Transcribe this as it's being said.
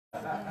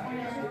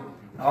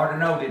I already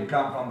know they'd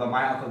come from the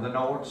mouth of the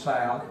north,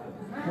 south.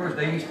 Where's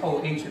the east?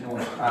 Oh, east and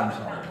north. I'm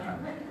sorry.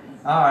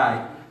 All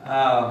right.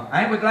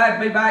 Ain't we glad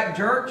to be back in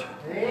church?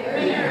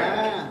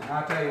 Amen.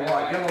 I'll tell you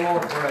what, give the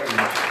Lord praise.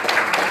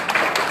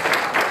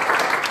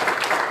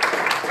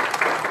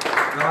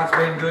 God's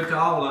been good to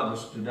all of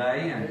us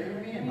today.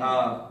 And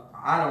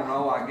I don't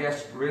know, I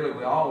guess really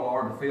we all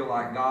are to feel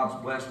like God's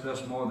blessed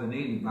us more than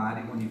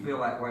anybody. When you feel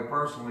that way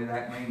personally,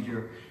 that means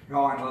you're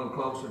drawing a little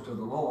closer to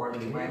the Lord.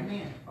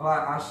 Amen. Well,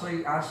 I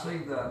see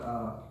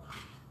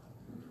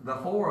the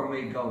four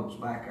amigos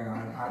back there.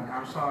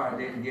 I'm sorry I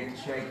didn't get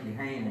to shake your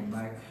hand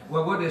back.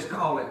 Well, we'll just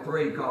call it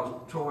three because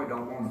Troy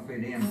don't want to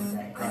fit in with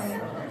that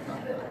crowd.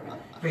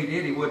 If he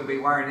did, he wouldn't be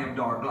wearing them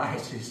dark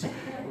glasses.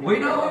 We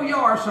know who you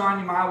are, son.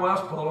 You might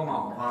well pull them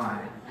off. All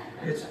right.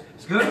 It's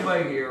good to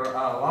be here. A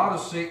lot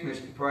of sickness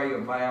to pray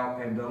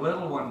about, and the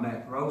little one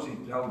that Rosie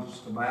told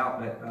us about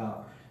that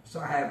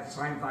I have the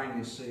same thing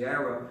as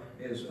Sierra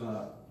is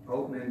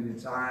opening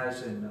its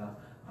eyes, and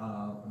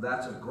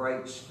that's a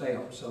great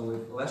step. So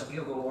let's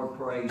give the Lord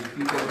praise.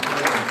 Keep on praying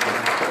for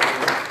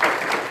that.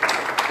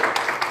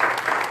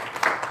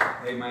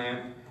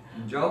 Amen.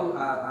 And Joe,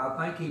 I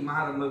think he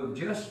might have moved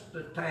just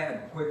a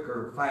tad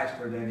quicker,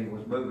 faster than he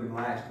was moving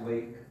last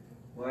week.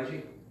 Was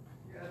he?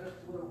 Yeah, just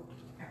a little.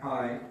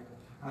 All right.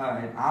 All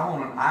right.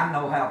 I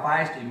know how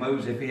fast he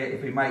moves if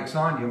he makes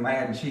Sonia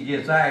mad and she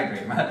gets angry.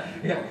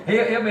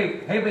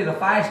 He'll be the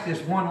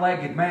fastest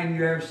one-legged man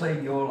you ever seen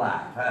in your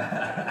life.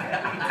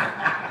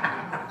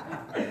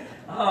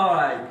 All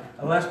right.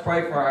 Let's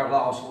pray for our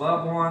lost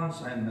loved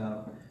ones. And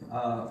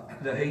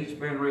the heat's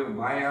been real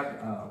bad.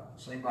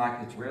 Seems like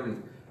it's really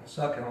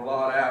sucking a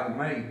lot out of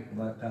me.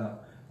 But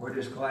we're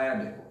just glad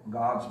that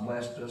God's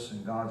blessed us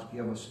and God's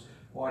given us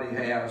what He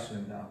has,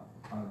 and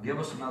give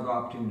us another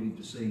opportunity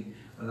to see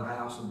the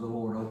house of the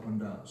Lord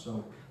opened up.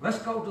 So let's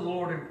go to the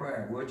Lord in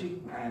prayer, would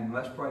you? And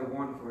let's pray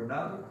one for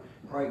another.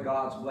 Pray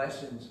God's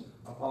blessings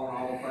upon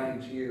all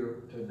things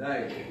here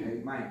today.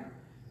 Amen.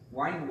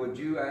 Wayne, would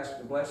you ask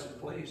the blessing,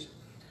 please?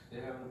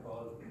 Dear Heavenly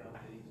Father, we come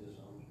to you this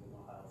we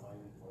know how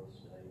thankful for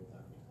this day. We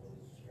thank you for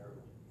this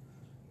church.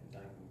 We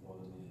thank you for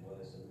this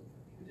blessing.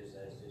 We just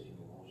ask this in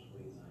your most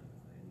sweet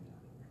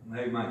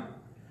name. Amen.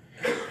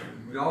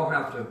 We all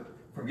have to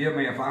forgive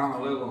me if I'm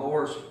a little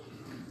hoarse.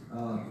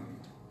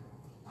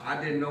 I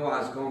didn't know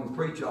I was going to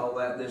preach all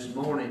that this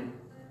morning.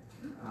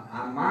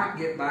 I might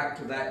get back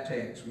to that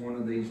text one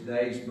of these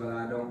days, but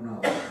I don't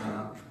know.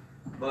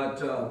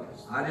 But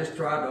I just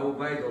tried to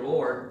obey the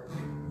Lord.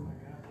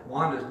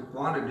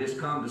 Wanted to just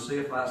come to see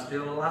if I was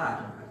still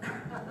alive.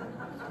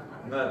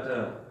 But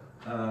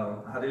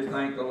I do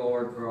thank the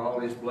Lord for all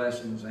His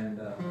blessings, and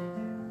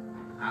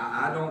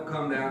I don't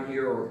come down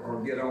here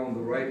or get on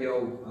the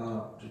radio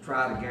to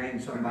try to gain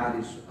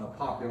somebody's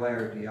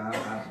popularity.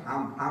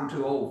 I'm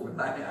too old for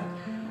that.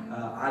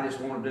 I just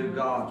want to do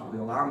God's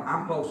will.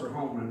 I'm closer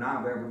home than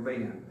I've ever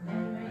been.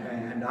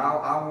 And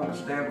I want to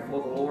stand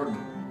before the Lord and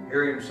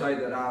hear Him say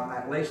that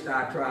at least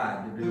I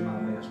tried to do my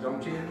best.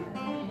 Don't you?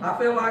 I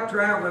feel like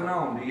traveling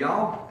on. Do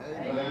y'all?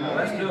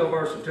 Let's do a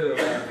verse or two of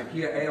that. The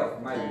key of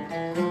F, maybe.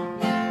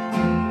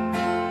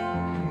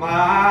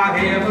 My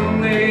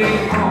heavenly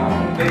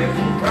home is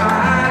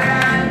bright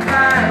and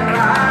fair.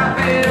 I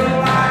feel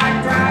like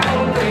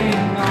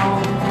traveling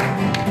on.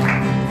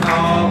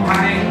 No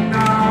pain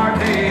nor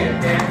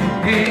death can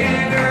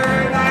hinder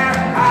that.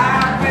 I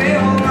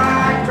feel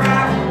like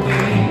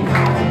traveling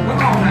on.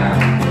 Come on now.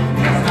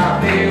 Yes, I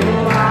feel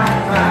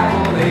like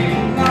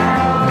traveling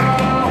on.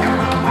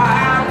 I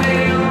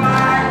feel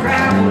like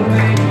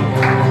traveling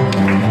on.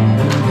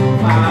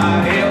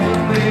 My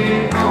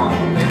heavenly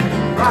home is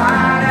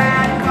bright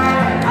and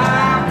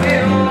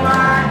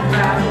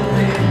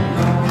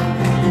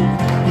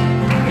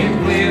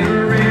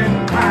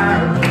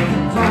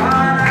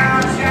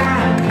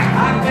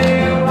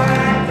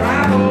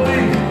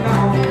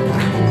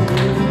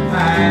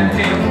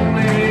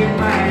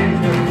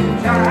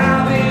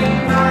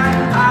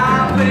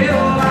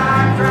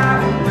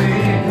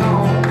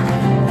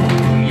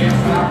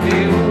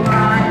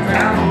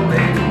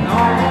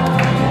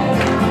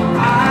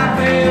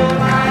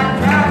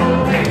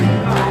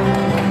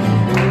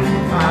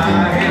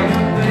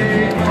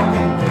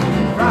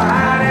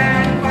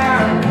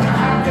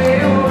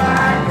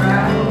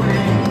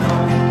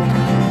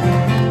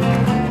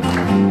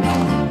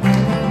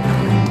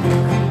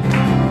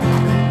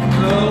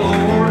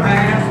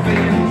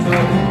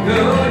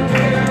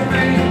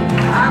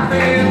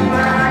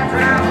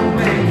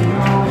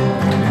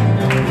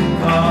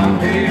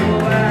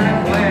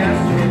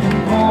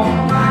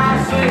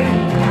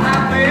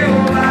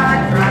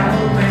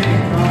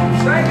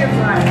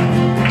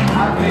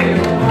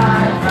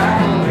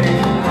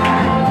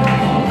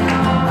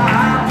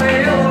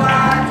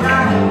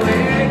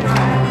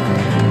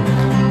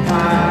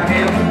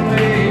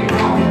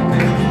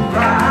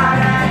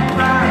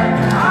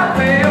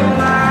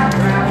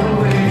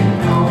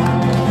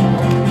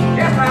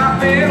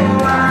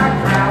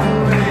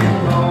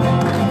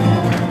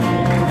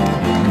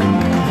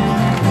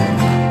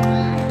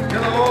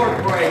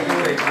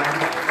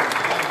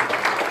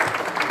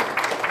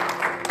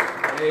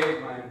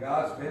Amen.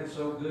 God's been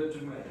so good to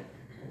me.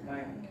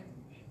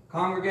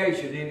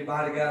 Congregation,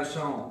 anybody got a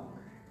song?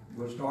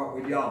 We'll start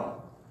with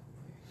y'all.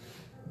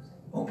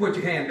 Oh, put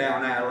your hand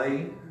down now,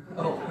 Lee.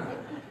 Oh.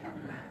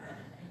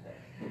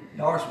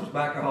 Doris was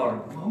back there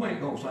hollering, Mama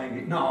ain't gonna sing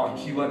it. No,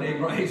 she wasn't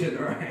even raising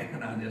her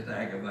hand. I just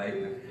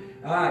aggravated.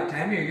 All right,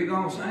 Tammy, are you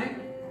gonna sing?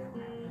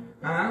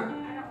 Huh? I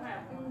don't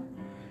have one.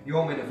 You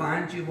want me to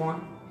find you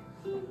one?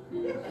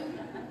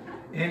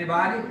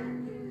 Anybody?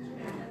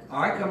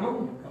 All right, come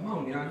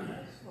on, young.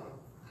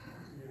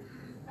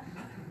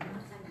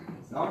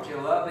 Don't you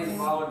love these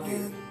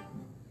volunteers?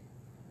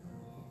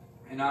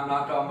 And I'm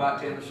not talking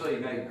about Tennessee,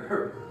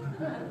 neighbor.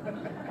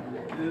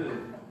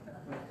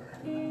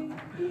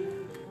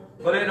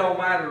 But it don't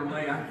matter to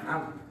me.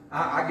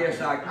 I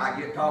guess I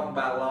get talked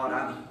about a lot.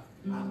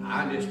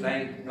 I just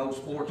ain't no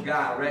sports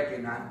guy, I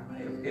reckon.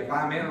 If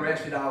I'm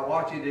interested, I'll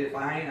watch it. If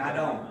I ain't, I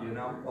don't, you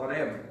know,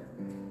 whatever.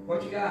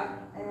 What you got?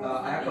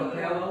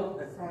 Acapella?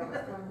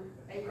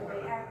 They could be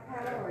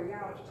acapella or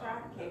y'all try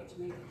to catch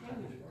me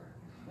singing.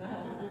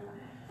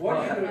 What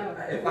you doing?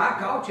 If I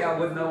caught you, I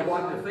wouldn't know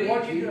what to feed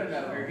What you doing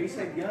out there? He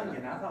said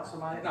youngin'. I thought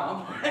somebody.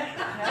 No.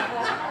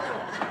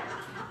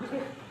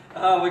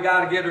 Oh, we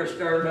got to get her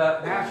stirred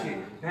up. Now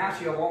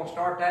she won't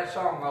start that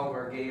song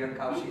over again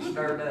because she's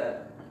stirred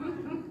up.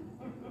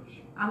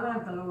 I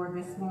love the Lord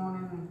this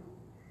morning. And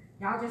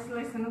y'all just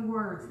listen to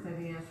words to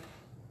this.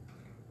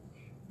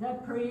 The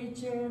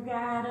preacher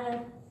got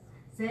up,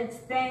 said,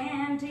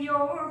 stand to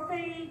your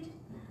feet.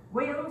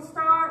 We'll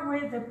start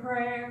with a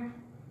prayer.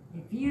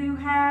 If you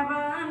have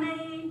a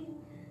need,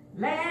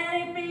 let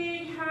it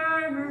be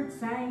heard,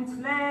 saints,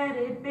 let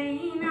it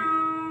be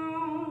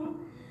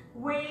known.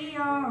 We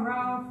are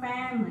all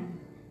family,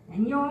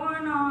 and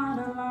you're not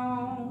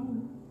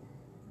alone.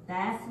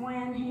 That's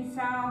when he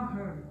saw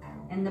her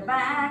in the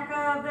back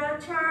of the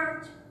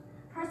church.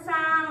 Her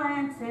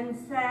silence and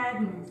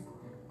sadness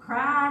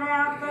cried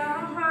out the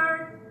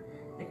hurt.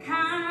 The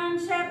kind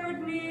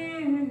shepherd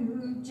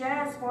knew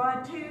just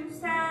what to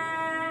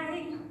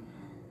say.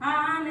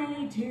 I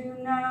need to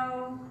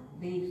know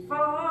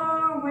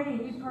before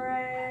we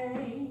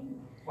pray.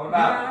 What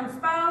about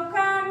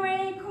unspoken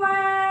request?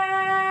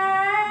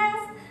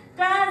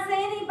 Does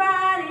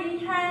anybody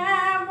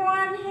have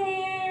one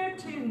here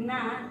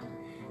tonight?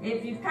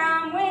 If you've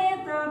come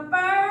with a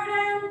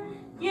burden,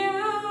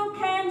 you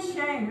can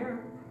share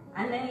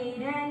a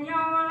need in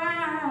your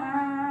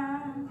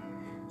life.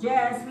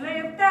 Just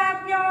lift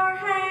up your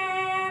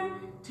hand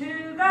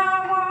to the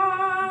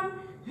one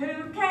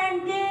who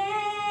can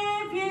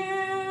give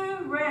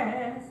you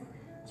rest.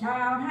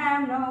 Child,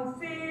 have no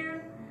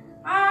fear,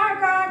 our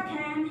God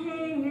can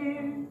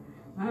hear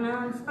an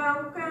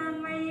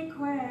unspoken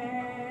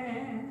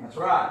request. That's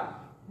right.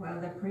 Well,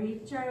 the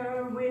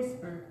preacher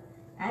whispered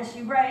as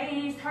she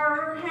raised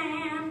her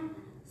hand,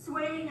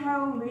 sweet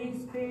Holy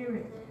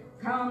Spirit,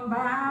 come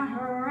by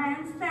her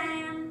and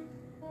stand.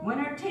 When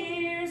her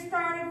tears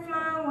started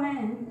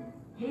flowing,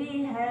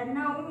 he had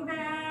no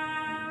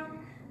doubt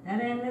that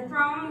in the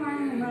throne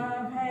room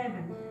of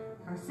heaven,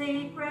 her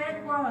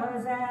secret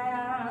was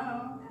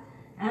out.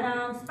 An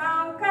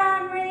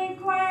unspoken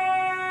request.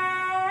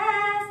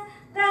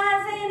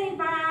 Does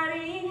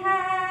anybody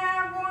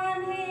have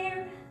one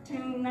here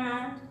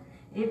tonight?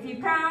 If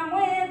you come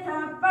with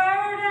a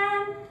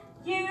burden,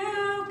 you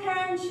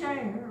can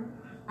share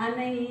a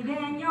need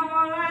in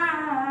your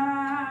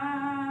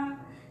life.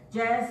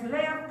 Just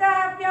lift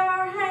up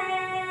your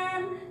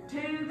hand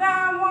to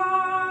the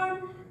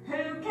one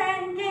who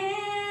can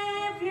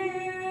give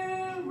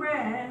you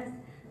rest.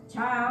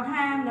 Child,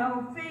 have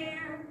no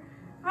fear,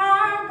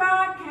 our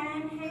God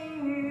can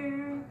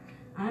hear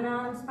an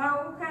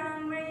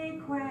unspoken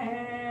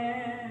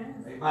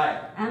request.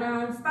 Amen. An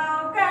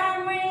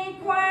unspoken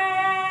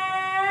request.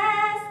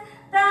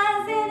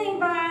 Does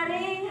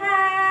anybody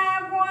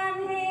have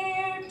one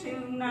here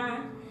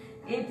tonight?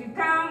 If you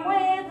come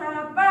with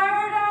a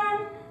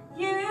burden,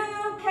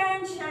 you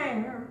can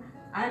share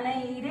a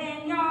need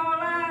in your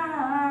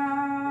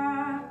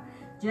life.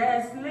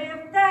 Just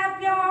lift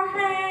up your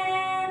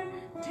hand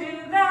to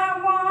the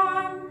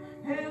one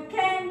who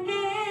can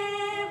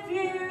give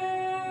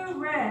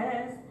you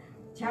rest.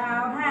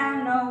 Child,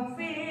 have no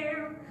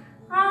fear,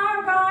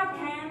 our God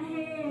can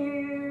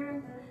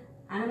hear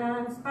an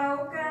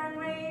unspoken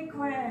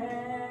request.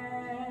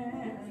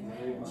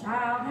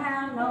 Child,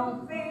 have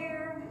no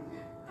fear,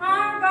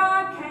 our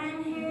God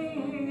can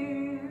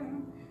hear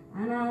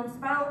an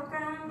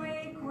unspoken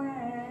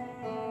request.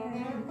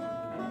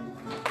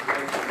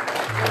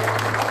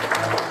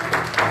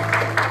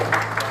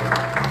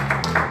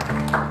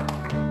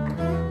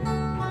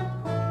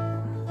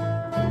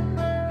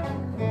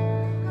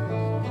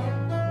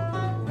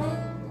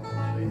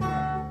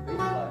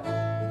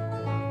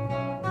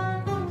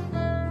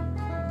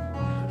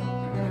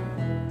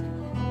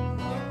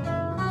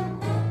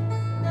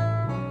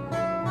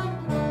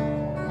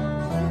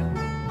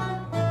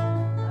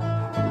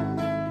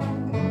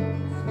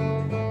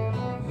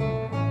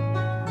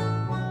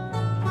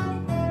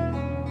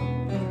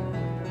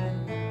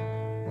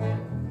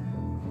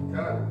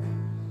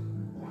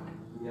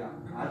 Yeah,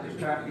 I just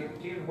trying to get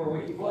the kid where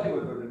we can play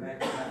with her the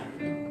next time.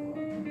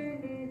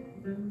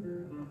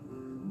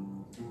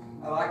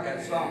 I like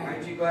that song.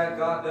 Ain't you glad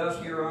God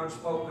does hear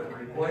unspoken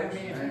requests?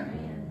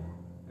 Amen.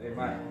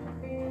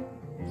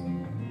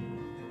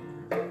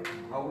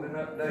 Holding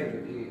up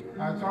David here.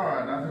 That's all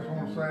right. I just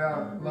want to say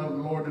I love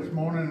the Lord this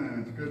morning,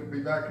 and it's good to be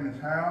back in His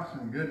house,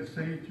 and good to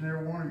see each and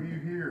every one of you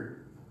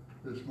here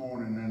this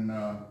morning. And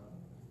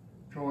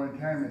Troy and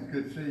Tammy, it's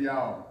good to see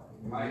y'all.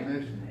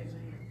 Amen.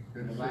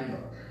 Good to see you.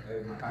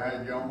 Amen. I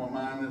had you on my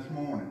mind this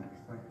morning,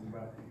 thinking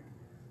about you.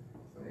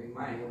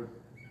 Amen.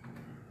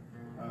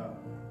 Uh,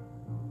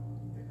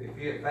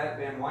 If that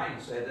been Wayne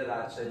said it,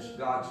 I'd said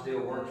God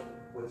still works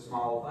with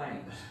small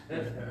things.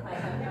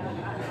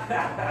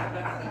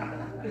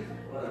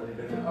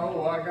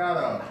 Oh, I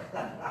got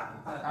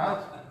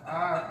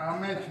I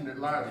mentioned it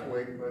last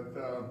week, but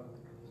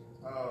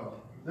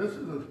this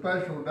is a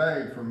special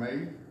day for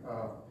me.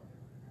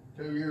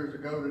 2 years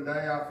ago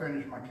today, I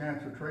finished my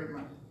cancer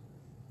treatment,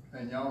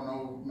 and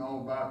y'all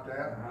know about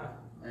that.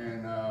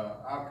 And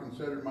I've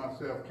considered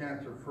myself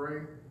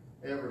cancer-free.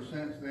 Ever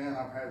since then,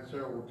 I've had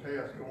several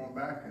tests going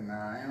back, and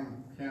I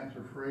am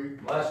cancer-free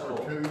for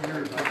 2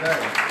 years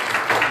today.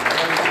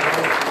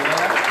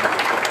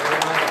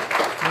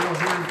 Still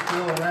here,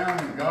 still around,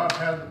 and God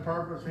has a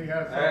purpose. He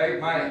has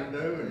something to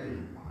do,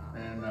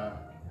 and I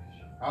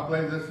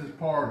believe this is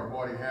part of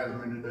what He has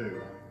me to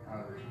do.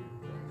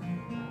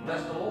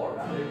 Bless the Lord. I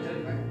do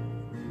too.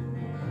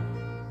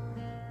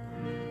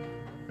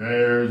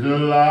 There's a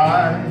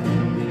light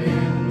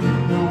in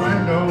the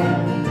window,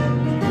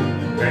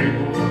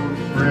 table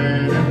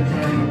spread and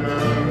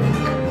tender.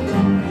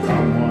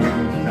 Someone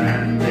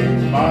standing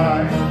by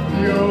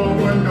the old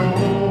window.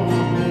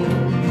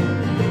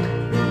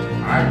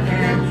 I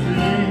can't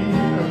see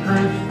the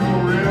crystal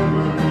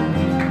river.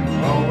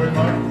 Oh, it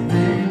must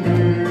be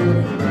here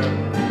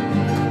forever.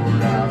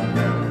 Lord, I've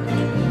never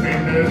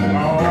been this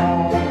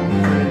long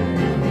before.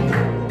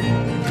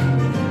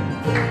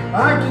 I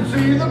can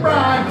see the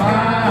bright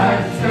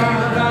light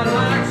shine.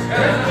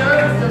 It's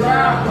just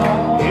about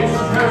home. It's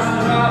just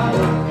about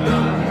home.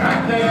 I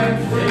can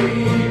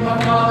see my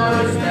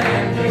mother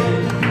standing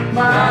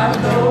by the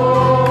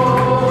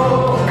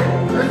door.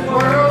 This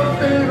world's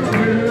been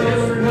real.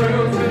 This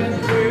world's been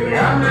real.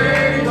 I'm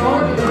ready for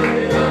the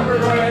river.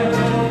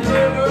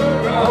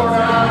 Lord,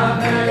 I've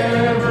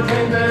never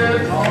been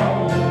this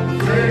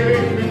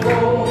homesick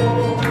before.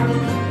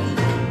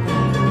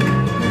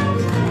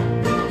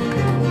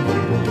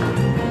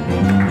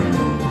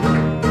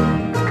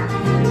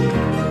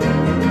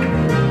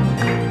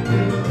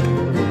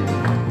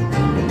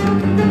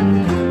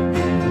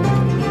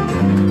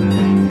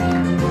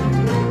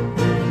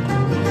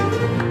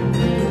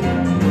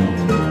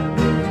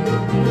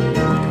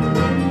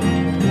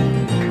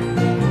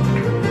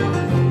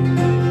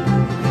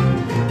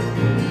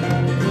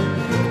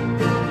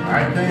 I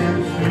can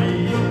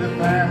see the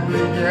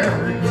family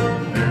gathering,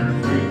 their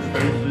sweet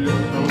faces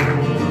so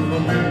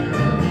familiar.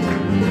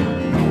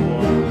 No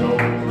one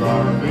knows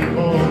our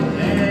people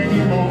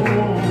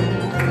anymore.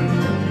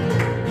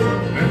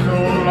 Been so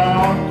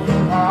long, so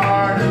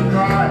hard and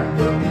dry,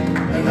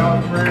 and I'll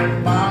spread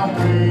my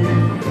wings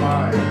to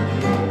fly.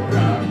 Lord,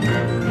 I've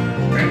never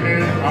been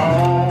this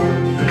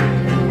homesick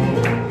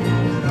before.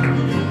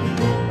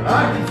 But I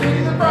can see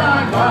the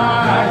bright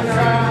light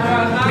shine.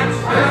 It's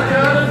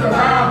just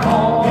about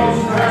home.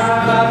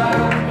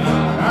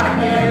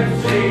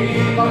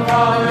 My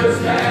father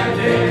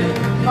standing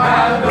by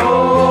the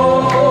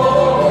door.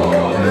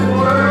 This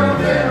world's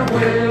been a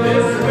wheel.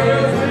 This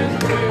world's been a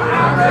wheel.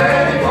 I'm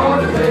ready for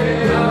the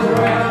live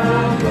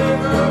around.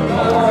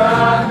 Lord,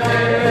 I've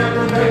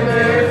never been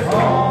this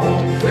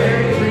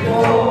homesick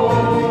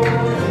before.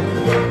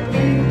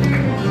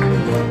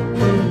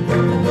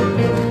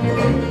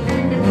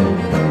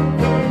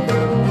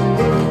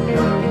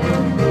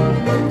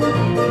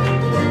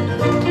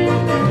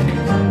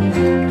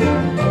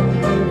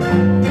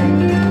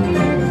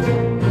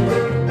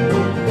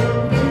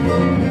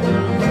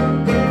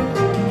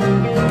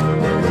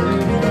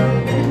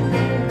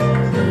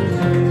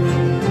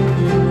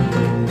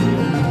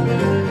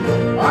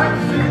 I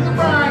can see the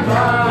bright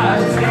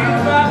lights. It's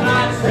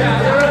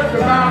just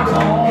about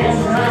home.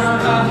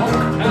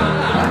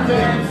 I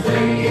can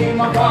see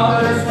my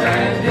father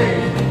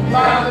standing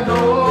by the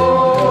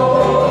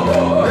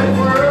door. This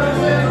world's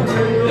been a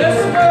wheel.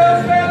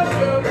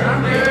 I'm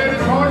ready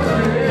for the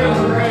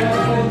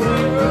river.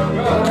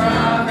 Lord,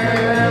 I've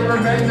never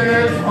been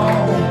this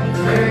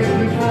homesick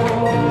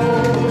before.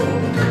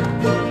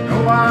 No,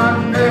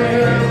 I've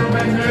never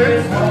been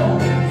this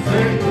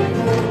homesick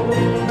before.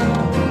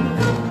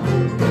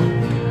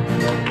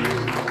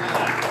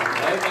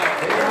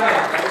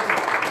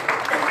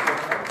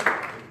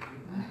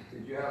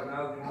 Did you have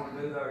another you want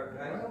to do there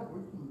today? Well, we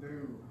can do.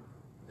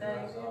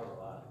 That's all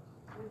right.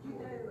 Would you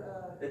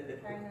do,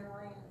 Canaan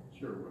Land?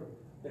 Sure will.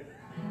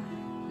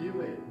 You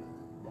will.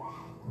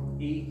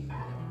 E.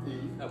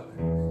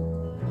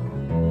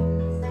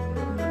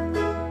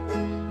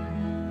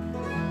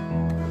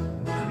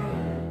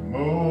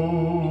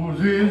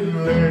 Moses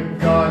led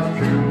God's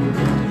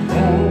children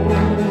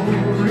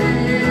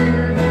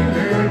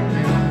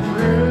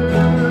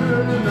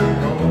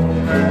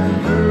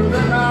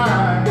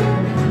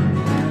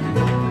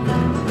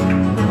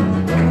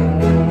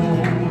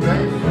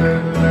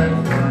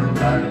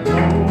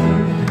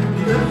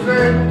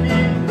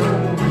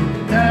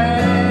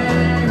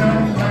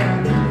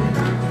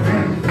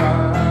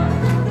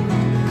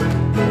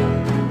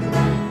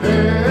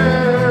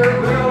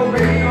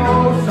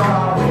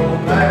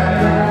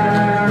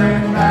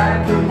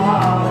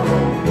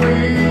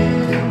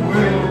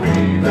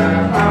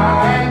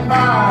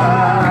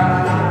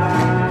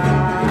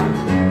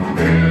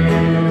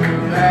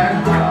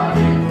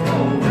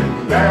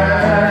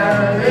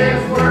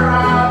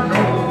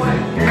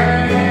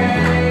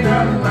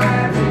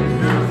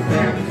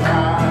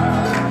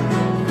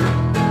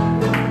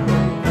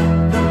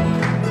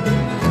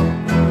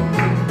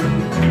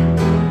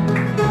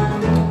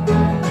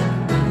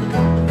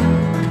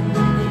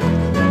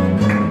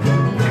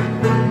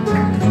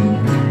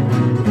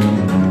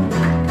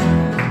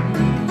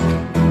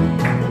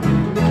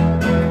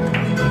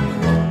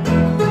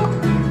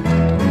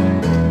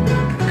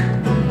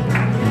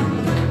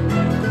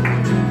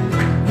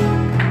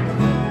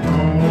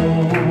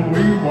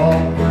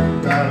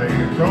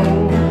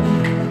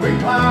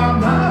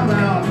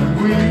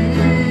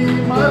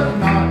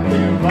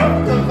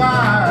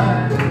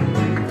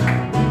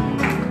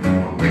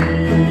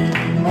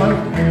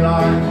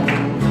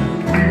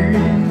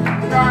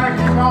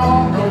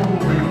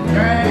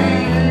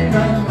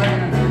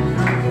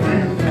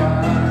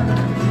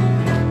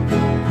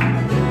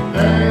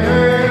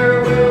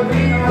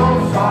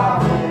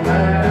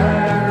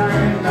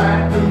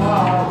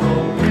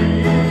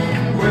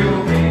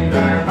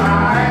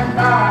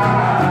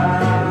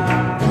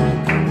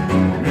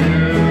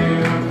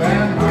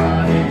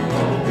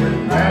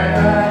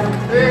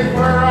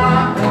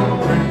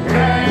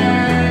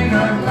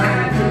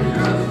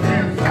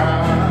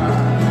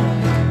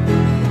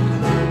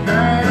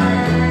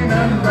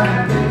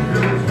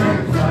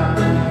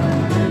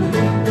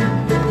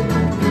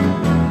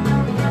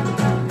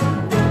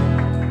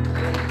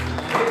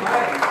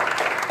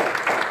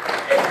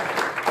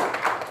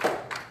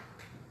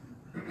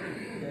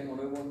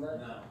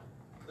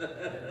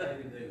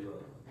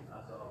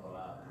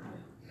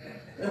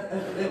I'll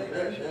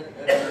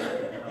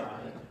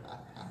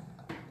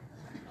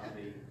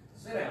be,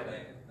 Sit down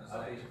there.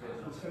 I'll be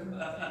special.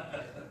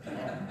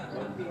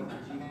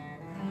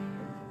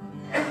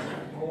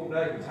 Old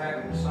David's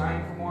having the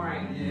same from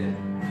Wayne. Yeah.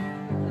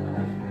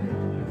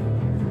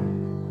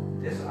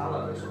 This, I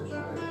love this old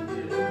story.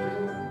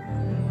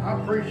 I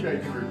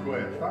appreciate your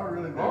request. I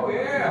really do. Oh,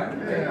 yeah.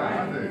 Yeah,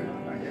 I do.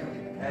 Thank you.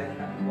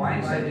 And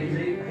Wayne said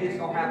he's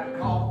gonna have to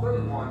call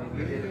through one if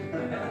you didn't.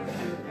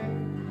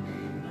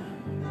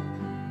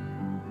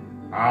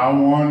 I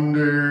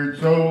wandered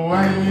so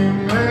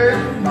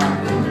aimless,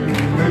 my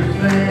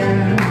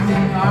listen,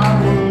 I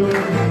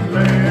would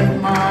let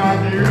my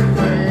dear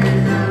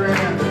Savior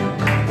in.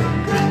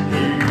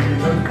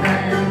 Jesus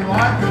came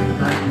like a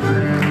stranger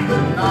in the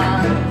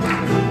night.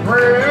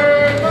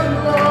 Praise the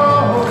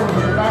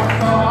Lord, I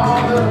saw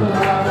the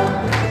light.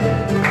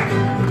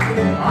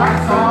 I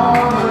saw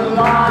the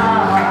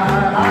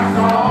light, I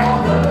saw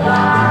the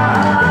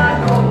light.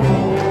 No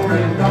more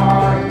in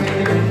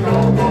darkness, no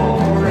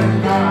more in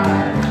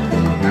night.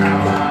 Now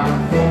I'm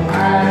so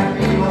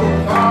happy, no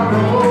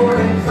sorrow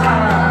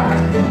inside.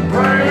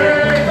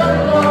 Praise the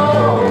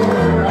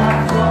Lord, I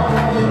saw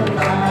the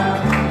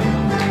light.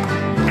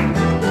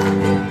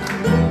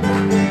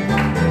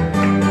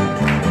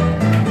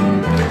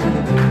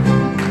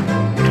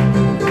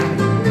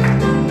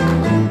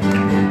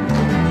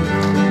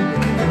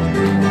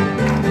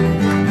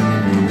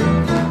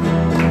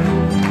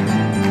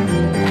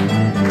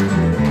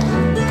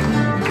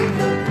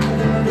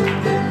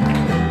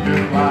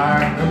 Just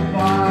like the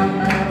blind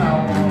man, I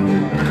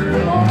wandered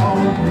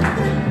along,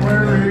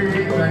 where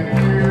even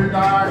tears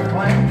I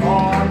claimed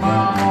for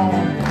my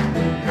own.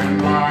 And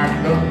like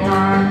the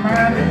blind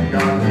man, it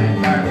got me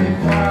back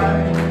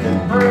inside.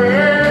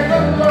 Praise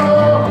the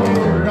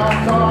Lord, I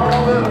saw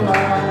the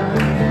light.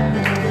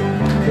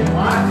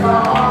 I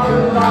saw the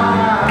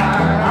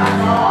light, I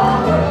saw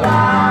the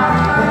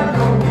light.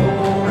 No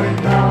more in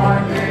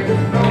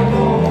darkness, no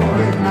more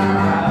in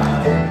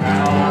night.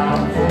 Now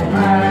I'm so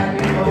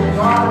happy, no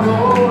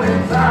sorrow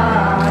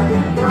inside.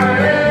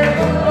 Praise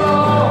the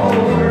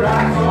Lord, I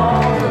saw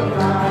the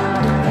light.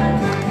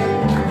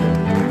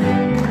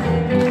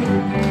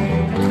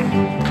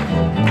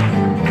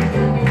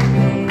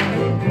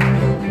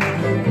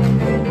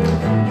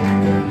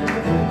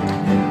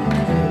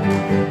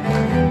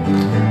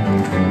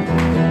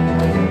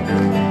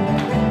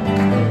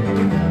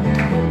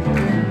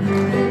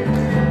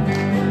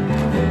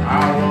 I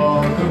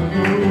was a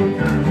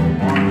future,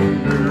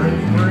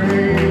 wandering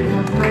free,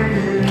 for free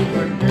is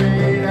the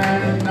gate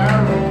and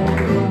narrow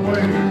the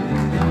way.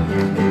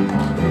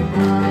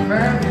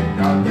 Man,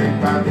 God take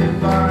back his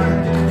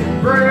life.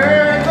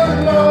 Praise the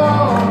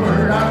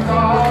Lord, I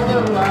saw the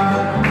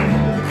light.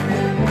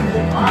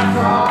 I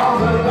saw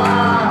the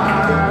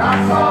light, I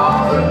saw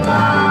the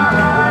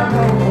light.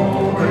 No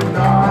more in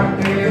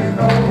darkness,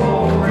 no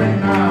more in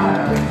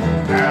night.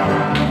 Now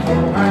I'm so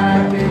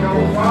happy, no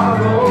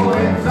sorrow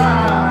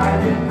inside.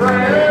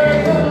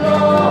 Praise the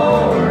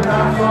Lord, I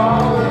saw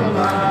the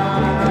light.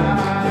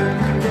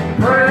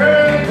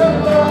 Praise the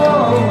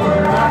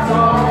Lord, I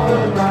saw the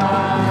light.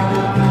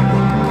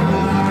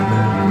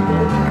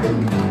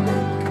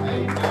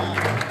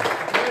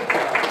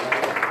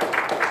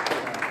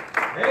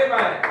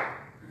 Amen.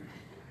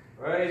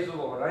 Praise the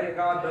Lord. Ain't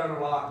God done a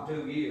lot in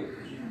 2 years?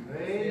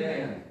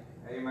 Amen.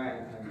 Amen.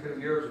 And 2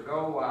 years ago,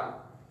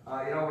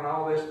 when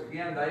all this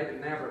began,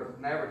 David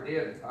never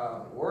did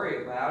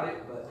worry about it.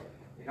 But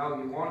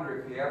you wonder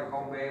if you're ever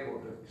going to be able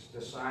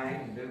to sing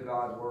and do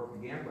God's work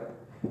again. But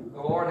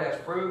the Lord has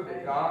proved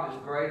that God is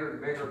greater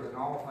and bigger than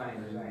all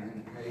things.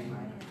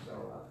 Amen. So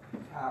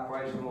I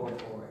praise the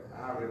Lord for it.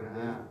 I really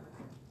do.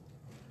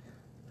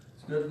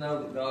 It's good to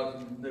know that God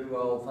can do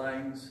all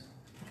things,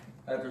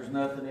 that there's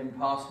nothing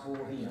impossible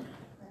with Him.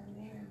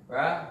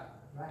 Right?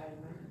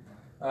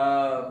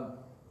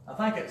 I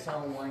think that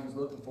song Wayne's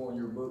looking for in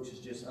your books is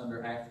just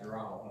under After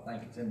All. I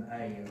think it's in the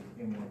A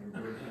in one of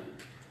your books.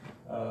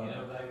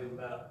 David,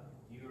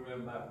 you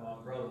remember back when my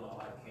brother-in-law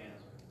had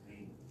cancer.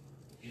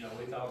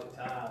 We thought at the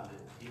time that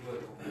he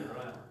wasn't going to be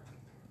around.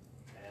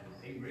 And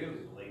he really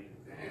believed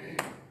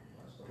it.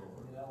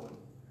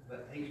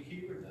 But he's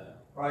cured now.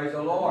 Praise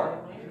the Lord.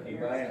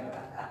 Amen.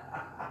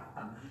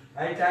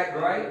 Ain't that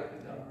great?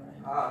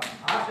 I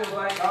still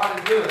think God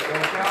is good.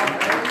 Don't y'all?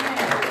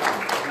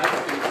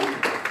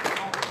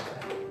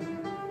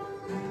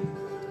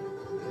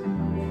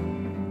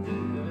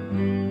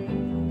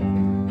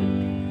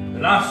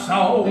 Well, I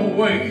saw a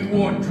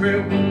wayward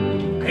trip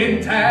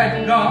in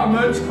tattered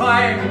garments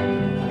clad.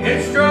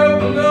 It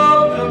struggled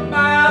up the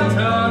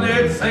mountain,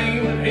 it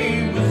seemed that he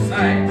was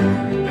sad.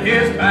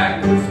 His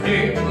back was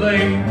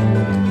heavy,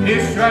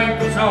 his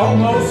strength was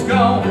almost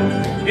gone.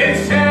 It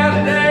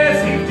shouted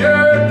as he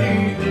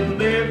journeyed,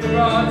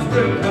 deliverance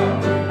will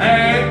come.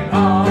 And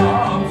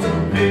palms of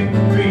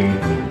victory,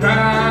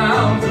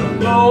 crowns of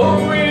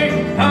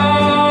glory,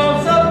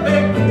 palms of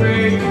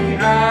victory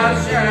I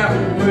shall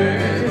wear.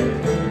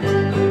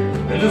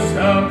 And the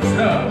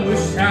sun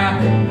was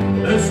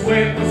shining, the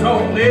sweat was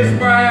on his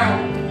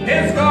brow,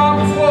 his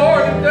garments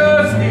wore to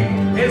dust.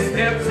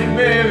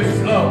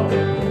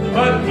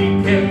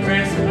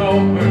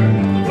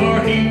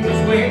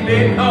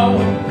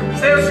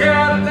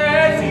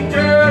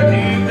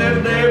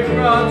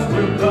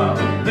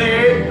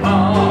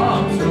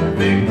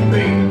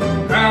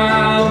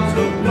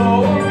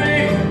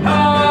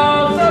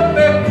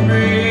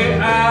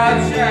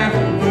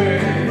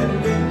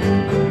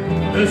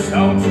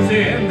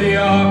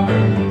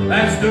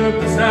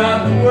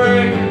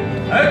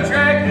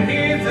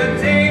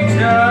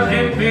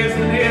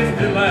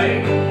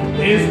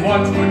 day. His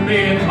watch would be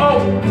in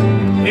hope.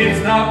 It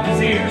stopped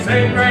his ears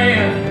and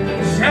ran,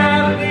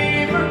 shouted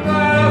even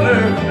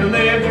louder,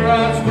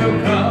 deliverance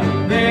will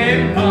come.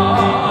 Then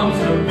comes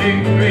a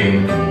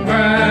victory,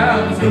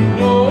 crowns of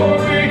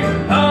glory,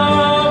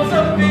 comes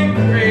a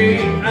victory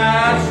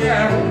I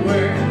shall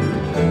wear.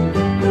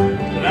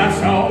 But I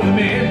saw him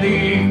in the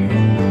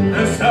evening,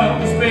 the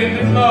sun was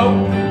bending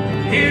low.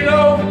 He'd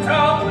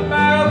overtop the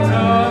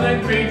mountain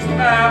and reached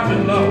out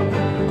below.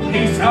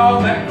 He saw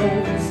that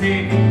golden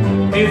city,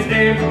 his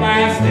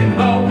everlasting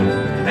hope,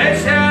 and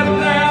shouted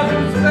loud,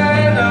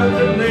 Hosanna,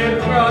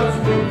 deliverance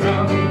will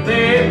come.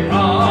 Then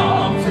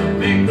comes a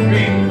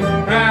victory,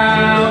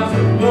 crowns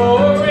of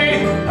glory,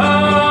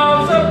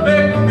 comes a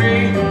victory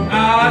I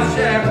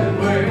shall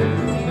wear.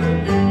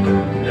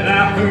 And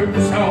I heard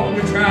the song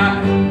of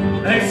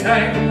triumph, they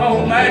sang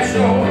upon that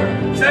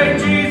shore, say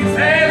Jesus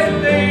has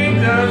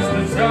redeemed us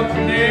to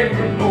suffer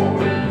nevermore.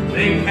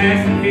 They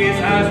cast his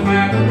eyes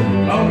back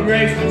on the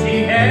race which he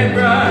had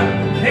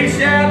run. He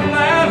shouted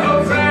loud,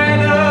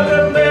 Hosanna,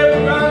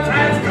 deliverance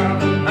has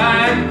come.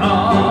 And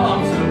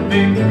comes a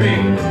victory,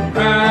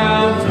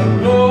 crowns of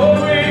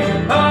glory,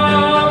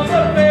 comes a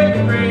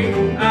victory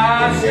I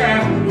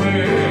shall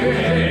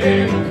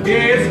wear.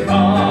 Yes,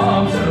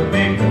 comes a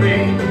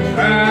victory,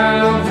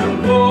 crowns of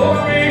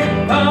glory,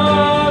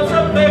 comes a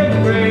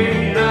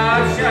victory I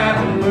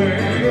shall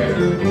wear.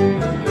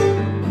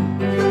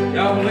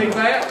 Y'all believe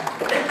that?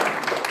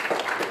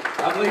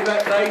 I believe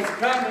that day's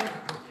coming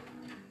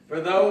for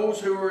those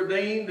who are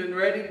redeemed and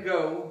ready to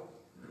go.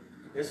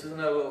 This is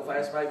another little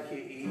fast baby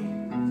kid.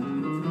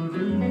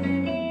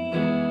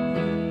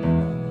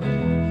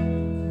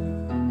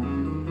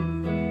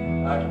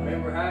 I can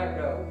remember how it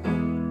goes.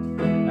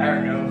 There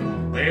it goes.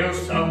 Well,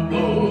 some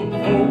look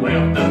for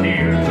wealth up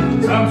here,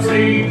 some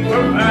seek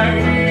for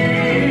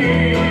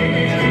fame.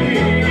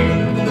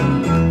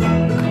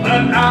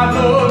 But I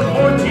look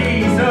for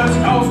Jesus,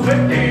 'cause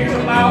with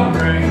him I'll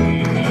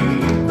reign.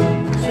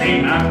 See,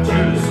 I'm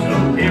just a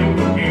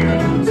pilgrim here,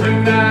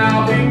 soon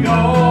I'll be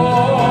gone.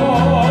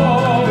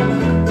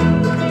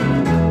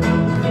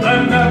 But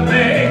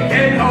nothing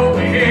can hold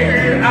me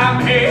here, I'm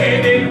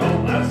headed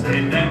home. I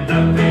said that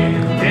nothing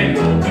can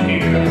hold me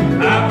here,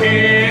 I'm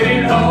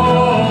headed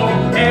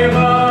home.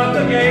 Heaven,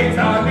 the gates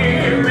are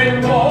near,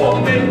 and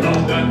won't be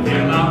long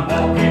until I'm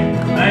walking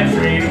that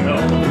street of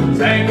gold,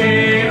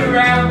 singing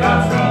around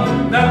God's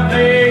throne.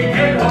 Nothing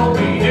can hold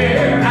me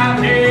here, I'm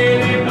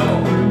headed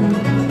home.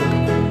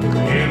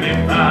 And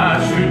if I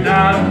should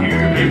not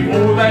hear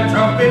before that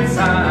trumpet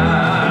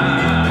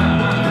sound,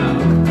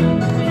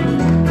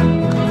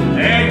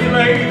 and you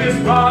lay this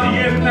body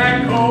in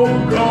that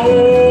cold,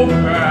 cold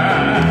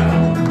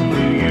ground,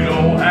 you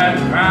don't have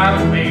to cry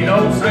for me,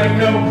 don't sing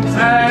no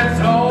sad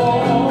song.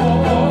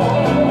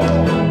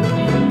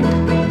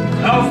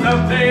 'Cause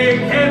nothing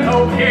can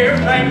hold here,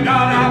 thank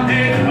God I'm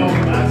headed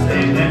home. I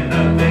said that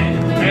nothing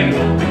can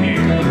hold me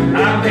here,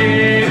 I'm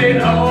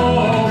headed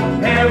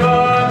home.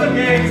 Heaven, the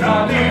gates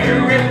are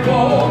near, it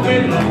won't be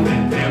long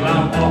until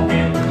I'm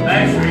walking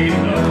that street of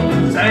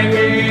gold,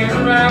 singing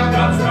around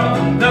God's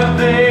throne.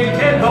 Nothing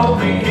can hold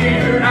me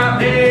here, I'm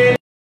headed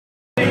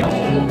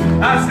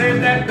home. I said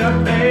that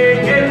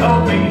nothing can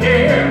hold me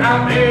here,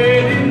 I'm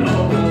headed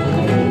home.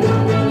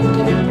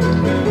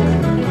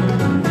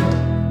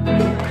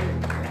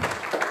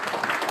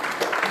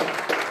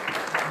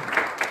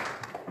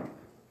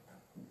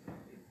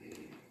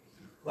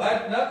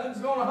 Glad nothing's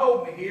going to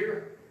hold me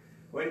here.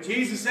 When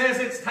Jesus says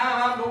it's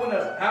time, I'm going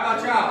up. How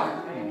about y'all?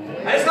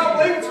 I just don't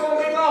believe it's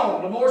going to be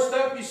long. The more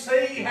stuff you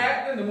see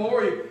happening, the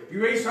more you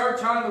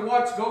research on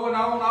what's going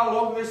on all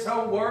over this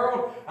whole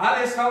world,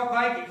 I just don't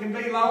think it can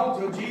be long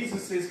till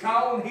Jesus is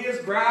calling his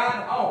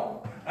bride home.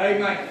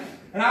 Amen.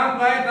 And I'm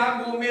glad that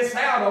I'm going to miss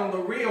out on the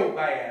real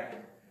bad.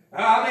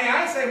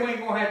 I ain't saying we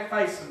ain't going to have to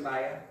face some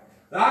bad.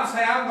 But I'm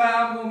saying I'm glad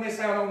I'm going to miss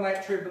out on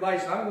that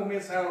tribulation. I'm going to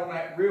miss out on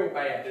that real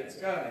bad that's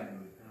coming.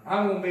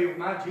 I'm going to be with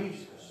my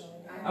Jesus.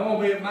 I'm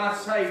going to be with my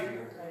Savior.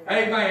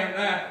 Amen.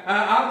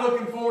 I'm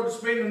looking forward to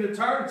spending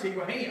eternity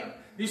with him.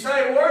 You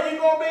say, where are you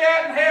going to be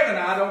at in heaven?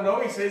 I don't know.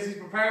 He says he's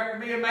prepared for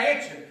me a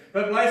mansion.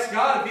 But bless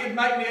God, if he'd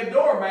make me a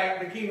doormat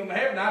in the kingdom of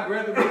heaven, I'd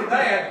rather be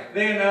that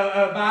than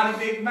a mighty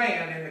big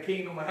man in the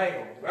kingdom of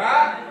hell.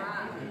 Right?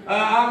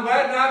 I'm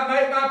glad that I've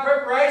made my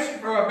preparation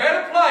for a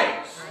better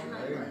place.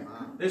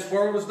 This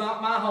world is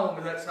not my home,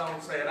 as that song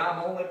said.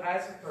 I'm only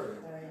passing through.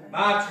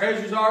 My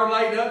treasures are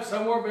laid up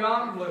somewhere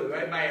beyond the blue.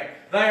 Amen.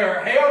 They are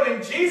held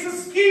in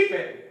Jesus'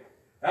 keeping.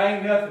 There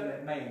ain't nothing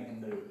that man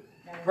can do.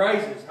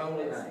 Praise his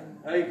holy name.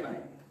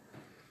 Amen.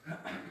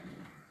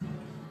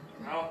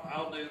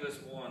 I'll do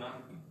this one. I'm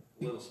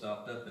a little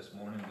stopped up this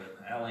morning, but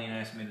Aline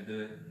asked me to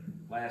do it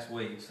last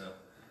week, so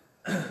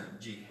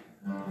gee.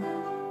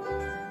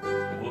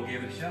 We'll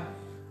give it a shot.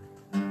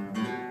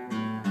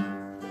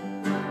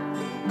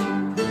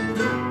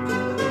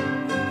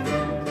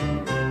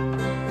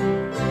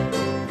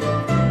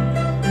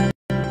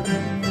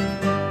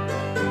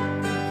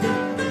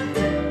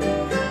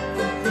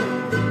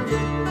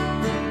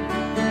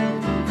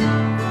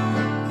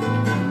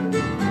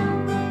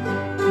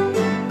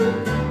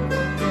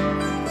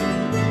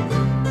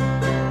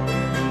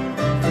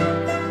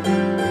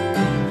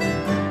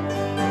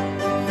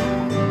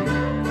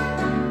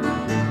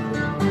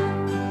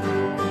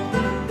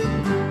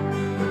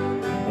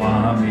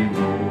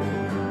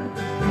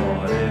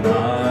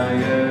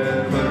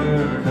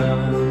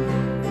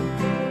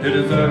 to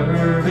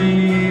deserve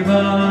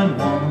even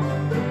one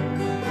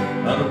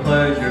of the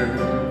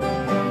pleasures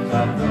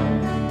I've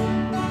known.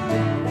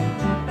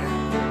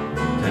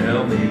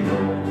 Tell me,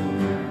 Lord,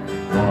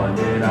 what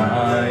did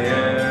I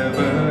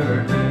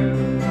ever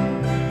do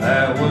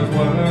that was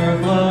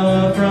worth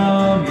love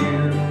from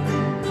you,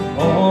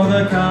 or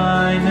the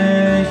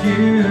kindness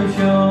you've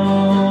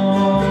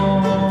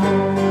shown?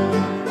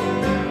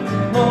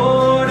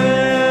 Lord,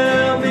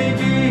 help me,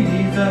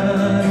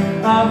 Jesus,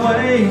 I've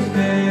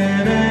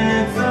wasted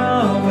it, so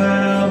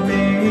help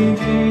me,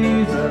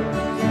 Jesus,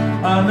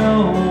 I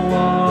know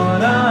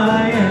what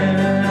I am.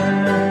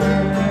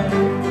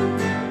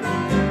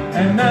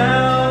 And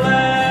now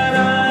that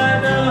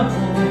I know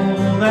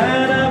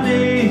that I've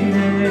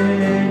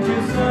needed you,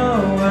 so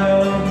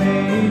help me,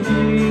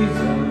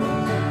 Jesus,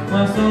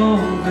 my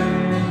soul's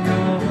in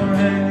your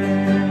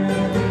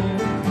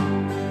hands.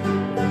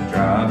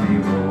 Try me,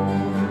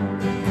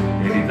 Lord,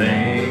 if you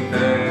think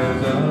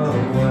there's a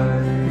way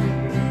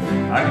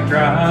I can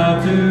try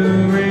to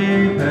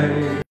repay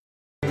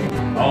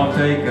all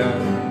taken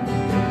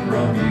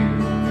from you.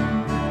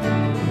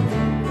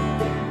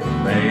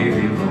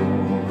 Maybe,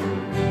 Lord,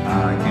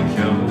 I can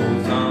show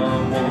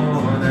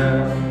someone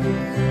else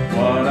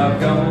what I've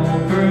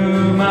gone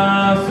through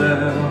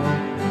myself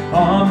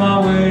on my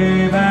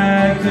way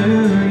back to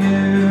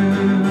you.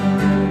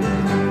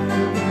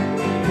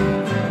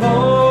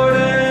 Lord,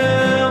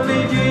 help me,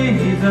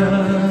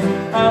 Jesus,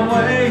 I've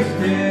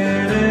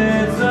wasted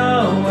it, so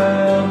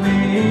help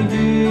me,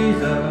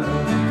 Jesus,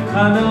 I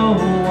know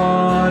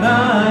what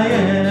I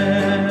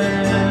am.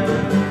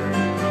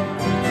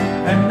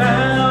 And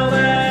now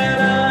that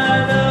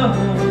I know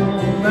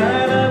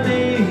that I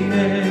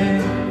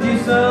needed you,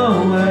 so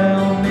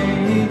help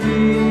me,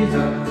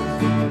 Jesus,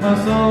 my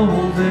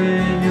soul's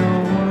in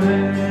your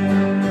hands.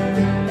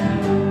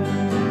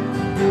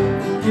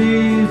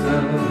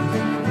 Jesus,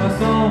 my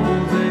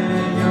soul's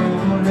in your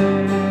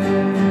hands.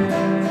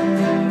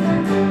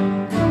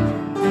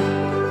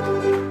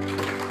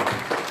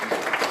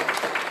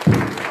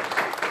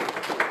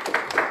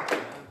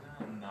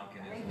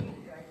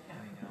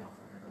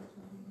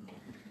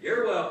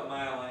 You're welcome,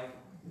 Allie.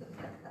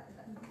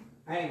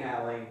 Hey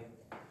now, Lee.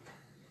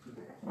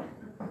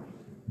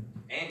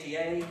 Auntie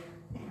A.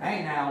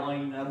 Hey now, Lee.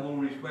 I'm gonna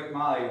respect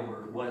my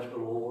elder. Bless the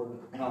Lord.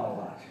 All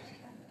right.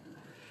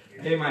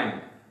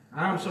 Amen.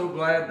 I'm so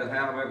glad to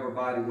have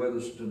everybody with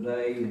us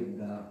today,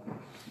 and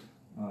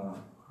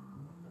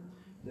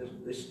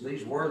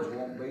these words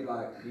won't be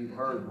like you've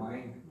heard,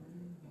 Wayne,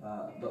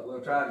 but we'll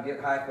try to get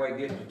halfway,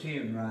 get the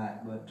tune right.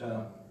 But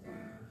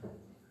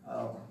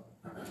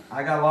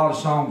I got a lot of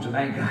songs that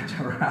ain't got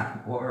the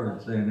right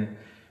words in it,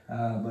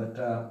 but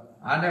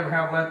I never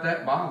have let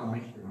that bother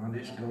me. I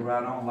just go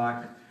right on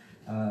like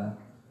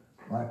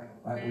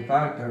we think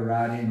they're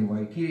right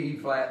anyway. Key, E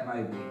flat,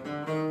 maybe.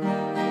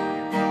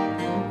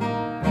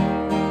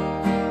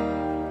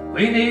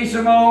 We need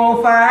some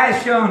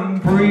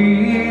old-fashioned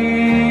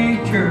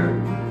preacher,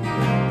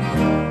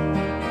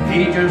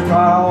 teach us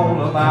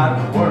all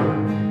about the Word.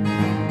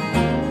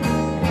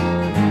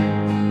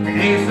 We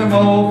need some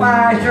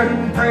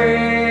old-fashioned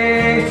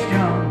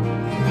Christian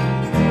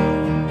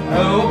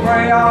who'll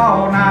pray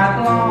all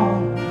night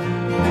long.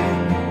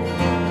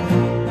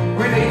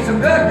 We need some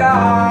good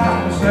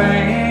gospel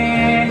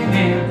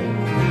singing,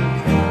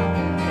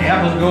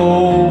 help us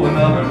go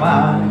another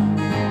mile.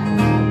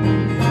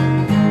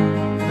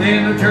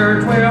 Then the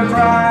church will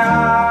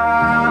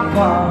triumph,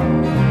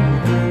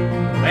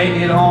 make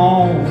it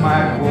home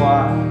after a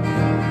while.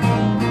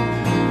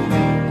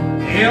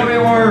 It'll be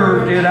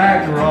worth it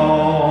after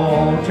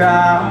all,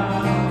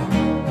 child.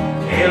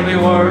 It'll be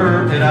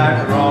worth it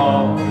after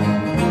all.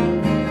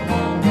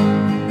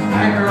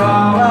 After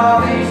all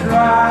of these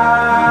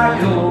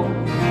trials,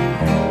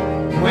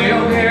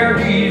 we'll hear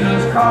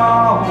Jesus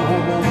call.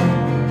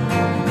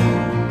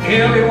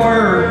 It'll be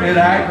worth it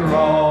after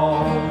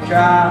all,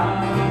 child.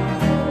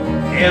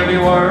 It'll be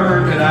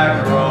worth it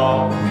after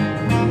all.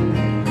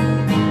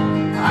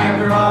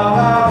 After all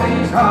of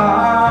these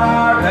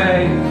hard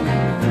days,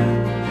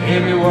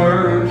 it'll be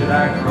worth it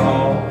after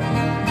all.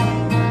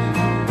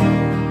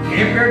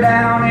 If you're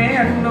down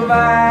in the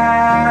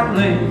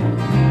valley,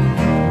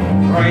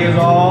 pray is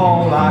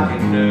all I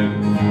can do.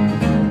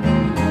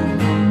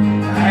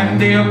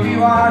 And if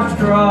you are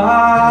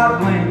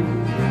struggling,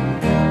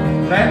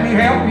 let me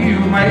help you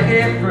make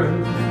it through.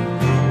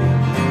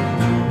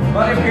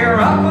 But if you're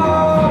up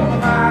on the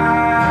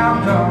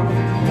mountain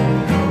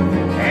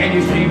and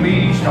you see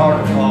me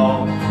start to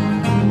fall,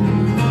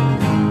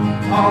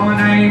 call my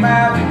name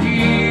out to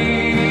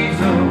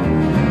Jesus,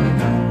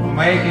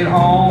 make it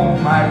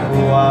home after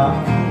a while.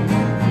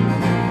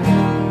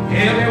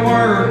 It'll be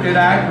worth it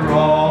after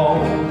all,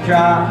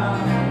 child.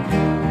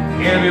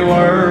 It'll be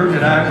worth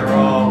it after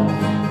all.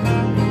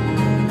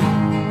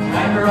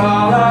 After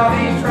all of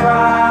these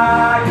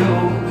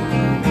trials,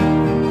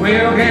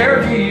 we'll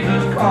hear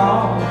Jesus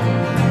call.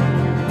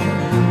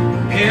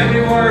 It'll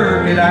be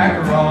worth it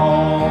after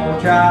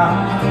all,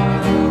 child.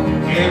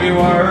 It'll be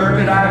worth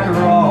it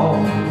after all.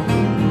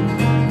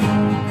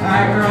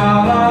 After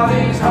all of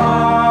these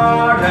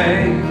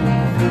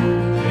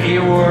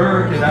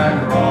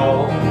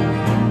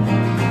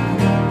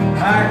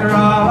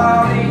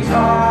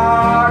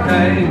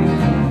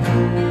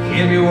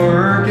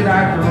it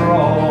after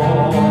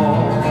all.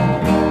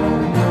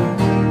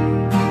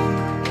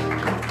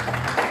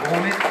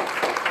 Won't it?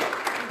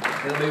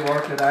 It'll be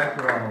worth it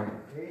after all.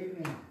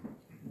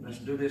 Let's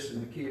do this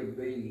in the key of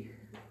B.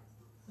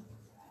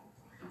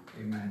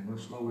 Amen. We'll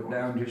slow it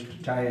down just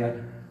a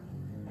tad.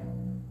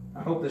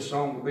 I hope this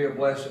song will be a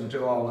blessing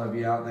to all of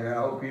you out there.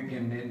 I hope you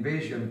can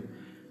envision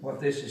what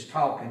this is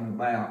talking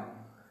about.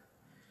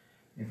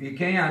 If you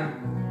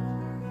can,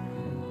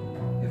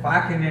 if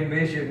I can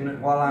envision it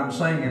while I'm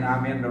singing,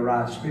 I'm in the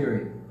right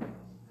spirit.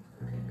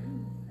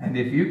 And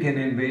if you can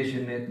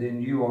envision it,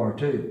 then you are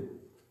too.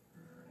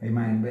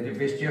 Amen. But if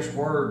it's just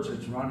words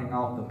that's running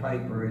off the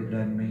paper, it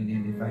doesn't mean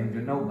anything to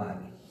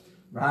nobody.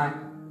 Right?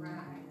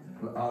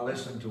 I'll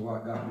listen to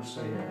what God has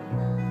said.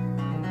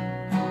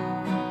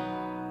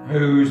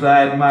 Who's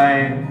that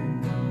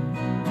man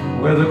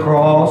with a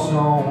cross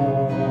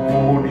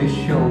on his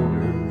shoulder?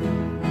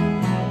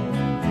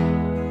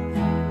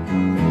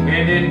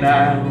 Bending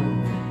down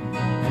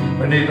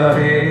beneath a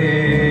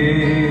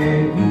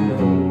heavy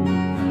load.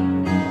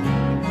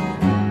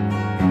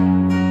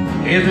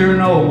 Is there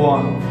no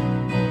one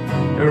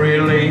to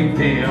relieve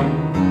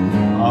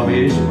him of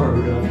his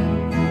burden?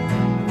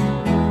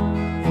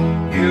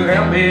 You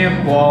help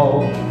him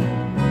walk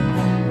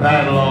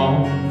that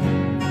long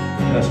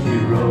dusty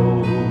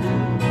road.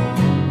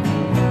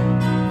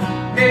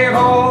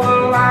 Behold the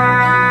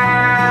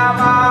Lamb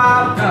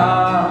of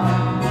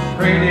God,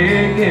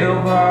 freely given,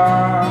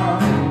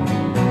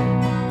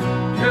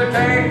 to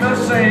take the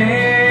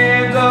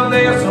sins of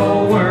this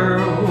whole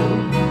world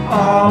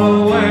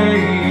all away.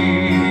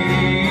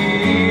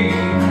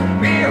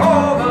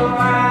 Behold the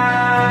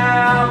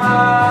Lamb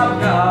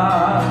of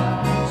God,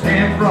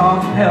 sent from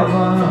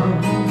heaven.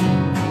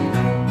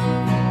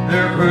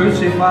 They're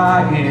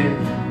crucifying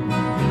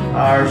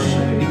our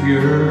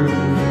Savior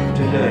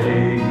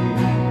today.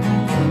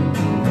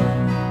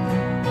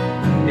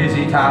 Is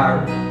he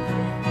tired?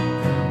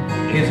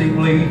 Is he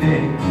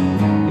bleeding?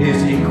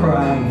 Is he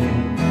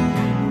crying?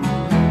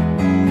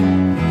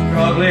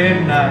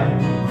 Struggling now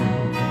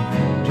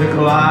to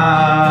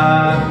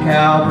climb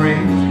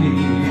Calvary's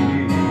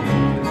hill.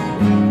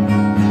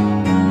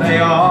 They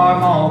are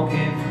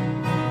mocking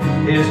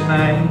his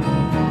name,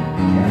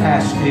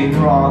 casting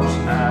rocks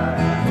now.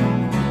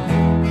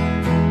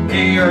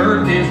 The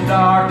earth is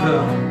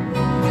darkened,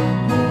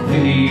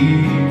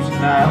 leaves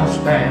now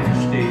stand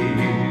still.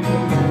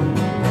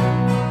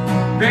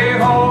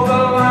 Behold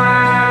the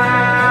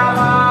Lamb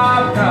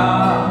of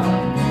God,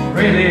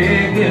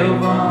 freely given,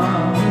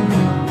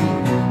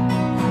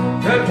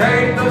 to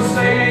take the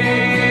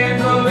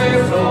sins of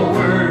this whole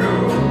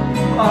world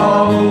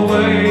all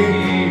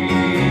away.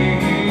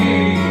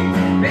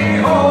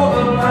 Behold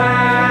the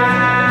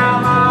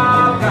Lamb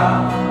of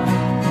God,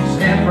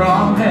 sent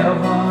from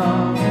heaven.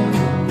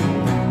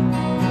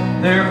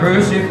 They're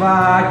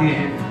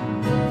crucifying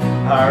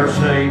our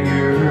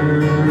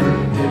Savior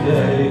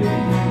today.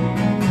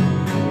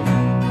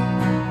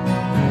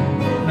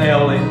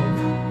 Nailing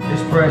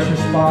his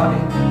precious body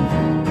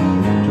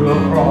to a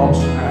cross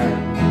now.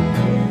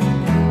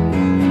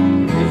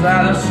 Is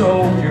that a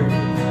soldier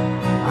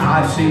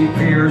I see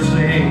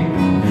piercing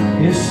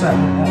his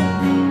side?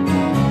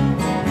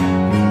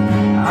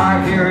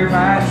 I hear him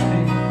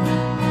asking,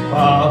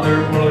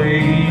 Father,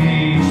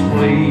 please,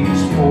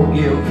 please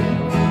forgive me.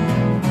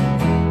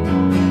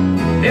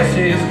 This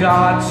is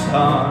God's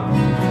Son,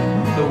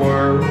 the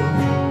world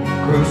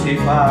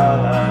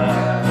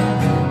crucified.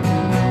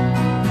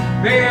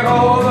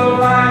 Behold the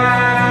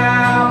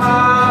Lamb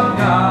of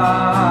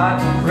God,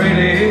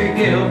 freely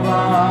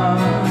given,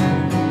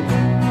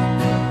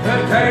 to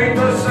take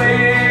the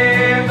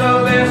sins of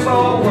this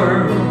whole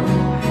world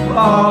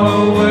all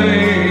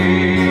away.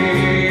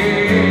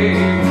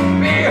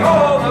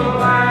 Behold the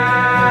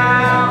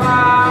Lamb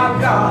of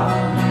God,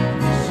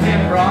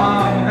 sent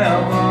from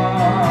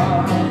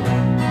heaven.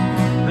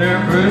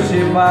 They're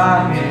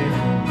crucifying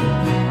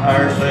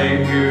our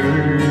Savior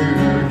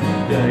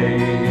today.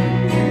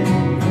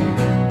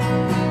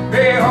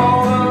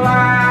 Behold the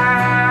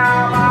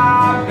Lamb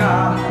of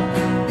God,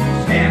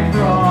 sent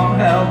from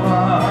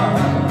heaven.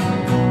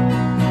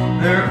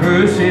 They're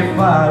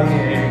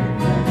crucifying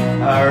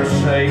our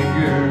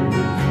Savior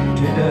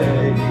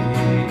today.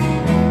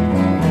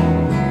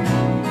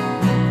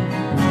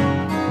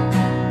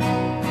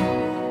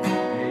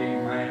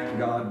 Amen.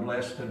 God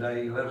bless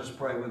today. Let us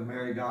pray with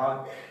Mary,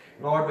 God.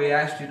 Lord, we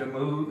ask you to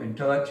move and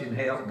touch and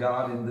help,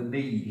 God, in the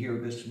need here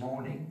this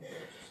morning.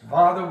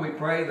 Father, we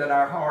pray that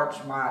our hearts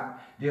might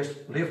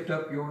just lift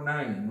up your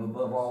name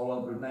above all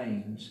other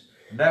names,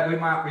 and that we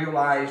might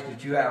realize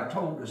that you have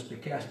told us to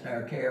cast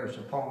our cares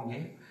upon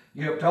you.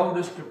 You have told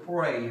us to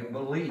pray and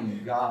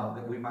believe, God,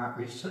 that we might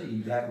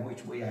receive that in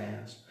which we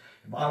ask.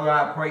 Father,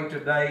 I pray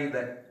today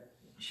that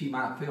she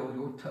might feel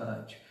your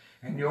touch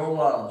and your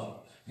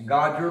love, and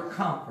God, your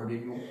comfort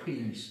and your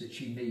peace that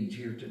she needs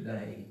here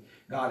today.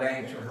 God,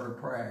 answer her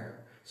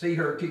prayer. See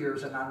her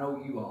tears, and I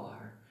know you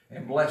are.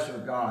 And bless her,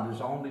 God, as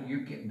only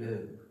you can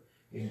do.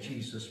 In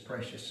Jesus'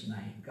 precious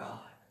name,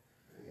 God.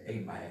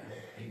 Amen.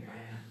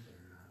 Amen.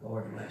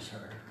 Lord, bless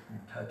her and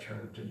touch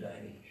her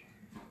today.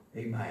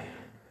 Amen.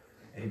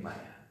 Amen.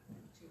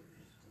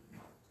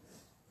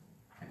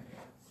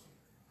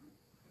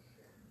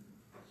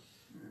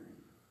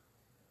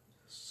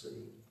 Let's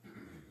see.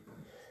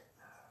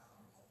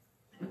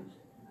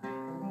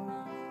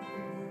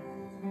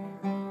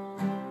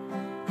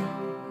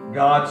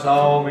 God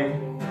saw me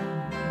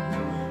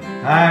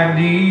and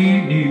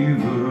He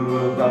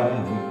knew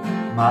about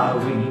my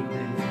weakness.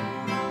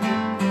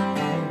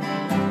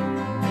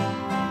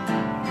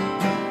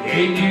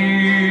 He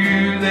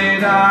knew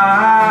that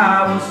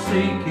I was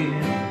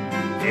sinking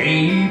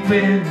deep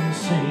in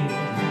sin.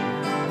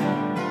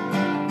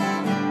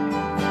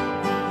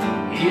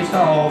 He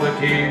saw the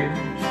tears,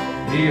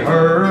 He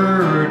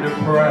heard the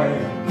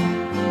prayer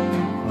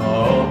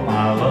of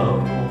my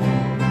loved one.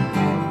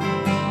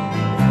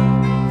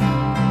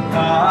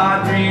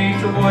 God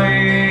reached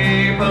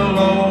away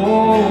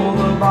below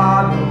the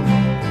bottom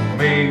of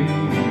me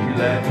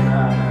that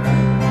night.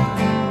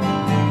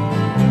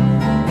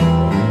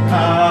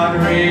 God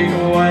reached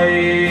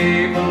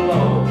away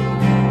below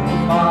the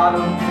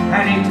bottom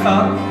and He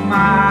took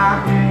my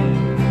hand.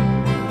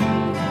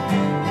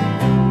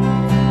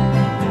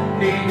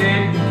 He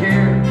didn't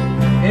care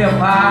if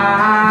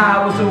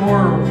I was the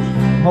world's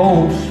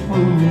most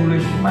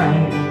foolish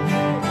man.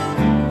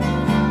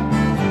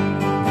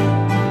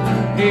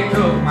 He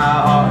took my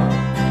heart,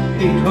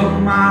 He took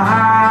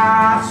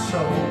my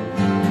soul,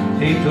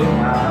 He took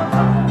my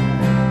mind.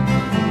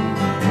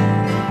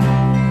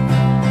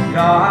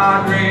 God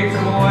reached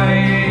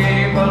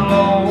away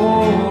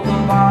below the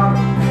bottom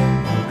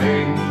of me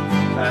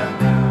that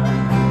night.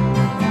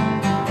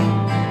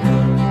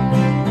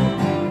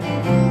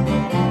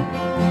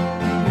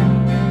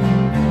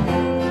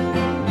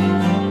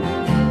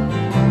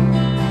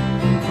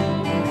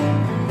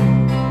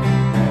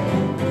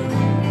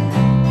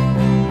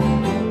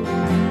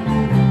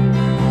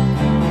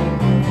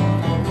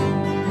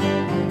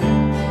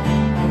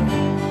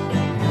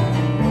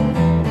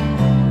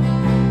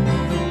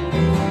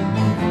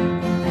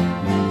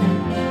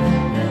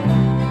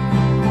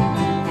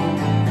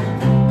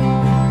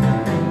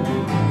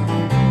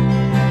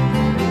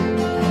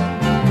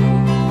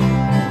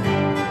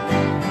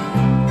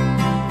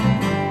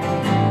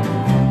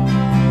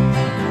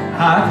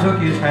 I took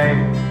His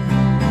hand,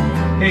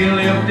 He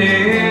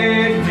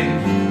lifted me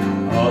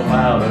up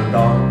out of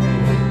darkness.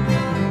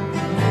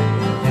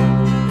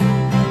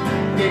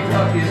 He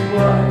took His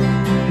blood,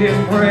 His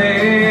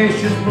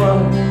precious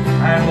blood,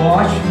 and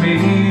washed me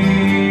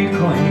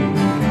clean.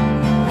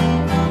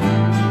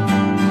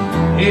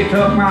 He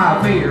took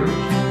my fears,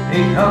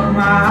 He took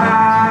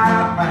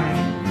my pain,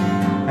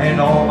 and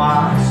all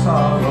my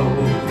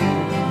sorrows.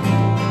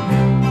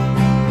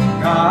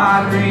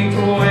 God reached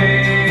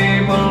away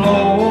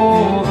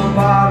below the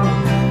bottom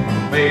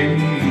of me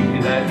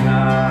that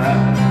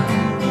night.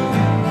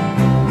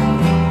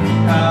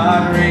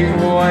 God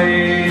reached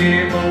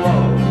away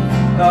below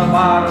the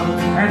bottom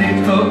and He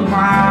took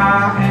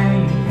my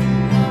hand.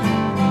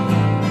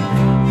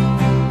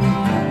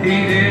 He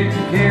didn't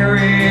care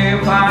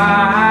if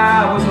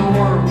I was the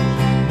world's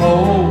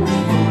most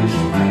foolish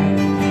man.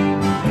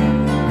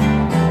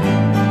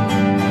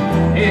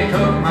 He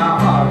took my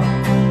heart,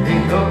 He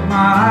took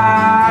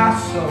my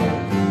soul,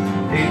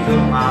 He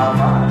took my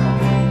mind.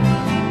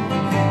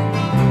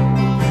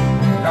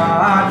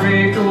 God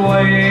reached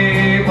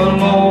away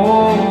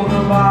below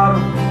the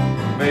bottom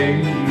of me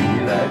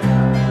that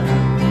night.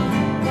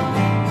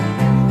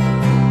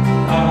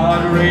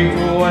 God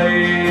reached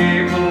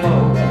away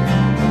below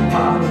the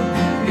bottom,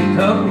 He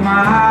took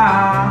my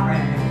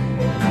hand.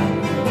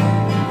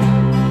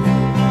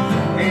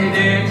 He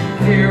didn't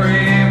care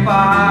if I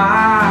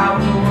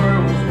was the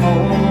world's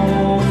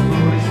most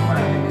foolish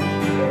man.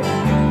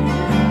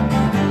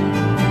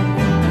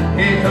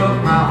 He took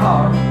my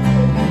heart,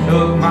 He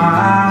took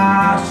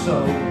my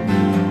soul,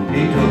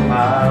 He took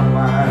my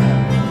mind.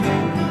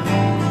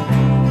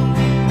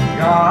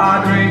 God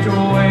reached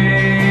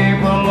away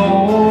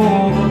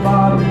below the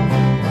bottom of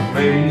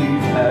me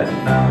that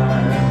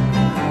night.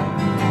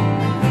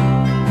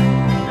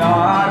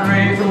 God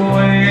reached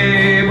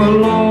away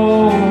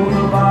below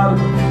the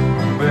bottom of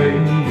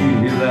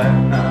me that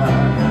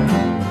night.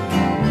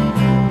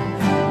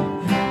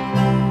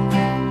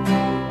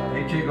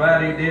 Ain't you glad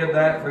He did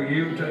that for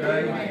you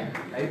today?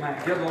 Amen.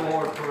 Give the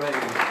Lord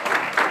praise.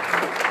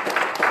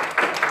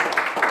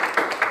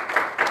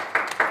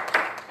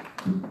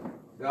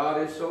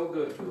 God is so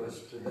good to us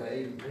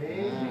today.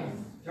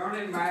 Amen. Turn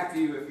in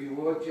Matthew, if you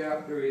would,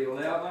 chapter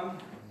 11.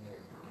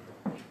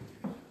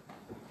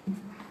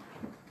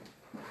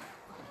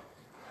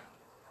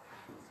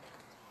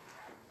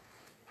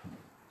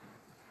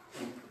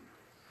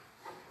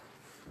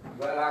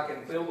 But I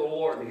can feel the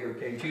Lord here,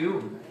 can't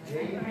you?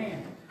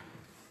 Amen.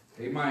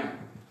 Amen.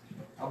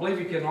 I believe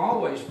you can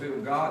always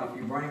feel God if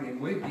you bring Him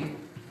with you.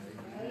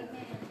 Amen.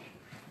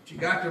 But you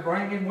got to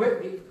bring Him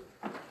with you.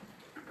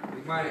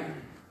 Amen.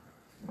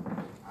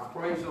 I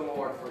praise the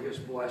Lord for His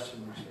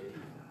blessings.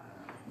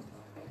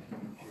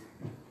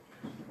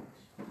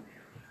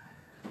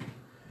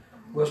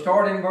 We'll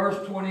start in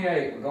verse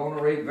 28. We're going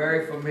to read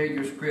very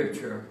familiar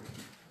scripture.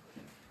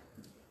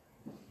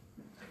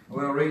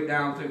 We'll read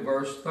down through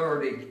verse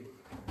 30.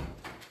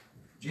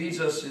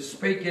 Jesus is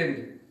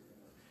speaking.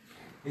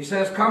 He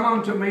says, "Come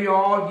unto me,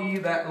 all ye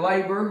that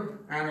labor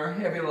and are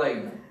heavy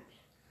laden,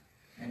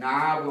 and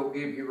I will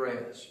give you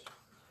rest.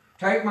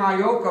 Take my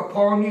yoke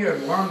upon you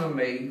and learn of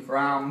me, for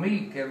I am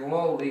meek and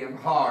lowly in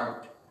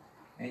heart,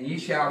 and ye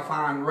shall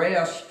find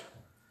rest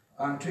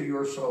unto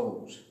your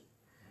souls.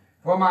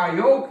 For my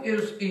yoke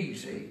is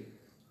easy,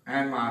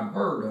 and my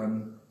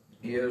burden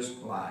is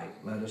light."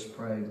 Let us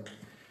pray.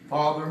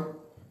 Father,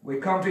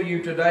 we come to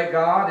you today,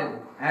 God,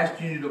 and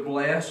ask you to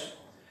bless.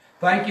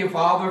 Thank you,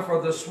 Father,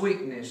 for the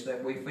sweetness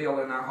that we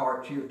feel in our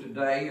hearts here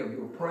today of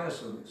your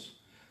presence.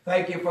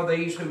 Thank you for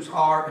these whose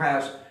heart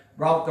has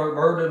brought their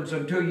burdens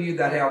unto you,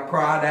 that have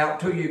cried out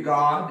to you,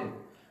 God. And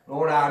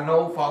Lord, I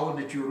know,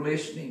 Father, that you're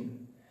listening.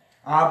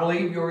 I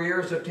believe your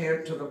ears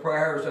attend to the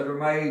prayers that are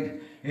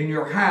made in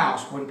your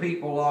house when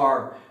people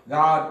are,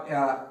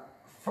 God,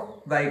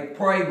 they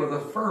pray with a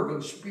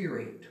fervent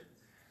spirit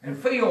and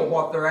feel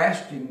what they're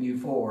asking you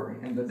for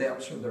in the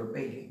depths of their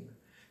being.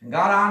 And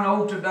God, I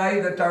know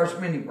today that there's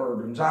many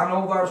burdens. I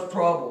know there's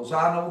troubles.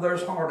 I know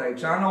there's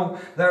heartaches. I know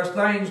there's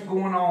things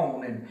going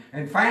on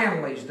and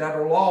families that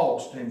are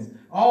lost and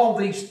all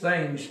these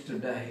things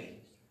today.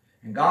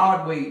 And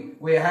God,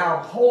 we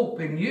have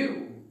hope in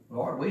you.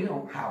 Lord, we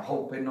don't have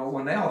hope in no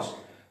one else.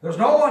 There's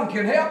no one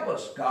can help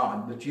us,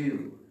 God, but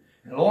you.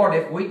 And Lord,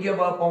 if we give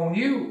up on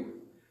you,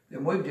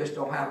 then we just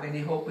don't have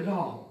any hope at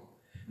all.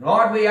 And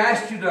Lord, we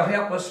ask you to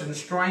help us and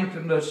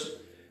strengthen us.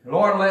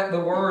 Lord, let the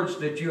words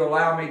that you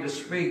allow me to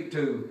speak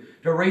to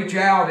reach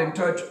out and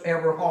touch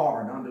every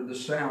heart under the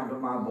sound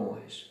of my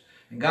voice.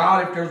 And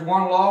God, if there's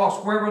one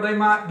lost, wherever they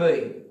might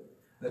be,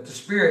 that the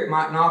Spirit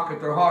might knock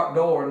at their heart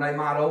door and they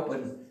might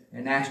open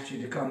and ask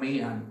you to come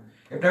in.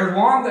 If there's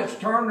one that's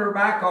turned their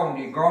back on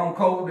you, grown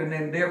cold and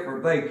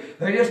indifferent,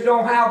 they just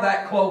don't have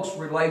that close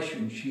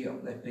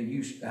relationship that they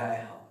used to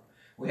have.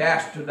 We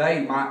ask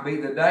today might be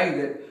the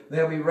day that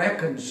they'll be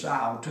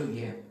reconciled to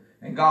you.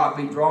 And God,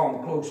 be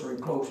drawn closer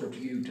and closer to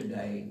you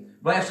today.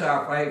 Bless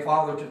our faith,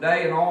 Father,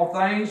 today in all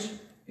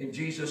things. In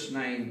Jesus'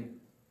 name,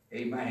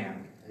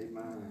 amen.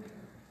 Amen.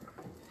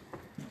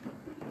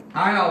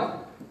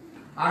 I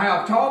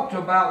have talked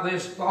about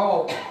this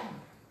thought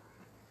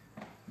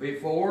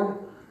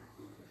before,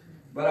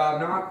 but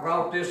I've not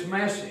brought this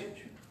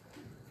message.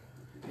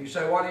 You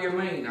say, what do you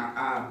mean?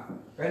 A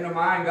friend of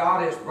mine,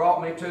 God has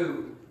brought me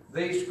to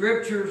these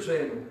scriptures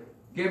and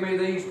give me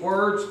these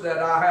words that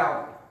I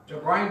have to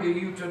bring to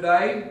you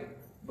today,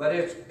 but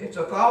it's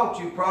a thought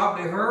you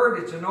probably heard.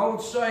 It's an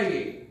old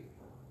saying.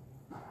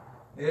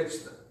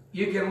 It's,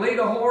 you can lead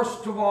a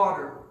horse to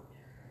water,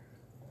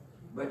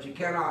 but you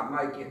cannot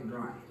make it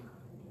drink.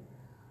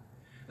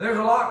 There's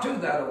a lot to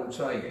that old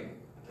saying.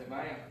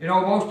 Amen. You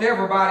know, most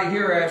everybody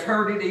here has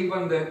heard it.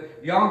 Even the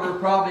younger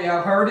probably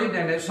have heard it,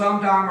 and at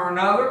some time or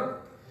another.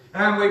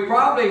 And we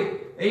probably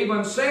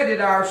even said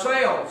it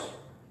ourselves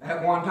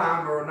at one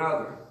time or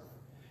another.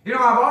 You know,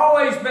 I've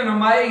always been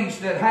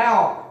amazed at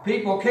how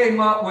people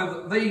came up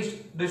with these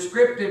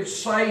descriptive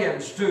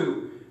sayings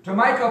to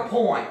make a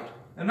point.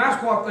 And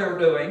that's what they're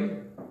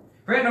doing.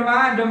 Friend of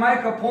mine, to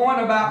make a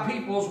point about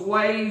people's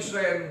ways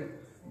and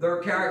their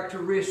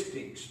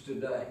characteristics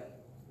today.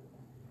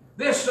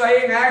 This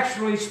saying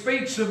actually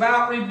speaks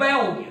about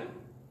rebellion.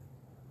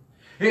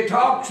 It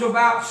talks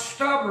about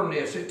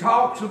stubbornness. It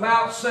talks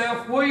about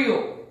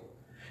self-will.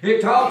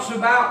 It talks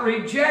about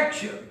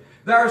rejection.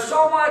 There's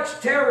so much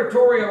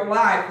territory of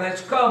life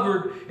that's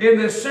covered in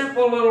this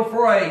simple little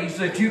phrase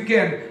that you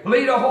can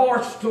lead a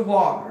horse to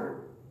water,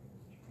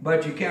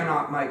 but you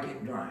cannot make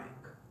it drink.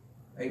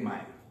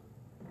 Amen.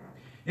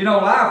 You know,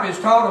 life has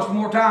taught us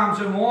more times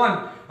than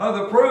one of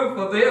the proof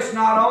of this,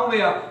 not only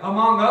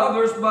among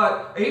others,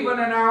 but even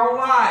in our own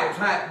lives,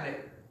 hasn't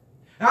it?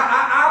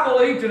 I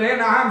believe today,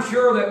 and I'm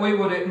sure that we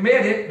would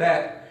admit it,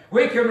 that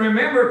we can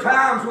remember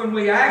times when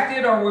we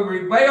acted or we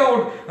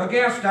rebelled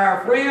against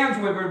our friends,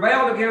 we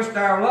rebelled against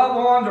our loved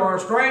ones or a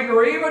stranger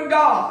or even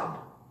God.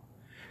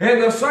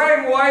 In the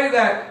same way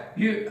that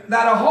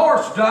a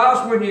horse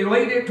does when you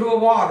lead it to a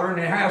water and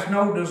it has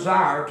no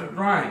desire to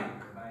drink.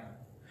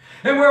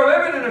 And we're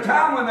living in a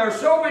time when there's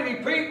so many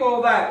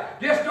people that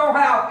just don't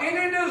have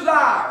any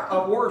desire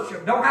of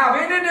worship, don't have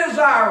any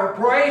desire of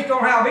praise,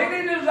 don't have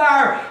any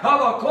desire of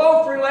a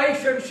close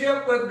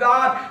relationship with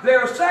God.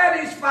 They're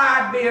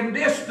satisfied being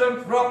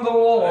distant from the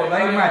Lord.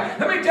 Amen.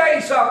 Let me tell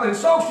you something.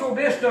 Social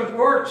distance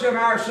works in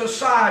our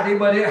society,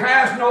 but it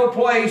has no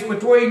place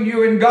between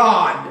you and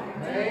God.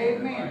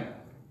 Amen.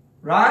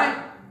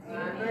 Right?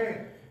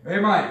 Amen.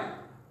 Amen.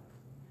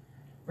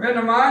 Friend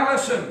of mine,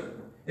 listen.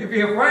 If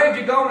you're afraid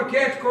you're going to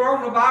catch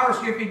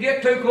coronavirus, if you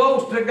get too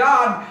close to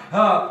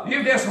God,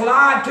 you just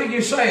lied to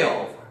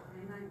yourself.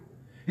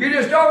 You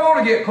just don't want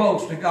to get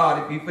close to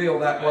God if you feel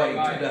that way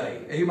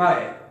today.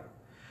 Amen.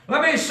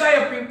 Let me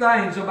say a few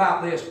things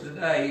about this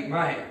today.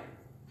 Amen.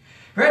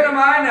 Friend of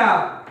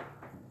mine,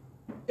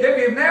 if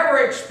you've never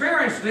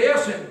experienced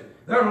this, and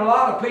there's a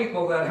lot of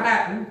people that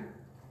hadn't,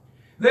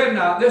 then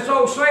this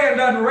old saying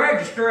doesn't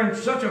register in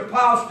such a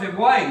positive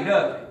way,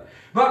 does it?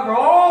 But for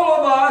all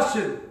of us,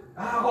 and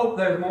I hope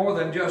there's more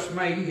than just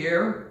me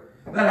here,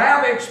 that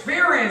have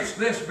experienced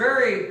this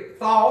very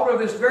thought or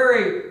this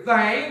very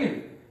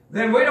thing,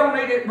 then we don't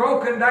need it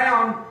broken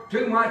down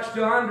too much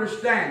to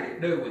understand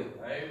it, do we?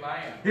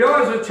 Amen. You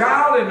know, as a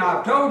child, and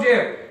I've told you,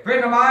 a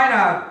friend of mine,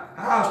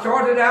 I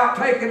started out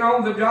taking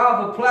on the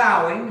job of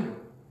plowing,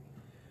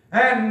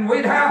 and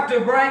we'd have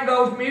to bring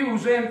those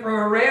mules in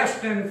for a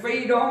rest and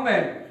feed them,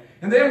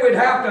 and then we'd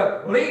have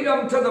to lead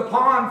them to the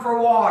pond for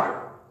water.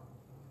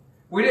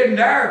 We didn't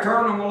dare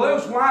turn them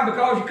loose. Why?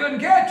 Because you couldn't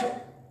catch them.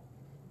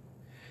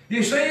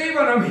 You see,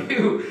 even a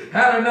mule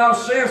had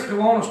enough sense to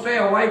want to stay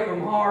away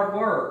from hard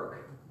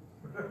work.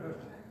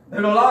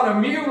 There's a lot of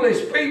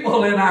mulish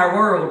people in our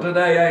world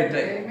today, ain't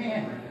there?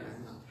 Amen.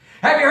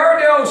 Have you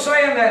heard the old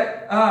saying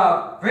that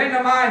a friend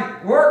of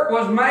mine, work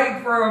was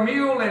made for a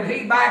mule and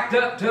he backed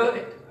up to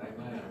it?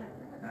 Amen.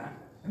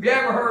 Have you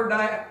ever heard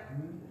that?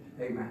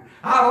 Amen.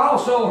 I've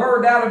also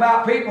heard that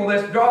about people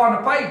that's drawing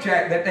a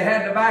paycheck, that they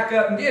had to back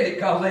up and get it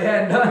because they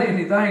hadn't done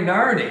anything to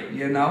earn it,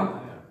 you know.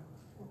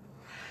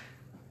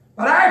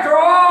 But after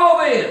all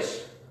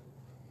this,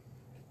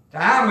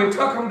 time we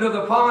took them to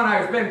the pond,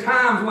 there's been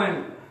times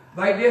when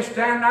they just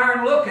stand there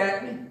and look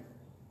at me.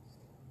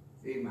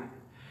 Amen.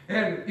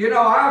 And, you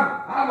know,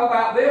 I'm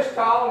about this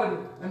tall,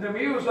 and the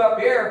mule's up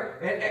here,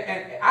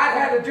 and I'd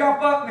had to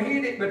jump up and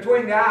hit it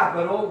between the eyes,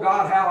 but oh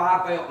God, how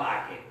I felt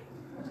like it.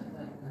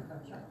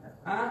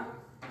 Huh?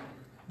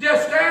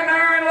 Just stand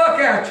there and look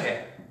at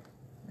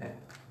you.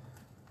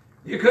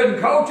 You couldn't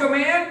coach them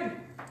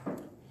in.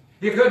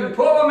 You couldn't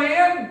pull them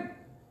in.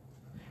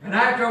 And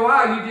after a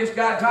while, you just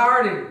got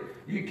tired and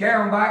you carry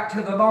them back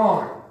to the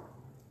barn.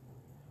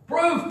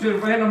 Proof to a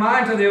friend of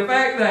mine to the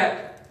effect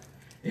that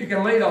you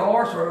can lead a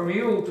horse or a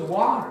mule to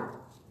water,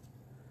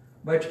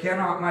 but you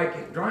cannot make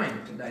it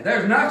drink today.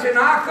 There's nothing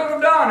I could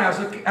have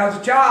done as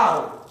a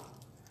child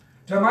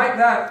to make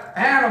that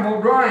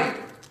animal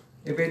drink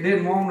if it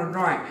didn't want to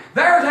drink.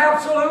 There's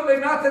absolutely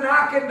nothing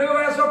I can do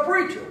as a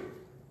preacher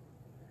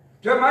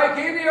to make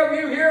any of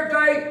you here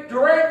today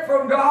drink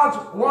from God's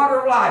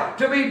water of life,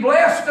 to be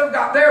blessed of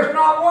God. There's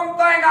not one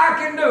thing I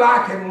can do.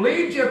 I can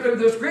lead you through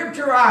the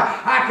Scripture.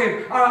 I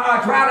can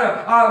try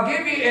to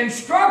give you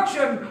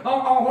instruction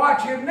on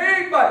what you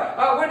need, but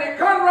when it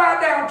comes right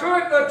down to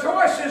it, the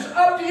choice is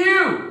up to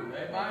you.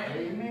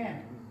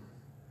 Amen.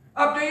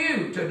 Up to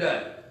you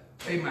today.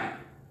 Amen.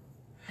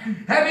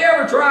 Have you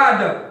ever tried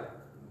to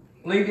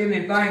lead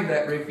anything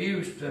that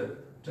refused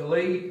to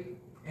lead?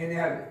 Any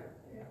of you?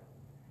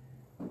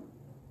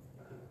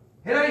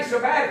 It ain't so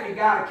bad if you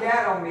got a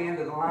cat on the end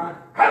of the line.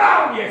 Come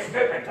on, you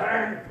stupid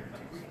thing!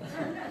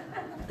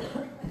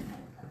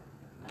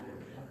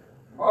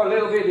 Or a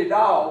little bitty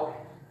dog.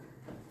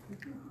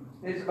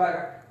 It's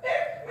about,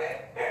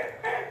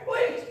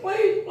 please,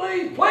 please,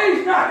 please,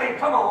 please, nothing,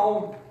 come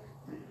on.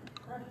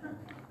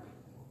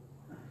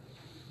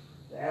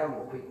 The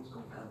animal people's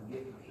gonna come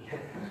get me.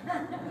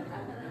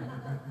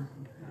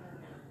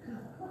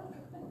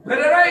 But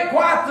it ain't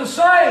quite the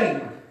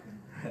same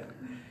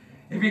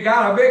if you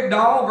got a big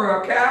dog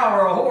or a cow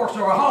or a horse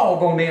or a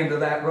hog on the end of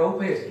that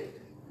rope, is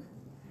it?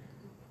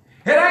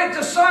 It ain't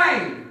the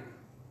same.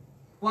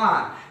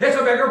 Why? It's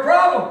a bigger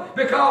problem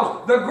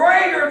because the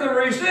greater the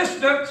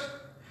resistance,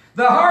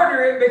 the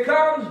harder it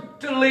becomes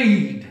to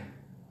lead.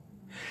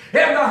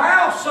 In the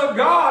house of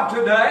God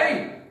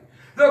today,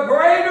 the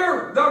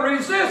greater the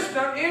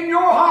resistance in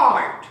your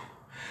heart,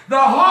 the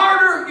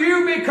harder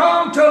you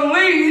become to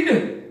lead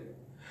to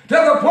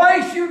the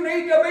place you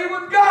need to be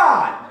with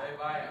God.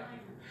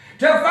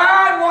 To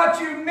find what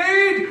you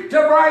need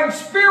to bring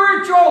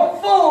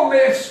spiritual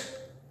fullness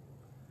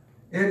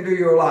into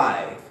your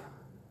life.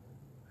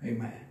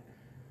 Amen.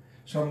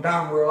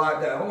 Sometimes we're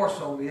like that horse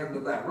on the end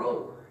of that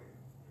rope.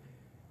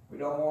 We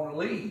don't want to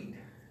lead.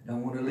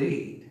 Don't want to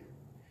lead.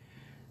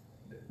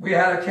 We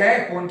had a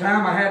calf one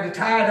time. I had to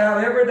tie it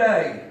out every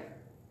day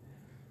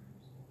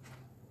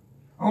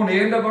on the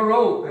end of a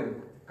rope,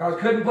 and because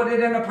I couldn't put it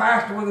in a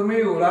pasture with a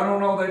mule. I don't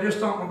know. There's just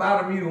something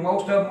about a mule.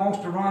 Most of them wants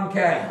to run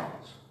cows.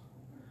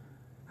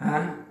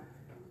 Huh?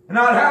 And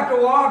I'd have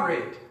to water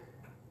it.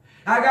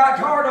 I got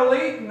tired of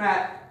leading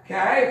that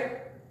calf.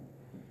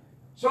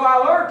 So I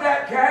learned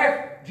that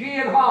calf gee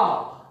and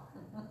haw.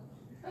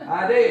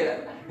 I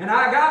did. And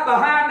I got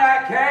behind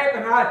that calf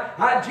and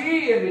I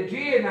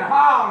gee and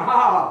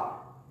haw.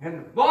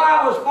 And boy,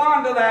 I was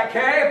fond of that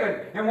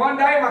calf. And one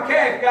day my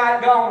calf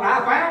got gone.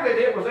 I found it.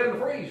 It was in the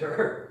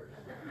freezer.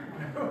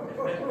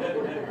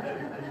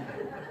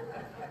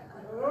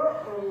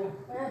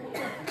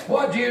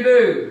 What'd you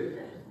do?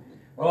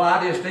 Well,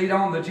 I just eat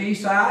on the G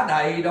side,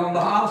 I eat on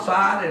the haw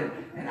side,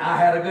 and I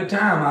had a good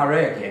time, I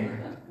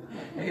reckon.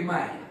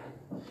 Amen.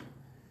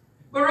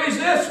 But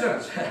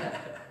resistance.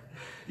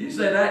 You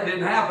said that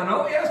didn't happen.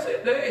 Oh, yes,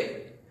 it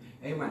did.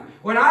 Amen.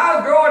 When I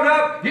was growing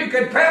up, you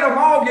could pet them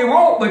all you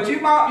want, but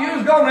you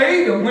was going to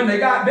eat them when they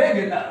got big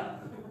enough.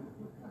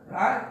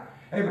 Right?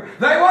 Amen.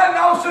 There wasn't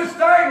no such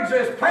things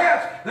as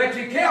pets that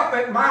you kept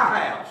at my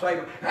house.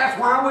 Amen. That's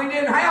why we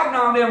didn't have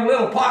none of them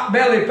little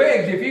pot-bellied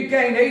pigs. If you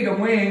can't eat them,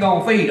 we ain't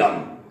going to feed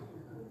them.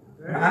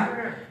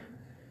 Right?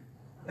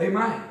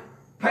 Amen.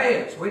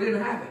 Pets, we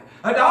didn't have it.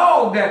 A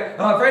dog that,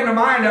 a friend of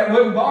mine that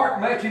wouldn't bark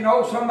and let you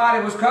know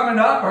somebody was coming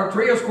up, or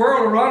tree a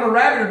squirrel, or run a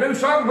rabbit, or do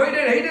something, he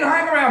didn't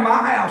hang around my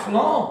house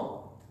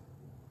long.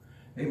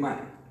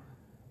 Amen.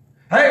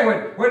 Hey,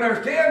 when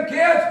there's 10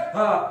 kids,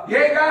 you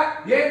ain't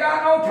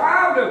got no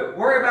time to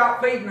worry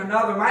about feeding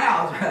another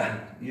mouth,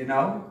 you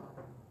know.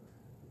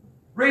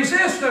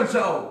 Resistance,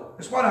 though,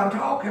 is what I'm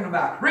talking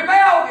about.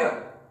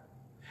 Rebellion.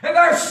 And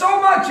there's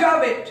so much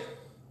of it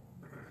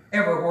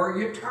everywhere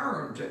you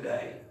turn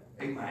today.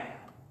 Amen.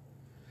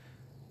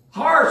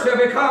 Hearts have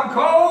become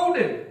cold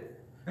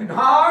and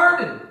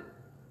hard, and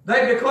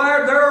they've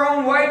declared their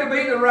own way to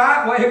be the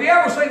right way. Have you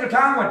ever seen a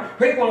time when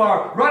people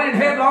are running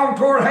headlong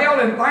toward hell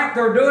and think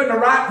they're doing the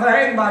right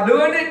thing by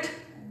doing it?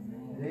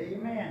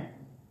 Amen.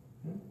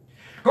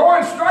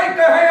 Going straight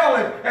to hell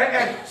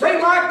and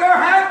seem like they're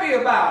happy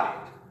about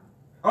it.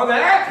 Or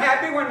they act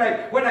happy when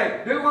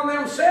they do one of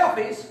them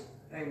selfies.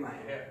 Amen.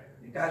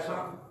 You got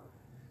something?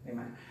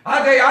 Amen.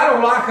 I tell you, I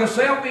don't like a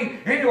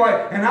selfie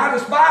anyway, and I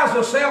despise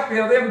a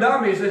selfie of them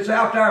dummies that's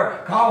out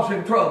there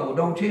causing trouble,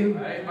 don't you?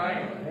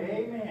 Amen.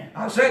 Amen.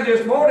 I said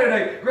this morning,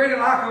 they grinning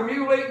like a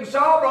mule eating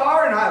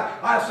sawblower, and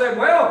I said,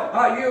 well,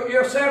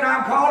 you're saying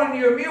I'm calling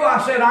you a mule.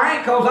 I said, I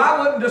ain't, because I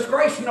wouldn't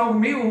disgrace no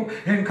mule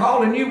in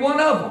calling you one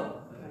of them.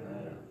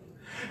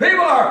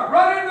 People are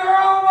running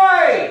their own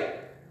way,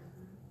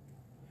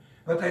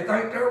 but they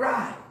think they're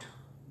right.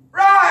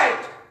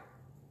 Right!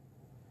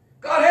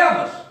 God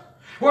help us.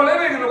 We're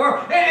living in the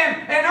world,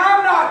 and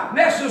I'm not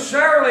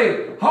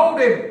necessarily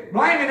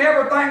blaming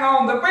everything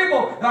on the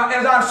people.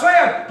 As I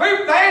said,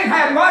 people, they ain't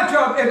had much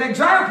of an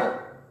example.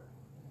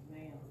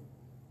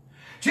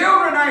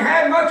 Children ain't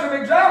had much of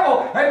an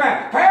example.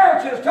 Amen.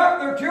 Parents has took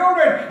their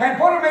children and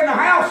put them in the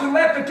house and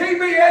let the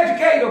TV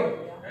educate them.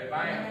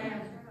 Amen.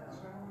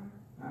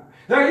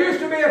 There used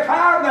to be a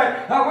time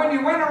that when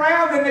you went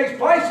around in these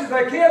places,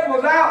 the kids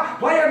was out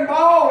playing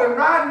ball and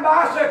riding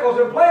bicycles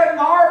and playing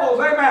marbles.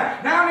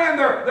 Amen. Now and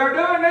then they're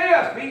doing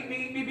this. Beep,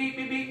 beep, beep, beep,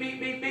 beep, beep, beep,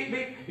 beep, beep,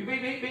 beep, beep,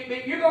 beep, beep, beep,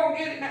 beep. You're going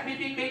to get it. Beep,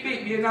 beep, beep,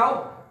 beep, you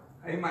know.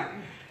 Amen.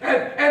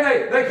 And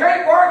they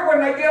can't work when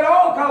they get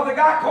old because they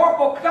got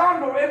corporal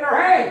condom in their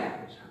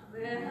hands.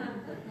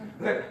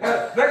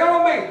 They're going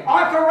to be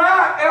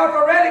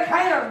arthritic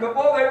hands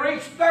before they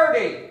reach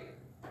 30.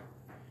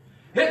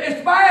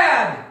 It's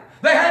bad.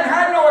 They hadn't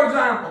had no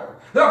example.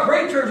 The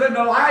preachers in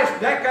the last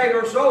decade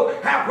or so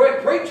have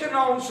quit preaching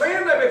on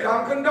sin. They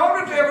become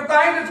condoned to everything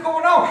that's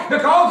going on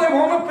because they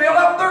want to fill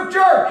up their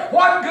church.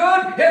 What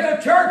good is a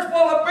church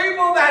full of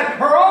people that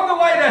are on the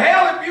way to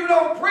hell if you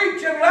don't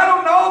preach and let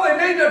them know they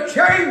need to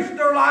change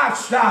their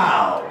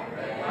lifestyle?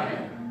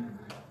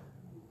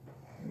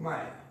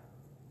 Amen.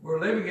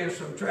 We're living in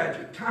some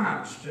tragic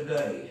times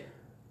today.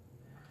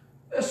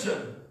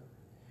 Listen,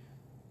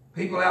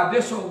 people have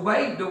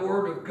disobeyed the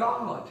Word of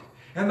God.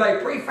 And they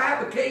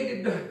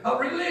prefabricated a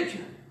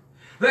religion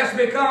that's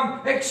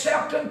become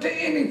acceptant to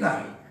anything.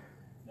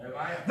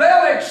 Amen.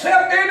 They'll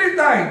accept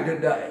anything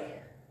today.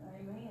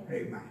 Amen.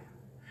 Amen.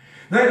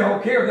 They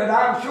don't care that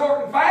I'm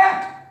short and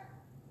fat.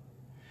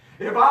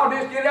 If I'll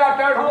just get out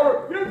there and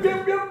holler, yip,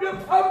 yip, yip,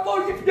 yip, I'm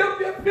for you, yip,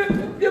 yip, yip,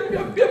 yip, yip,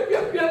 yip, yip,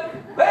 yip,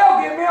 yip,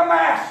 they'll give me a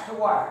mask to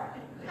wear.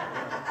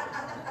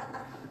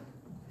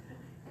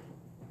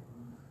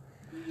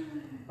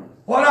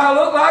 What I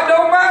look like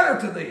don't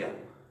matter to them.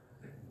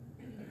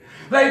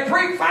 They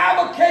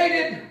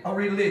prefabricated a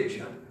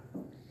religion.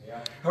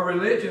 Yeah. A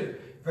religion,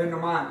 friend of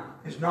mine,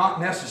 is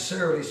not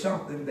necessarily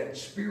something that's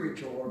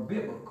spiritual or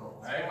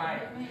biblical.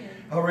 Amen.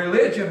 A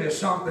religion is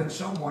something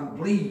someone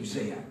believes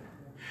in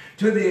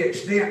to the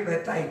extent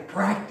that they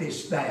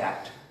practice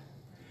that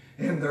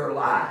in their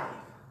life.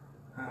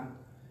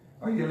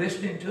 Are you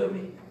listening to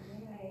me?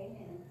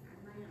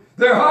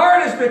 Their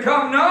heart has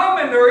become numb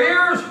and their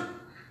ears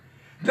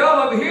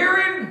dull of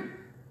hearing.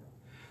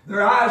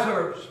 Their eyes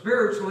are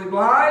spiritually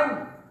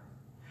blind.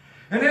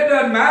 And it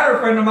doesn't matter,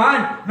 friend of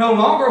mine, no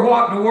longer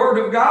what the Word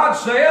of God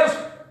says.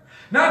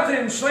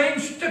 Nothing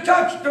seems to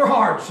touch their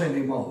hearts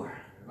anymore.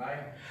 Right?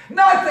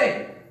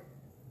 Nothing.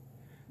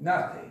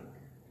 Nothing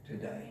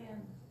today.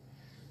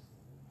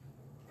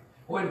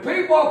 When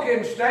people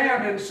can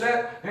stand and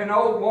set an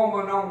old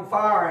woman on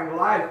fire and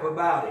laugh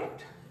about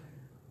it,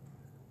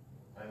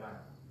 amen,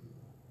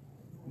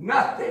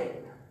 nothing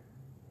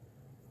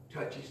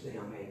touches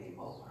them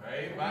anymore.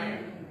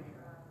 Amen.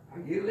 Are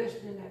you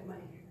listening to me?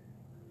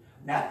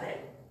 Nothing.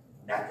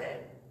 Nothing.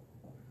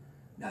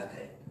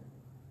 Nothing.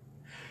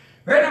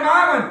 Friend of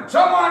mine, when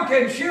someone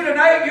can shoot an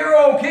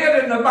 8-year-old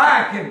kid in the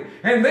back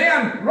and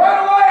then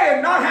run away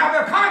and not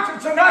have the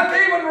conscience enough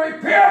to even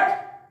repent,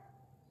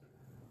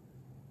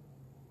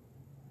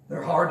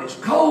 their heart is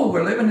cold.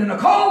 We're living in a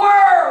cold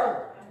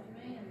world.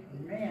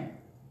 Amen.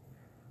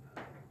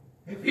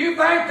 If you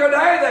think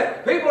today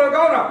that people are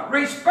going to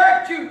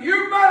respect you,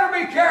 you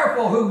better be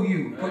careful who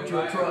you put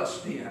your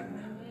trust in.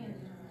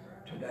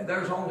 today.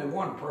 There's only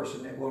one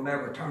person that will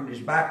never turn his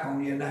back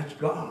on you, and that's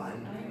God.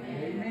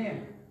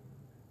 Amen.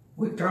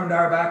 We've turned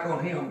our back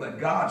on Him, but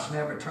God's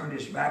never turned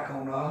His back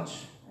on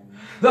us.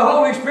 The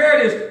Holy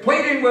Spirit is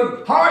pleading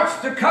with hearts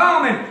to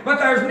come, but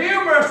there's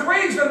numerous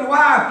reasons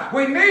why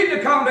we need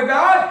to come to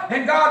God,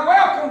 and God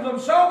welcomes them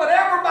so, but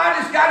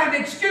everybody's got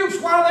an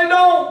excuse why they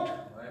don't.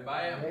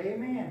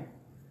 Amen.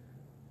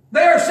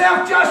 They are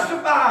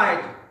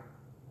self-justified,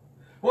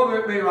 whether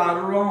it be right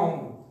or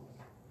wrong.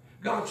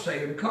 God's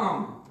saying,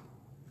 come,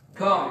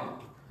 come,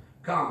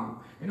 come.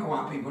 You know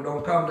why people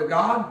don't come to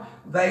God?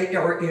 They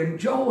are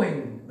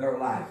enjoying their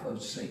life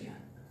of sin.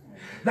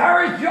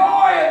 There is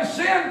joy in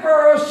sin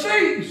for a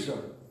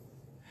season.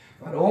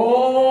 But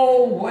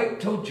oh, wait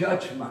till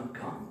judgment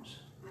comes.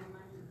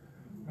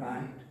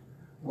 Right?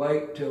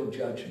 Wait till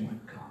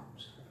judgment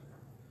comes.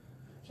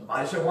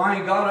 Somebody said, why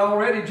ain't God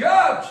already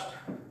judged?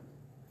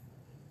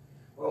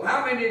 Well,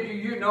 how many of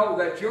you know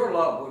that your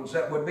loved ones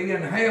that would be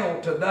in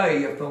hell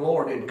today if the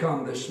Lord had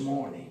come this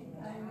morning?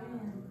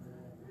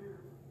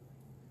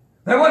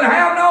 They wouldn't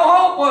have no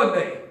hope, would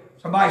they?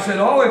 Somebody said,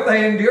 oh, if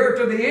they endure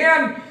to the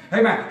end,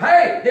 amen.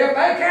 Hey, if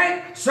they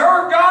can't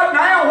serve God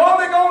now, what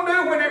are they going to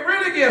do when it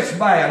really gets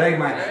bad?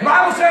 Amen. The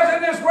Bible says,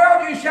 in this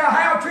world you shall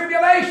have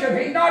tribulation.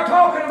 He's not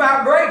talking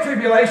about great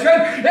tribulation.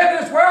 In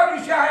this world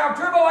you shall have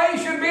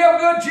tribulation. Be of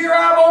good cheer,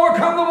 I've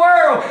overcome the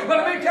world.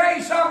 But let me tell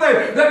you something.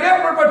 The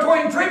difference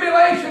between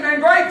tribulation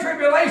and great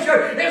tribulation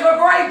is a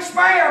great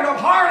span of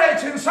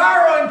heartaches and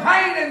sorrow and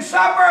pain and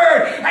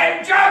suffering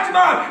and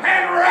judgment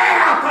and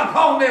wrath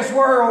upon this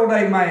world.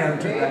 Amen.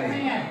 Today.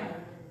 Amen.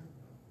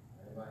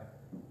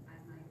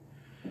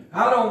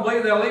 I don't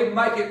believe they'll even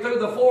make it through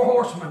the 4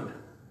 horsemen.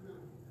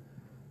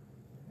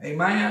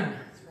 Amen.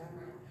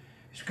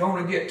 It's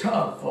going to get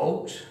tough,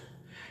 folks.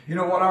 You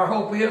know what our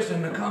hope is?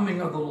 In the coming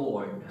of the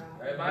Lord.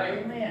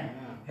 Amen.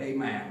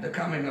 Amen. The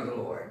coming of the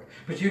Lord.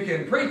 But you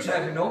can preach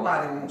that and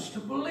nobody wants to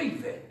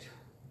believe it.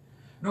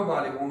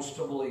 Nobody wants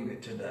to believe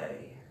it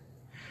today.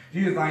 Do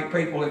you think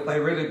people, if they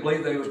really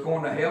believed they was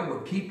going to hell,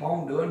 would keep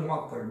on doing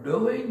what they're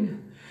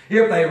doing?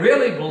 If they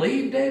really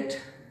believed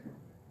it?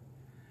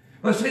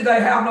 But see, they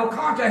have no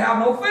contact, they have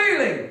no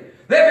feeling.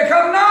 They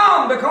become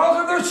numb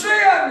because of their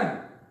sin.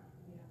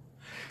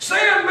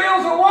 Sin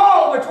builds a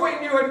wall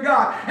between you and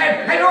God.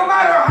 And no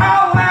matter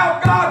how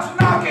loud God's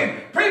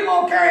knocking,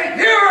 people can't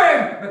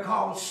hear Him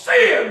because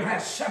sin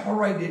has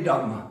separated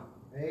them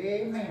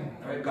Amen.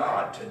 from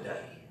God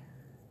today.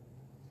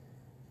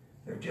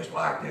 They're just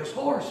like this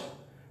horse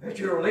that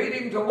you're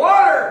leading to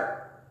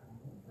water.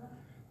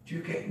 But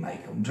you can't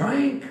make them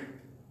drink.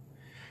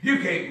 You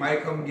can't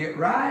make them get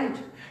right.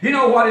 You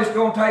know what it's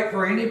going to take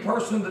for any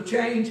person to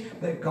change?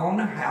 They're going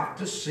to have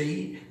to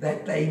see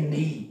that they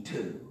need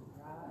to.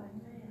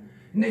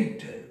 Need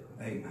to.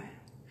 Amen.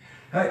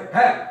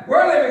 Hey,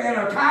 we're living in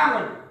a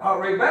time of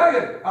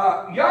rebellion.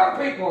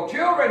 Young people,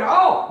 children,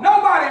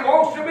 nobody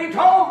wants to be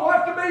told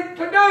what to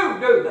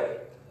do they?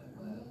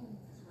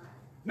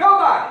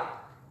 Nobody.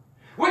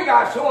 We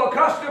got so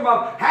accustomed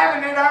of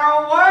having it our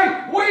own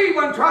way, we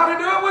even try to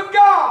do it with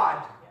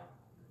God.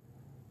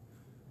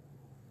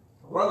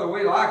 Whether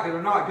we like it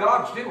or not,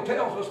 God still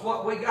tells us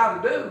what we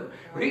got to do.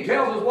 He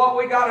tells us what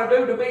we got to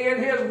do to be in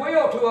His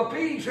will, to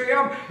appease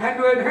Him, and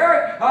to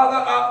inherit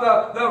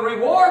the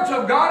rewards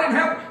of God in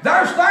heaven.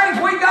 There's things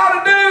we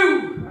got to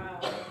do.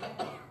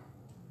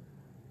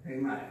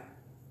 Amen.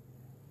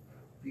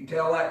 If you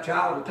tell that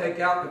child to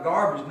take out the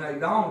garbage and they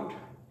don't,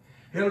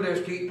 he'll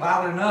just keep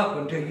piling up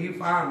until you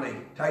finally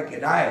take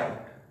it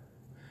out.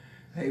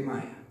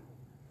 Amen.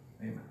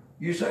 Amen.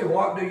 You say,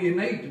 what do you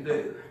need to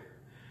do?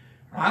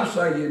 I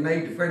say you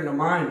need a friend of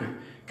mine,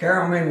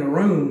 carry them in the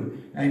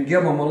room and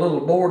give them a little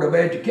board of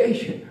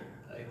education.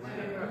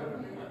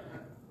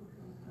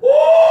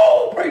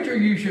 Oh, preacher,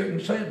 you shouldn't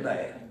have said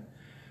that.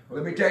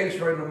 Well, let me tell you,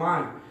 friend of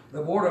mine,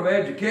 the board of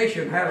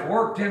education has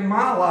worked in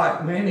my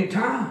life many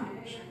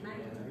times.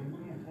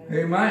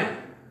 Amen.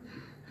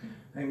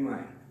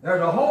 Amen.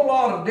 There's a whole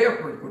lot of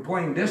difference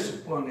between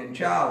discipline and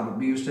child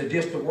abuse. That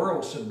just the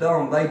world's so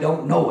dumb they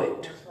don't know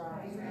it.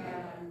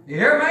 You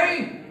hear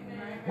me?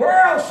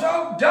 World's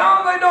so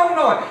dumb they don't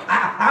know it.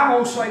 I'm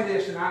going to say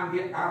this, and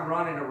I'm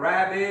running a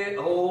rabbit.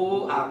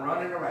 Oh, I'm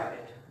running a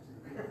rabbit.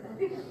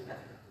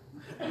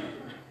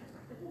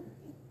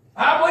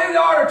 I believe they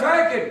ought to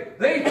take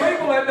these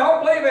people that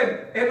don't believe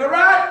in the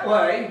right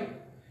way,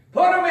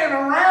 put them in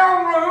a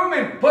round room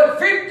and put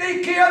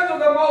 50 kids of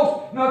the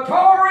most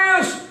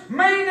notorious,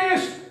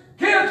 meanest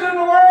kids in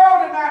the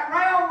world in that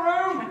round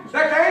room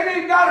that they ain't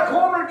even got a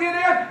corner to get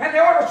in, and they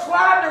ought to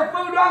slide their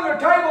food on their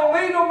table,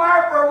 leave them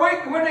there for a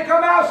week, and when they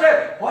come out,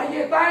 say, what do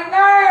you think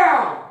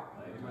now?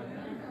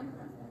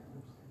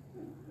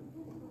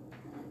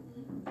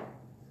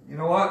 You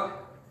know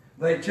what?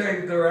 They'd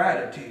change their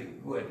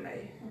attitude, wouldn't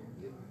they?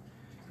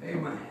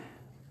 Amen.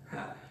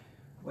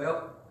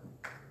 Well,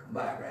 come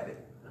back,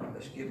 rabbit.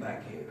 Let's get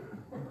back here.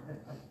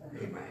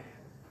 Amen.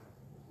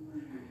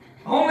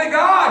 Only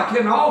God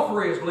can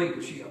offer His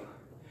leadership.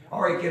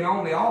 Or He can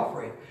only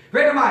offer it.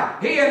 Friend of mine,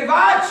 He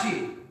invites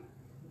you.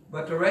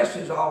 But the rest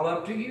is all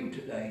up to you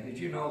today. Did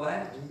you know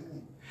that?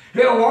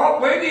 He'll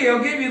walk with you.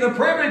 He'll give you the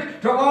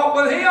privilege to walk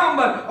with Him.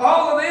 But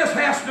all of this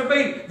has to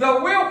be the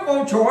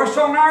willful choice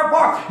on our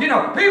part. You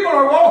know, people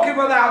are walking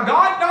without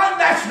God.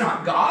 That's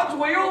not God's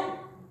will.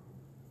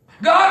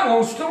 God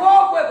wants to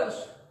walk with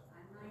us.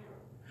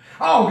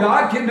 All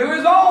God can do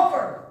is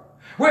offer.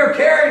 We're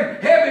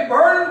carrying heavy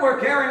burdens. We're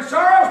carrying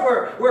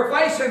sorrows. We're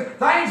facing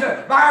things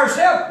by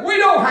ourselves. We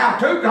don't have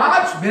to.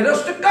 God's bid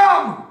us to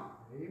come.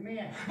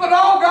 Amen. But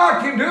all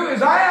God can do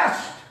is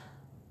ask.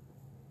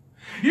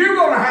 You're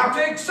going to have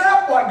to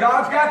accept what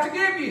God's got to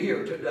give you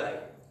here today.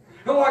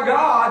 And what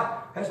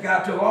God has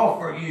got to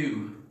offer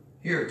you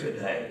here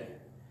today.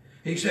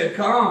 He said,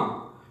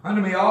 come unto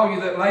me all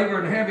you that labor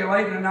and heavy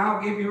laden, and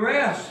I'll give you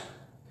rest.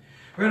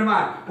 Friend of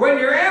mine, when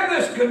you're in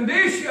this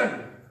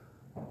condition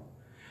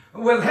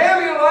with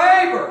heavy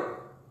labor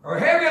or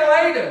heavy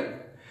laden,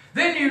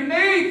 then you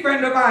need,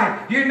 friend of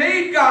mine, you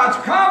need God's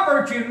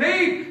comfort, you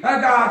need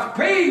God's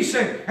peace,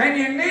 and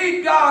you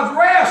need God's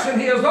rest,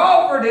 and He has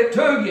offered it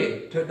to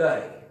you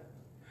today.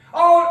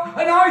 Oh,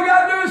 and all you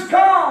got to do is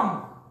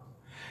come.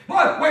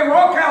 Look, we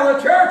walk out of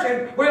the church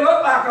and we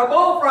look like a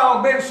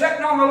bullfrog been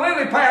sitting on the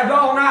lily pads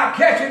all night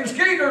catching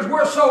skeeters.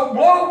 We're so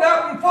blowed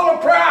up and full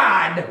of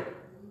pride.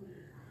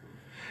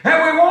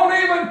 And we won't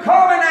even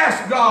come and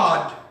ask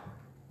God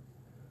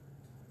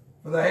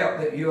for the help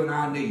that you and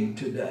I need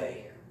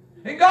today.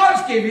 And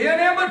God's giving you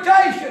an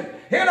invitation.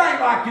 It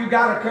ain't like you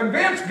got to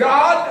convince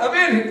God of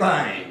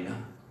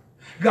anything.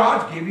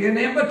 God's giving you an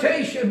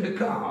invitation to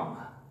come.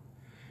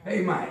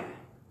 Amen.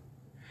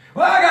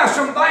 Well, I got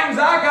some things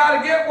I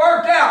got to get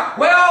worked out.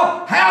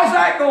 Well, how's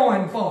that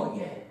going for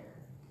you?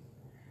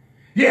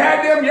 You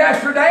had them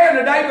yesterday and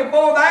the day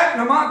before that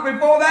and the month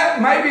before that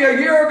and maybe a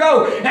year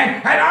ago. And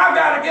I've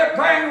got to get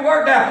things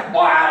worked out.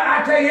 Boy,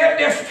 I tell you, it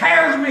just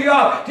tears me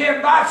up to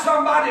invite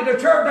somebody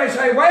to church. They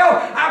say, well,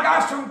 I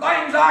got some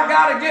things I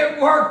got to get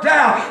worked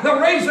out.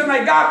 The reason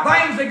they got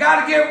things they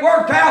got to get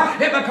worked out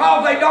is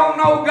because they don't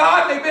know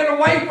God. They've been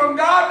away from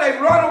God. They've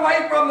run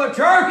away from the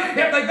church.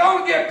 If they're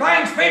going to get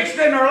things fixed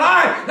in their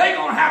life, they're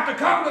going to have to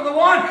come to the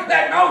one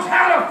that knows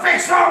how to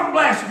fix them.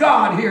 Bless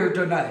God here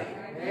today.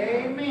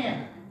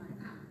 Amen.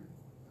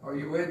 Are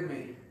you with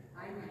me?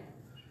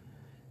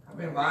 I've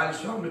been invited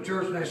some to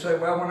church and they say,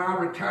 well, when I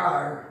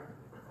retire,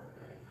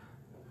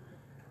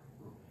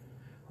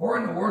 where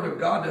in the Word of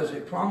God does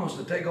it promise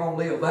that they're going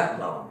to live that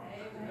long?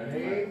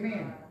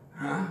 Amen.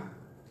 Huh?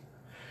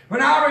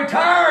 When I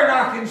retire and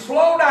I can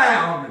slow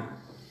down.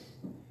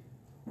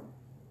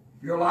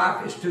 Your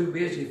life is too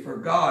busy for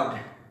God.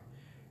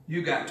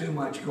 You got too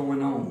much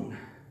going on.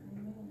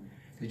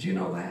 Did you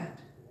know that?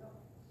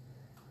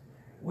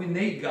 We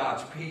need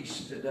God's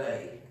peace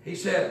today. He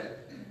said,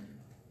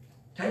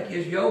 take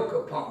His yoke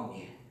upon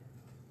you.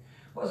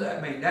 What does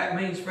that mean? That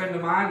means, friend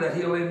of mine, that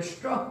He'll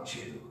instruct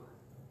you.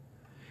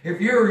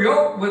 If you're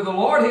yoked with the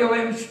Lord, He'll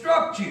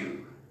instruct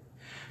you.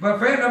 But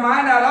friend of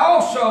mine, that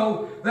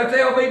also that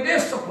there'll be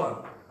discipline.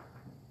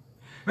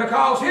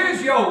 Because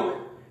His yoke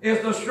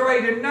is the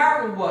straight and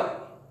narrow way.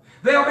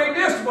 There'll be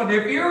discipline.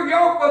 If you're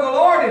yoked with the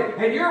Lord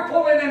and you're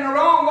pulling in the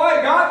wrong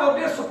way, God will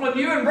discipline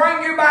you and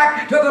bring you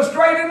back to the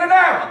straight and the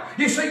narrow.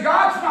 You see,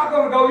 God's not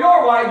going to go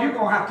your way. You're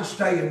going to have to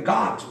stay in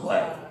God's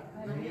way.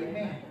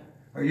 Amen.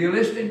 Are you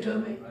listening to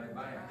me?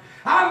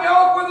 I'm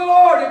yoked with the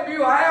Lord. If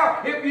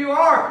you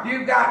are,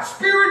 you've got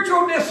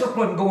spiritual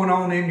discipline going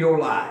on in your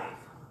life.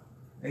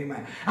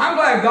 Amen. I'm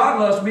glad God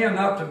loves me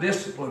enough to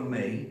discipline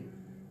me.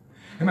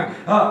 Amen.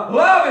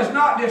 Love is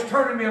not just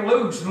turning me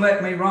loose and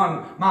letting me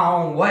run my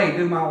own way,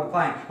 do my own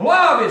thing.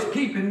 Love is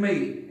keeping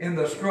me in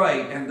the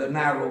straight and the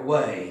narrow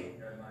way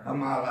of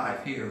my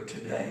life here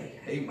today.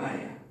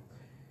 Amen.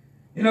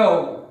 You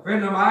know,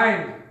 friend of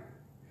mine,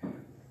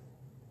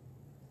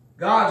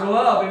 God's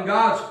love and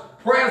God's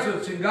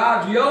presence and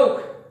God's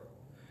yoke,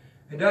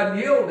 it doesn't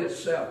yield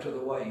itself to the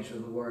ways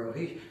of the world.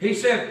 He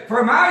said,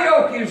 for my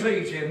yoke is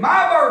easy and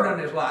my burden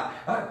is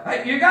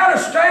light. You got to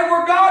stay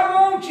where God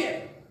wants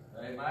you.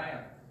 Amen.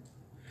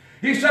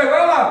 You say,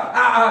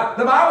 well,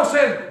 the Bible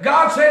says,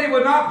 God said He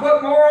would not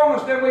put more on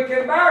us than we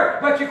can bear.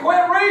 But you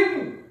quit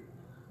reading.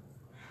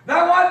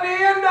 That wasn't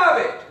the end of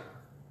it.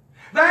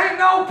 There ain't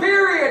no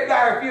period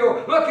there if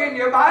you look in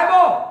your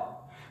Bible.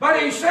 But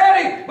He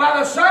said by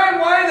the same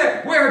way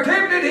that we're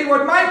tempted, He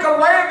would make a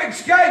way of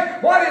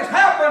escape. What has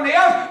happened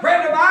is,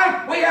 friend of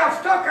mine, we have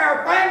stuck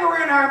our finger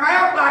in our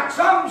mouth like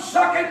some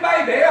sucking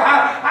baby.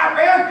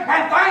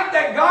 And think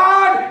that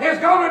God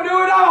is going to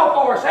do it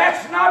all for us.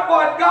 That's not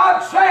what God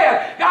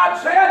said. God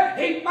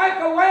said He'd make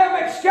a way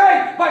of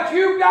escape, but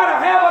you've got to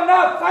have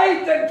enough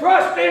faith and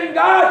trust in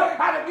God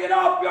how to get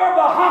off your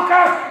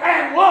bahuncas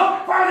and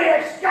look for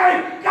the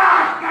escape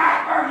God's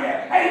got for you.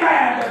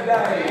 Amen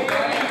today.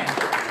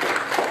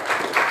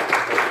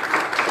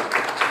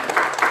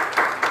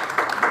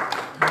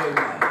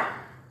 Amen.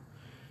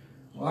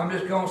 Well, I'm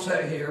just going to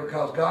sit here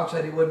because God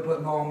said He wouldn't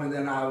put more on me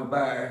than I would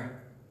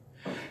bear.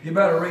 You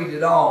better read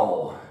it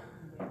all.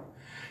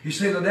 You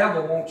see, the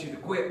devil wants you to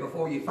quit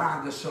before you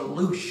find the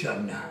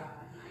solution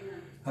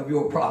of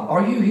your problem.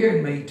 Are you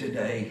hearing me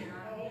today?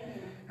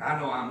 I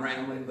know I'm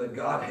rambling, but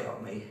God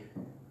help me.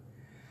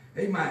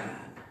 Amen.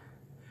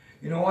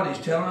 You know what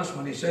he's telling us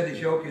when he said his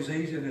yoke is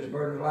easy and his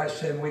burden is light? He's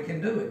saying we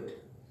can do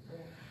it.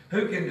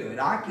 Who can do it?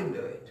 I can do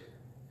it.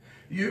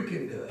 You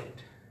can do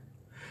it.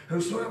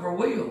 Whosoever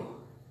will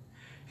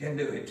can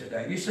do it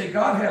today. You see,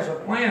 God has a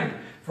plan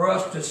for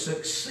us to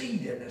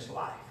succeed in this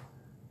life.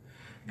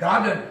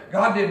 God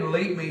didn't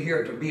leave me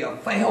here to be a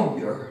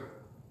failure.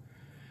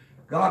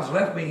 God's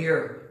left me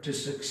here to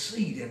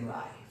succeed in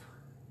life.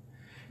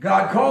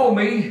 God called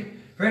me,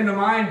 friend of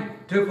mine,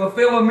 to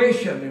fulfill a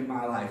mission in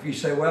my life. You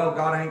say, well,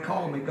 God ain't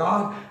called me.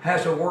 God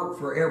has a work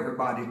for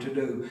everybody to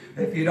do.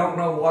 If you don't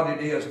know what it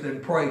is, then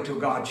pray till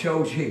God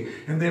shows you,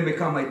 and then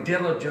become a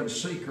diligent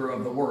seeker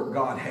of the work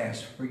God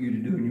has for you to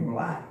do in your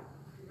life.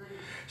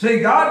 See,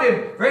 God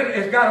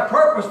has got a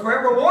purpose for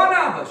every one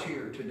of us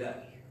here today.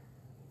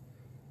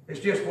 It's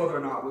just whether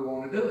or not we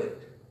want to do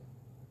it.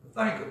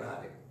 Think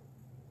about it.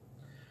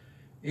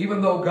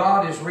 Even though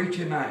God is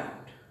reaching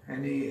out,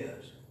 and He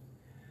is,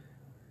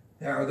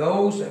 there are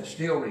those that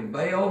still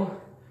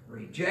rebel,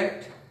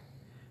 reject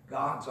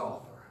God's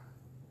offer.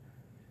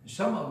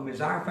 Some of them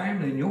is our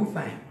family and your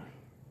family.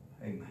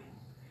 Amen.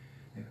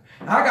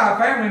 I got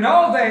family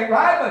knows they ain't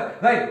right,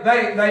 but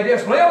they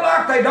just live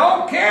like they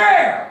don't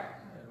care.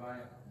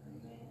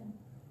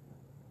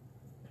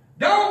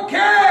 Don't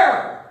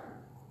care.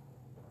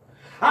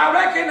 I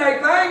reckon they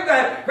think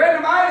that, friend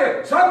of mine,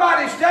 if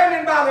somebody's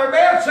standing by their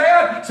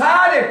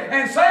bedside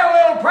and say a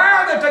little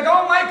prayer that they're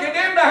going to make it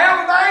into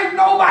heaven, there ain't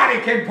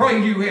nobody can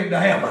pray you into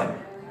heaven.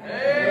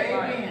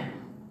 Amen.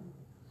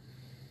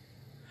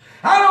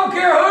 I don't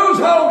care who's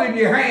holding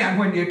your hand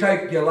when you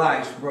take your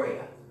last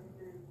breath.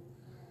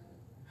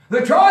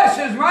 The choice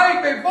is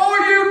made before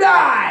you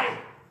die.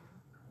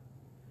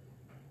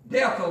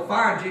 Death will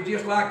find you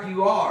just like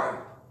you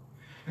are,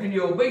 and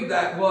you'll be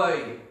that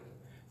way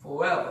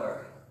forever.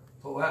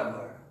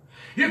 Forever.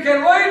 You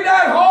can lead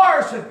that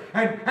horse, and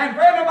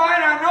friend of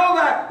mine, I know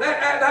that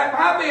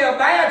might be a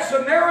bad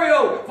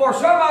scenario for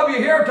some of you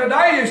here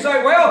today. You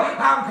say, well,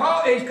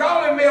 he's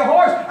calling me a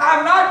horse.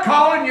 I'm not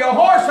calling you a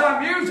horse.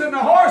 I'm using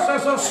the horse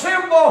as a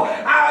symbol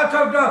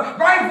to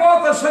bring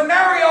forth a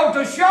scenario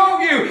to show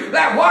you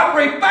that what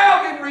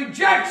rebellion,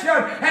 rejection,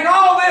 and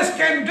all this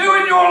can do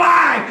in your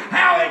life,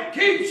 how it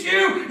keeps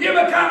you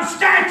become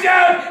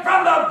statute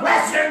from the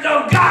blessings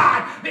of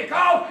God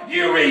because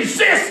you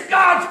resist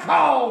God's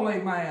call.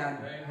 Amen.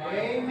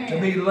 Amen. To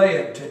be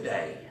led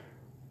today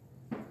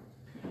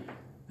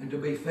and to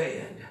be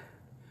fed.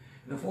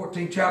 In the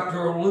 14th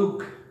chapter of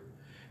Luke,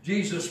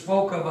 Jesus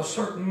spoke of a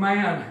certain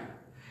man,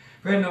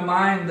 friend of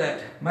mine,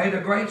 that made a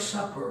great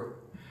supper.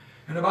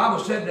 And the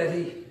Bible said that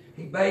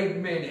he bade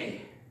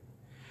many.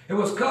 It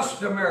was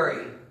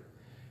customary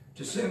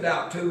to send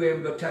out 2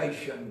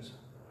 invitations.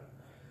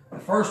 The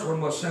first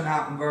one was sent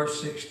out in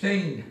verse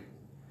 16.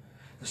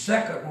 The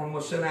second one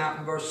was sent out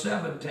in verse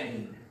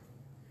 17.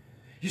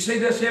 You see,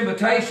 this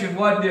invitation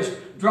wasn't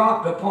just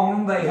dropped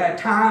upon them. They had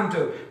time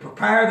to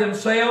prepare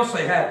themselves.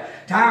 They had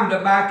time to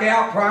back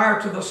out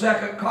prior to the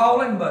second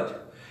calling.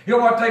 But you know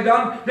what they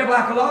done? Just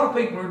like a lot of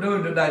people are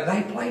doing today.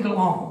 They played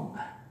along.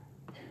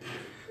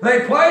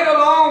 They played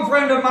along,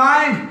 friend of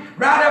mine,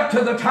 right up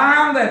to the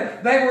time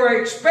that they were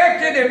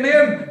expected, and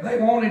then they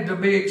wanted to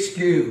be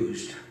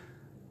excused.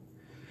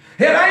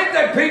 It ain't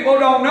that people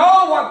don't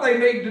know what they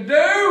need to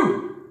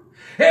do.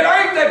 It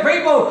ain't that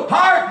people's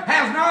heart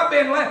has not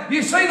been led.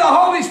 You see, the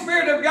Holy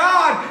Spirit of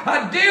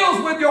God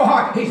deals with your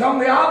heart. He's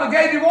only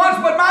obligated once,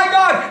 but my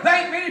God,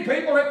 there ain't many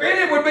people that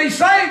really would be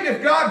saved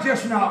if God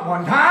just not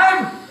one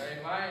time.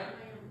 Amen.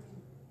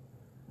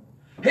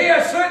 He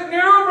has sent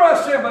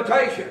numerous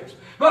invitations,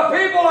 but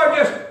people are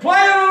just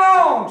playing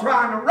along,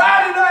 trying to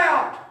ride it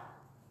out.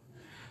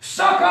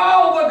 Suck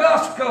all the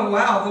gusto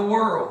out of the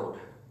world.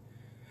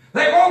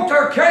 They want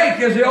their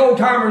cake, as the old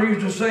timers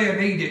used to say,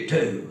 and eat it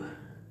too.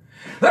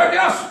 They're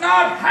just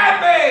not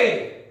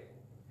happy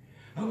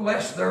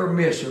unless they're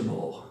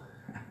miserable.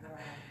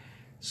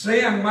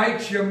 Sin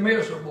makes you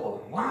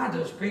miserable. Why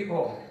does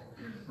people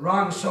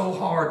run so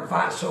hard,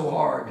 fight so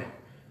hard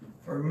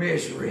for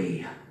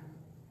misery?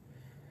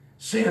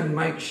 Sin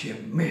makes you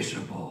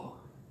miserable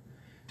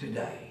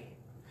today.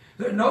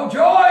 There's no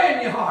joy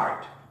in your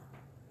heart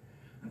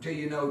until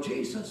you know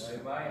Jesus.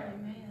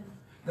 Amen.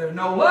 There's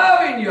no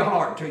love in your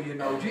heart till you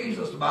know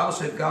Jesus. The Bible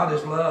said God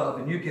is love,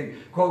 and you can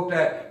quote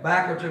that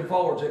backwards and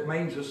forwards. It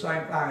means the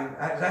same thing.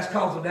 That's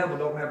because the devil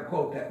don't ever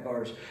quote that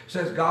verse. It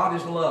says God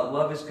is love,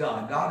 love is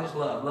God. God is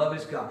love, love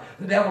is God.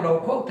 The devil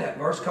don't quote that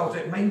verse because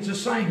it means the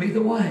same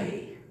either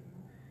way.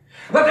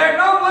 But there's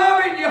no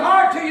love in your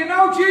heart till you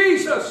know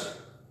Jesus.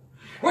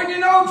 When you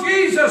know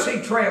Jesus, He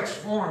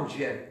transforms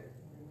you.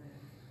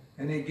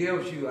 And He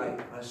gives you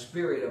a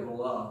spirit of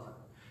love.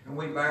 And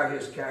we bear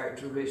His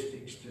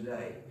characteristics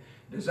today.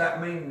 Does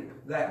that mean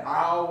that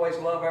I always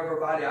love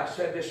everybody? I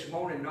said this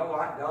morning, no,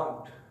 I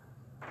don't.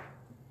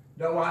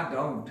 No, I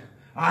don't.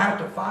 I have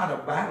to fight a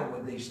battle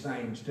with these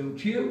things,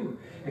 don't you?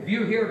 If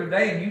you're here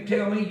today and you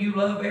tell me you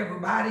love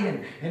everybody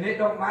and it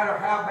don't matter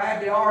how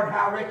bad they are and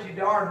how wretched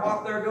they are and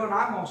what they're doing,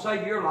 I'm going to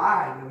say you're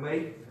lying to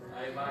me.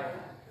 Amen.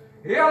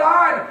 He'll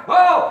hide.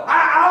 Oh,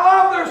 I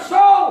love their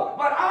soul,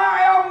 but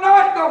I am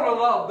not going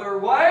to love their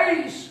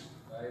ways.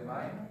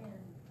 Amen.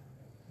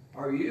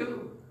 Are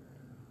you?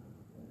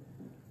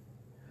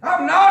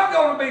 I'm not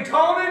going to be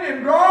taunted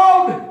and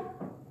drawn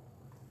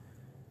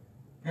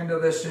into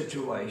this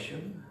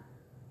situation.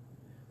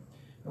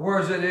 Where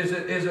is it?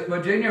 Is it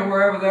Virginia,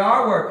 wherever they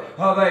are, where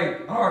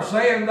they are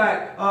saying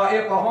that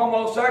if the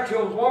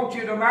homosexuals want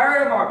you to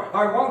marry them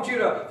or want you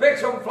to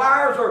fix them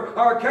flowers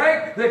or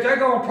cake, that they're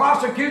going to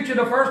prosecute you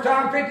the first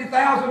time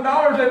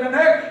 $50,000 in the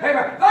neck?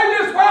 Amen. They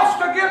just wants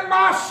to get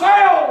my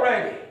sale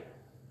ready.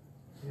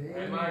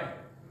 Amen.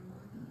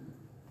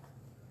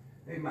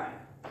 Amen.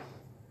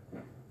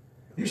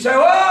 You say,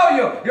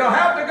 well, you'll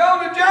have to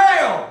go to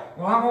jail.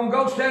 Well, I'm going to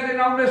go standing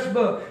on this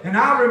book. And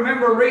I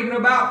remember reading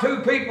about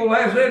two people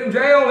that was in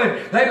jail,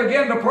 and they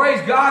began to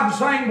praise God and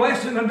sing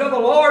blessing unto the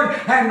Lord.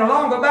 And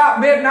along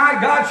about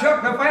midnight, God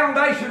shook the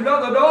foundations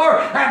of the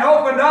door and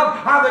opened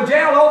up, the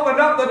jail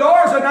opened up the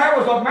doors, and there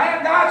was a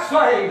man got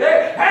saved.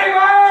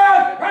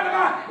 Amen!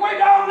 We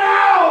don't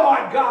know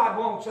what God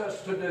wants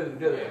us to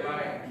do we?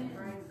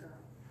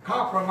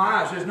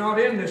 Compromise is not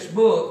in this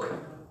book.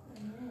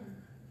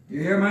 You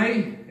hear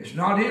me? It's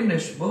not in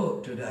this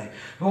book today.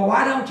 Well,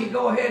 why don't you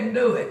go ahead and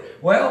do it?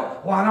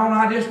 Well, why don't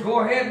I just go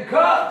ahead and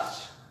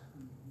cuss?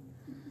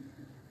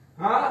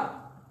 Huh?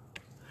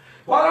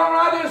 Why don't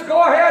I just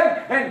go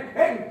ahead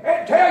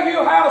and tell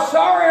you how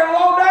sorry and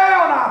low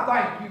down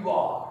I think you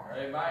are?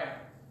 Amen.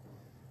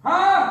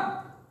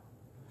 Huh?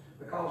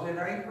 Because it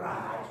ain't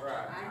right. That's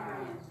right.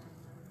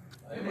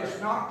 And it's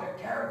not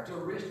the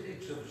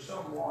characteristics of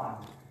someone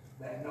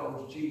that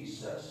knows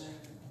Jesus.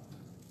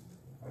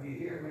 Are you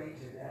hearing me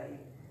today?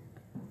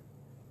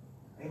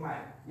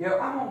 Amen. Yeah,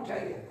 I'm going to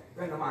tell you,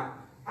 friend of mine,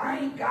 I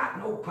ain't got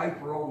no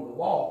paper on the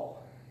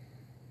wall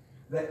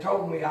that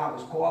told me I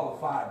was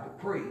qualified to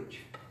preach.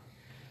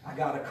 I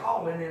got a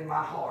calling in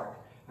my heart,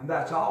 and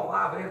that's all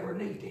I've ever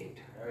needed.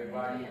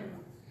 Amen.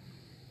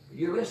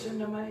 You listen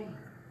to me?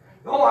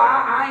 Oh,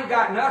 I ain't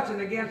got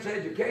nothing against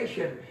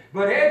education,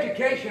 but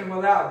education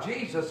without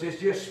Jesus is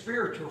just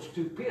spiritual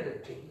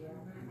stupidity.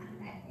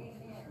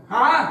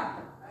 Huh?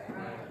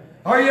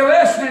 Are you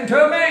listening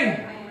to me?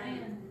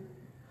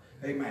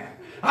 Amen.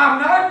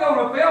 I'm not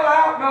going to fill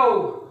out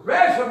no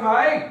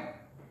resume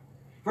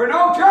for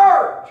no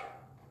church.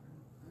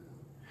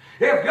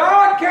 If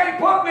God can't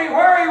put me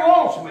where He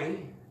wants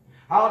me,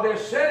 I'll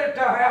just sit at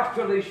the house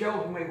till He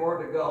shows me where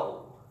to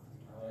go.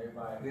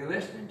 Are you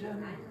listening to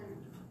me?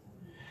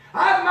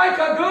 I'd make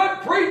a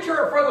good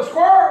preacher for the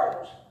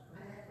squirrels.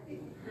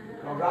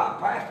 Because I've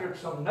pastored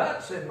some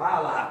nuts in my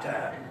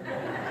lifetime.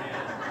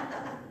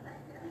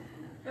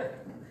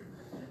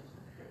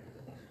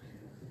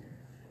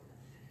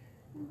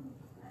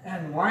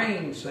 And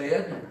Wayne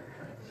said,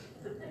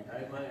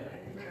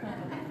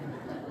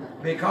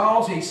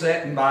 because he's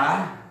sitting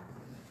by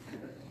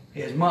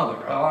his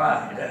mother. All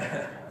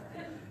right.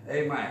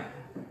 Amen.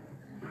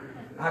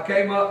 I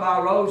came up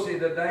by Rosie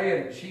today,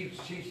 and she's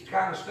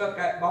kind of stuck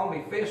that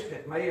bony fist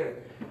at me,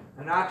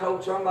 and I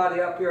told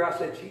somebody up here, I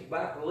said, she's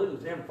about to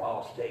lose them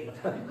false teeth.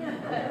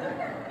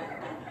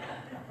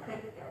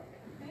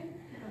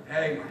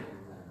 Amen.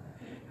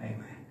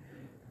 Amen.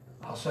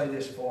 I'll say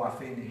this before I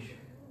finish.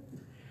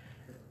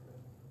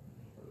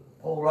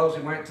 Old Rosie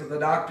went to the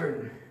doctor,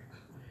 and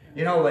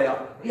you know, they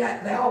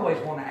always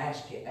want to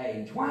ask you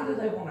age. Why do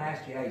they want to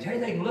ask you age? Hey,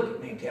 they can look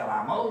at me and tell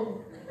I'm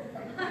old.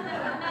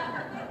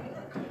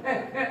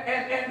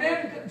 and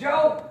then,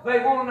 Joe, they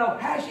want to know,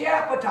 how's your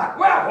appetite?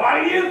 Well,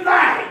 what do you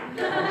think?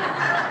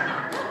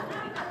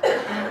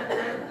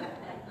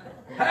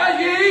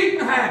 How's your eating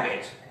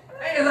habits?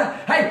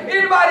 Hey,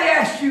 anybody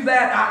ask you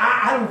that?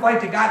 I don't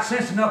think they got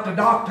sense enough to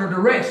doctor the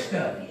rest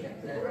of you.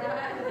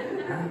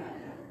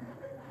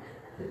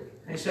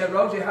 He said,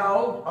 Rosie, how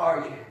old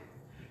are you?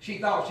 She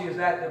thought she was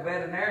at the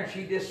veterinarian.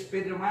 She just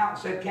spit them out and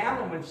said, count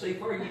them and see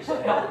for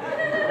yourself.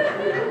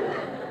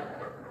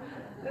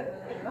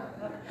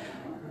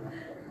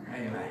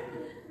 Amen.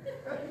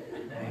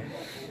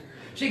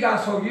 She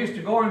got so used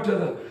to going to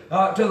the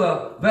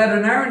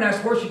veterinarian, that's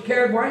where she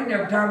carried Wayne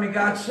every time he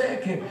got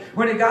sick. And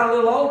when he got a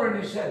little older,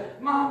 and he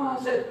said, Mama,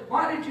 I said,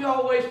 why did you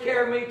always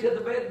carry me to the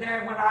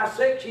veterinarian when I was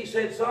sick? She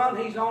said, son,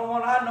 he's the only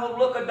one I know to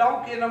look a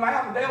donkey in the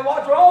mouth and tell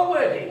what's wrong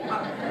with him.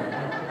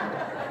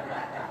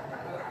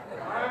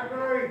 I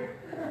agree.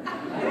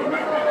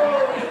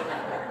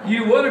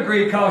 You would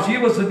agree because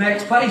you was the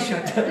next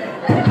patient.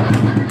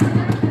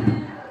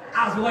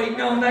 I was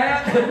waiting on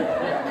that.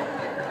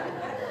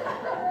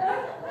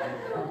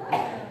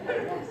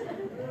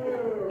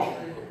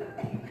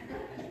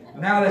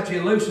 Now that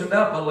you loosened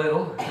up a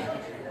little,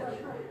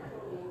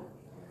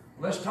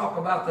 let's talk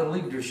about the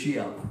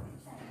leadership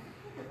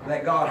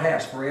that God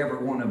has for every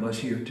one of us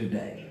here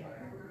today.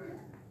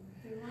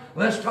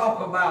 Let's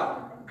talk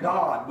about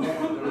God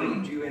wanting to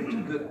lead you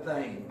into good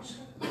things.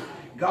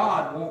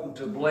 God wanting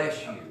to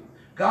bless you.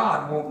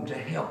 God wanting to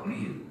help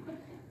you.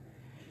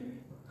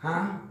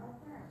 Huh?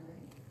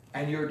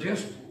 And you're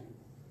just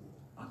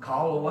a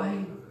call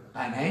away,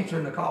 and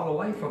answering the call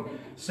away from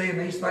seeing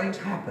these things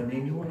happen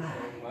in your life.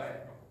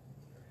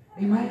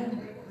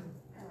 Amen.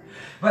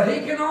 But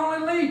He can only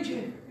lead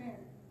you.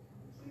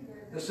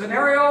 The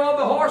scenario of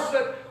the horse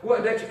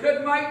that you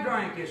couldn't make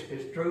drink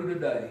is true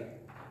today.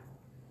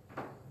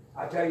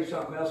 I tell you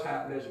something else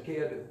happened as a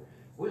kid.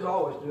 We was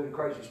always doing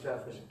crazy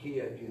stuff as a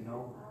kid, you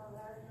know.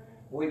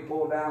 We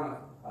pulled down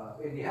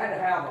and you had to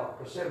have a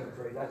persimmon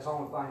tree. That's the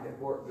only thing that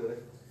worked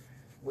good.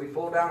 We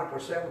pulled down a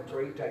persimmon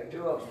tree, take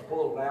two of them,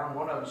 pull it down,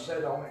 one of them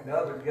sit on it, and the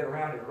other would get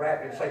around it,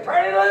 wrap it, and say,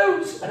 "Turn it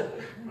loose!" And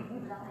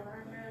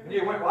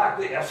you went like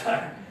this.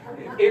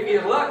 If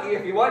you're lucky,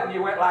 if you wasn't,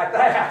 you went like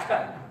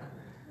that.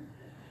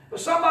 But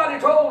somebody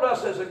told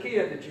us as a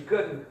kid that you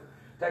couldn't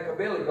take a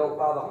billy goat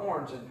by the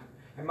horns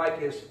and make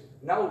his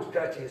nose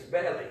touch his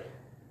belly.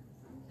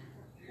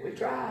 We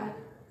tried.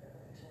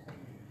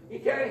 You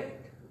can't.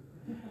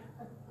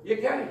 You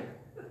can't.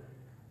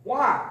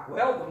 Why?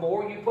 Well, the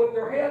more you put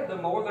their head, the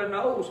more their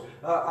nose,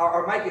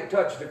 or make it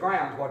touch the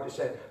ground is what they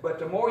said. But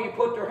the more you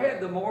put their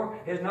head, the more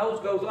his nose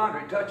goes under.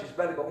 It touches his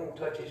belly, but won't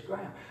touch his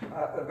ground.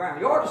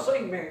 You ought to see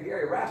me and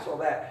Gary wrestle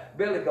that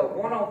billy goat,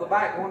 one on the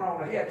back, one on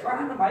the head,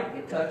 trying to make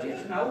it touch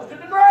his nose to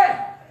the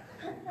ground.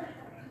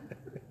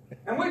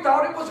 And we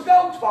thought it was a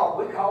goat's fault.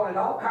 We called it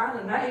all kinds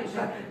of names.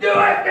 Do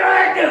it, do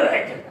it, do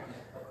it.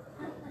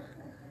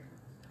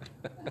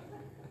 But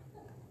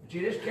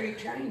you just can't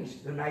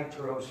change the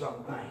nature of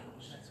some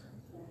things.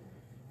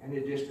 And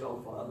it just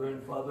goes further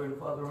and further and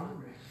further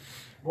under it.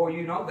 Boy,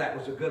 you know that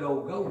was a good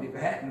old goat. If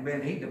it hadn't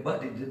been, he'd have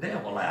butted the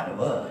devil out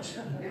of us.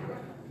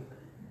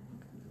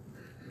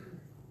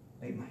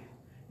 Amen.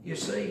 You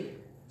see,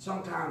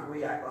 sometimes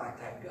we act like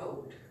that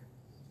goat.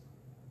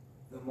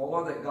 The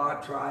more that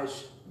God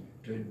tries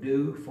to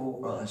do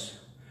for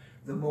us,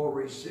 the more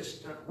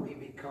resistant we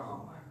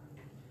become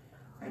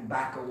and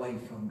back away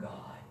from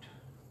God.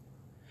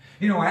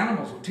 You know,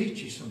 animals will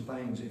teach you some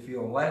things if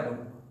you'll let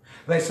them.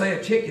 They say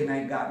a chicken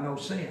ain't got no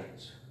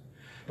sense.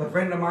 But a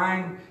friend of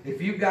mine, if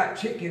you've got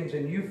chickens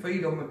and you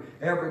feed them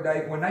every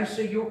day, when they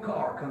see your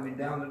car coming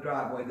down the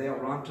driveway, they'll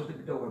run to the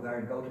door there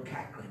and go to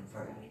cackling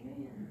for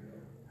you.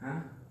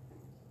 Huh?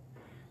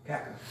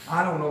 Cackling.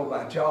 I don't know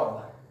about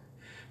y'all,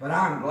 but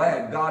I'm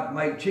glad God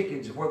made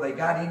chickens where they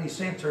got any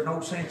sense or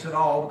no sense at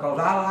all, because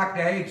I like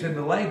the eggs and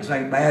the legs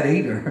ain't bad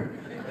either.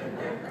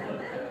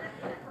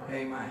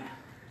 Amen.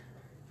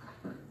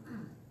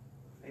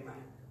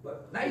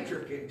 But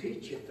nature can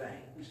teach you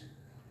things.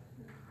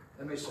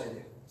 Let me say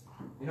that.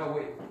 You know,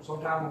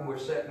 sometimes when we're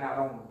sitting out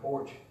on the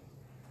porch,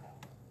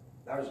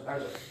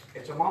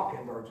 it's a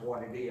mockingbird's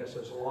what it is.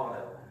 There's a lot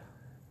of them.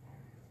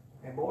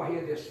 And boy,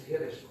 he'll just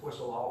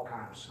whistle all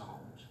kinds of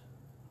songs.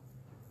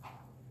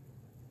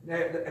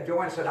 Now,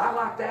 Joanne said, "I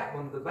like that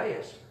one the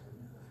best."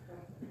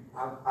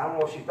 I don't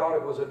know if she thought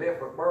it was a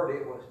different bird.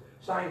 It was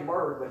the same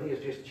bird, but he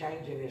is just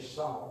changing his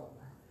song.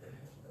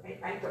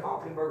 Ain't the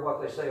mockingbird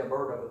what they say, a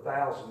bird of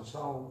 1,000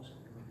 songs?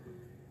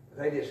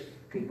 They just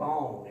keep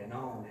on and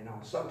on and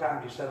on.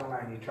 Sometimes you sit on there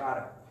and you try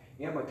to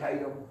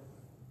imitate them.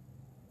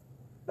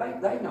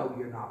 They know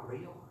you're not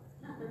real.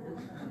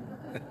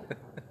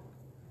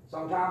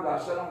 Sometimes I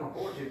sit on the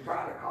porch and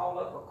try to call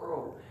up a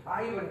crow.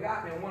 I even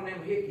got me one of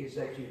them hickeys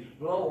that you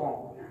blow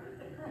on.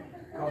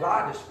 Because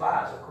I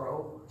despise a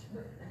crow.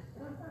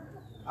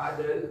 I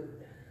do.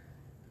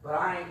 But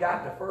I ain't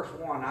got the first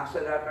one. I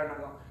sit out there and I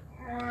go,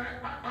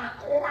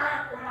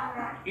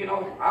 you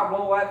know, I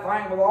blow that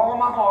thing with all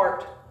my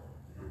heart.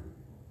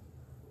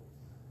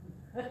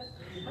 You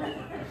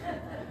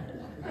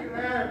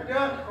had a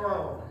duck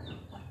crow.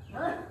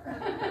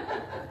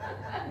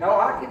 No,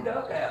 I can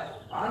duck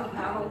out. I don't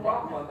have no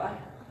problem with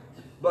that.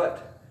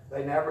 But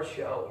they never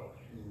show.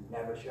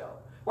 Never show.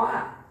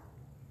 Why?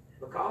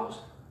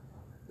 Because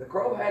the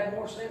crow had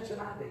more sense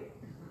than I did.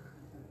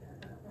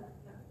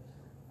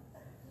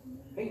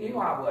 He knew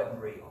I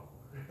wasn't real.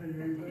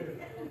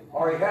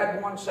 Or he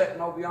had one sitting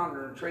over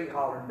yonder in a tree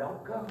hollering,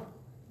 "Don't come,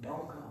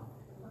 don't come."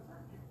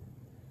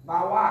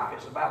 My wife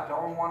is about the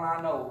only one I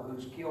know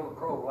who's killed a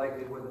crow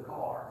lately with a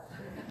car.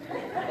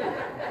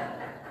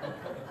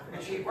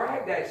 And she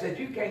bragged that, said,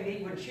 "You can't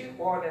even shoot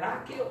one, and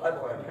I killed that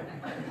one."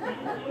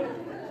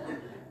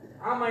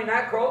 I mean,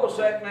 that crow was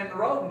sitting in the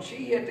road and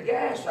she hit the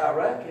gas, I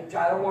reckon.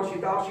 I don't know what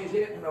she thought she was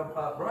hitting the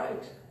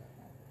brakes.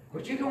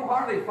 But you don't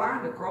hardly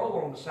find a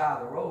crow on the side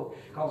of the road,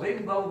 because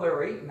even though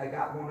they're eating, they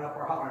got one up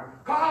there hollering,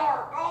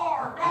 "Car,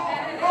 car,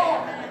 car,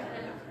 car."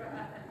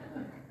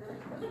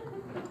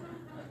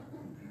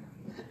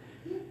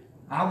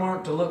 I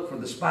learned to look for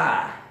the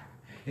spy.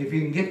 If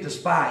you can get the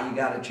spy, you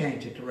got to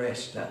change it the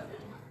rest of it.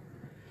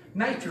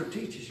 Nature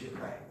teaches you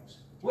things.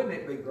 Wouldn't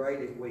it be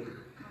great if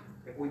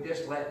we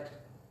just let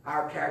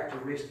our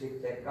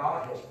characteristics that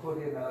God has put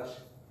in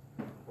us,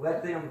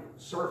 let them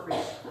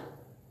surface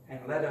and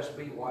let us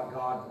be what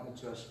God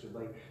wants us to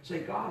be. See,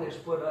 God has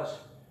put us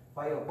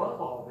way above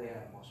all the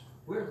animals.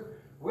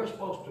 We're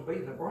supposed to be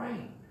the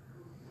brain.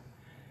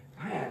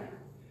 Man,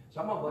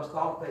 some of us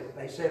thought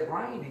they said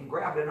rain and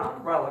grabbed an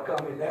umbrella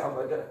coming down,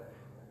 but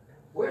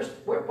we're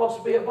supposed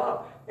to be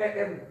above.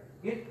 And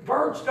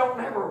birds don't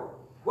ever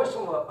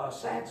Whistle a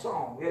sad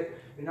song. It'd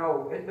be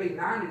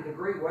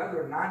 90-degree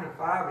weather and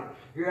 95, and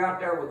you're out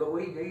there with the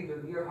weed eater,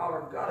 and you're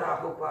hollering, God, I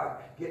hope I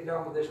get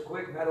done with this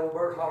quick. And that old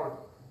bird's hollering.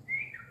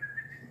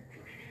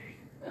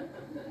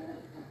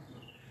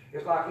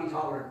 It's like he's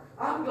hollering,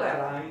 I'm glad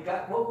I ain't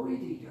got no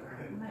weed eater.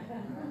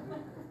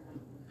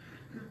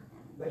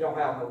 They don't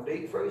have no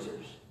deep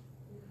freezers.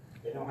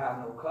 They don't have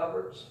no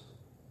cupboards.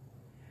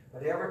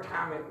 But every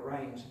time it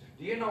rains,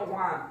 do you know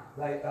why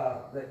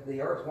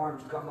the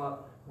earthworms come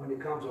up when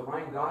it comes to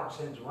rain? God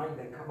sends rain,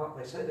 they come up.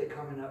 They say they're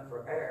coming up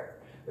for air.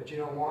 But you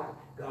know what?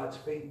 God's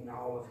feeding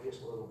all of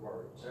his little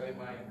birds.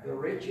 Amen. The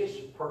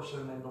richest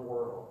person in the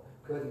world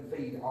couldn't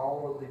feed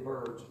all of the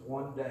birds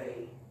one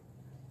day.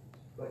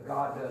 But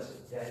God does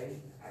it day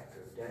after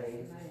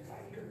day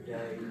after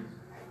day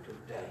after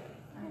day.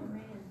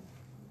 Amen.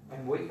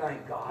 And we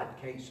think God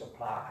can't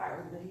supply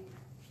our need.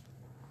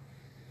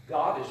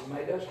 God has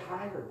made us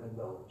higher than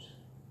those.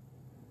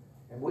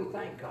 And we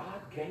think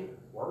God can't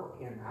work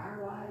in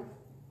our life.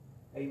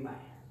 Amen.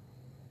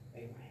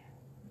 Amen.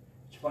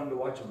 It's fun to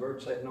watch a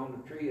bird sitting on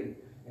the tree,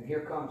 and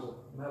here comes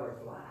a miller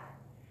fly.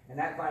 And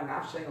that thing,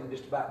 I've seen them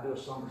just about do a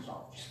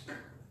somersault. Just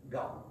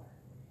gone.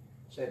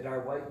 Said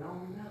they're waiting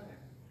on another.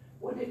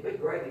 Wouldn't it be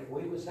great if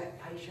we was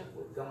that patient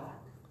with God?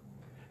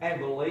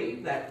 And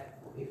believe that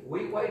if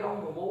we wait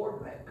on the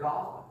Lord, that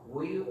God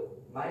will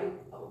make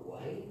a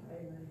way.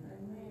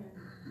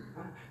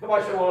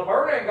 Somebody said, well, a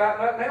bird ain't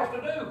got nothing else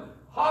to do.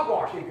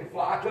 Hogwash, he could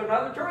fly to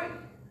another tree.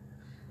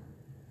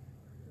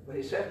 But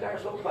he sat there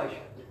so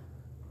patient.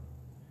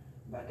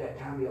 About that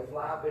time he'll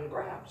fly up and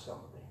grab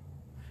something.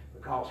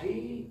 Because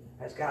he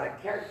has got a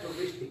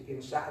characteristic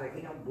inside of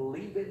him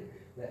believing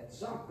that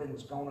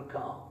something's going to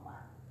come.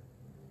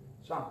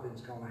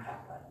 Something's going to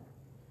happen.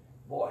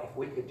 Boy, if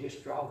we could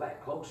just draw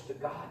that close to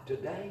God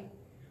today,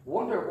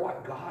 wonder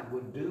what God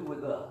would do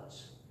with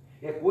us.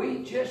 If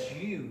we just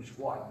use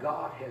what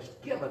God has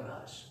given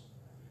us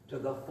to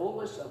the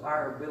fullest of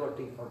our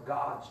ability for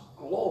God's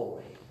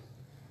glory,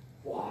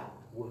 what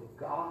would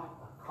God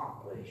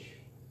accomplish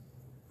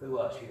through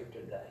us here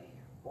today?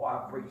 Boy,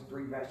 I preached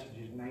 3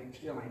 messages and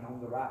still ain't on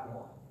the right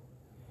one.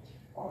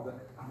 Or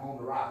I'm on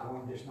the right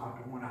one, just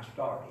not the one I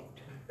started.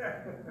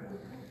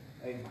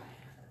 Amen.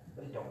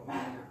 But it don't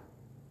matter.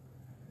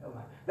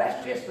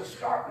 That's just the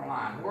starting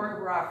line.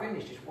 Wherever I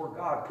finish is where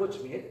God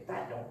puts me.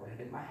 That don't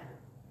really matter.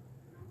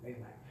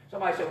 Amen.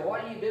 Somebody said, well,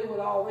 what do you do with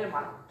all them?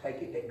 I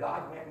take it that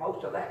God meant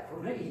most of that for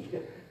me.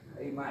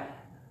 Amen.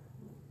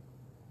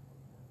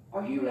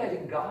 Are you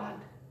letting God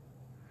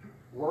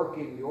work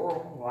in your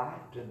own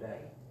life today?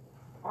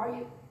 Are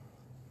you?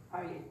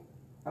 Are you?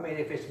 I mean,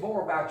 if it's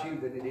more about you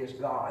than it is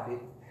God,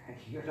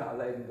 you're not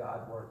letting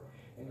God work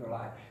in your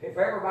life. If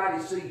everybody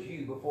sees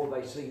you before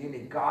they see any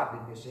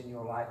godliness in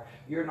your life,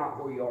 you're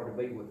not where you are to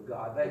be with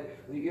God. The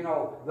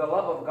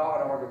love of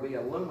God ought to be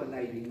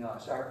illuminating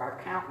us. Our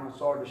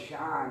countenance ought to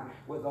shine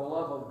with the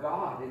love of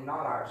God and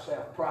not our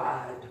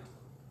self-pride.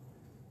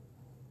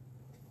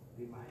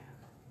 Amen.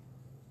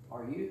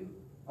 Are you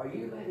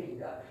letting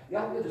God?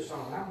 Y'all get a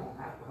song. I'm going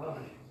to have to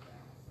hush.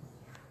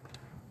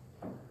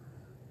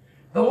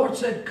 The Lord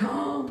said,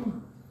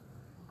 come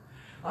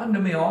unto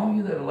me, all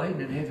you that are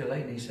laden and heavy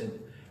laden. He said,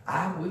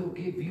 I will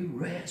give you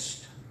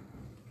rest.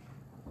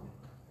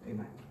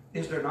 Amen.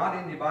 Is there not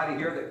anybody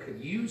here that could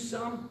use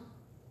some?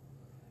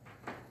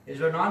 Is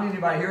there not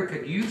anybody here that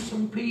could use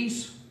some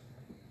peace?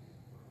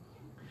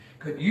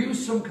 Could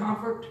use some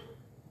comfort?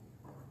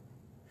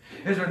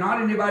 Is there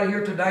not anybody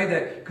here today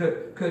that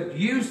could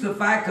use the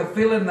fact of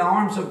feeling the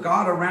arms of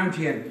God around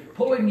you and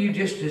pulling you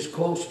just as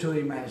close to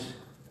Him as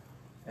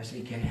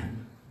He can?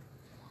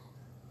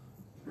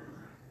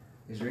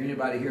 Is there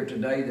anybody here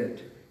today that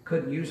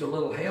couldn't use a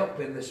little help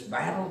in this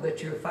battle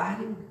that you're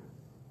fighting?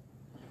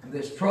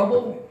 This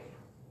trouble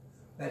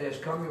that has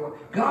come your way?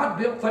 God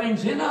built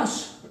things in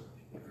us.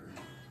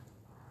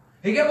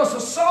 He gave us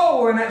a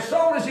soul, and that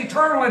soul is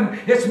eternal, and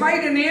it's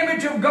made in the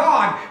image of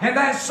God. And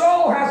that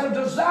soul has a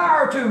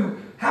desire to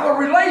have a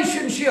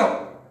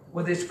relationship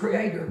with its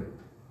Creator.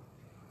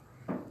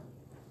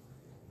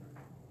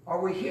 Are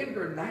we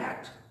hindering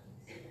that?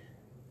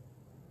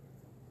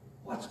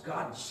 What's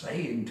God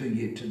saying to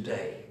you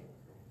today?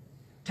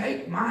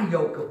 Take my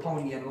yoke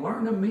upon you and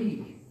learn of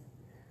me,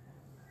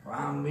 for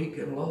I'm meek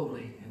and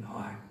lowly in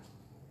heart.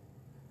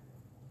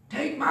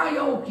 Take my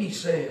yoke, He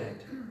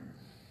said.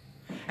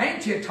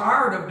 Ain't you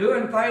tired of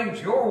doing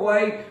things your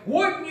way?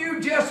 Wouldn't you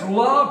just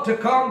love to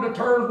come to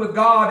terms with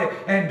God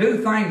and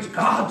do things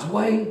God's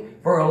way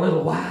for a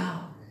little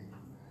while?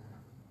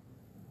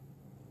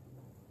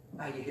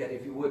 Bow your head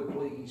if you would,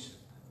 please.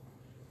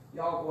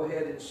 Y'all go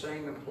ahead and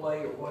sing and play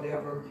or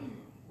whatever.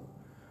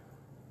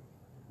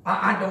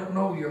 I don't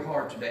know your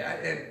heart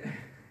today.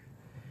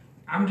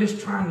 I'm just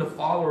trying to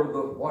follow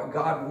what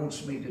God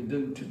wants me to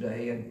do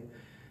today.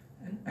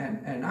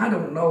 And I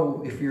don't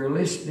know if you're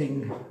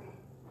listening.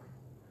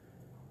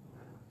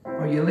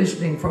 Are you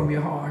listening from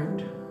your heart?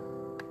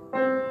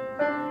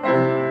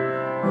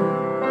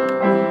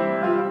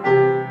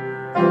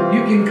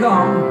 You can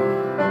come.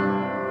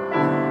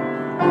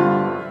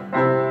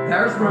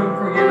 There's room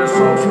for you to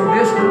social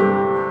distance.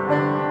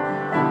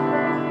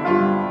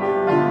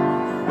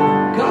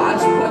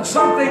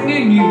 something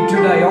in you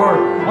today?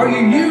 Are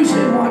you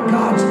using what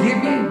God's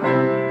given you?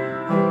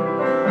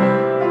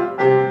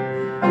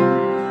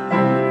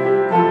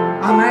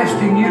 I'm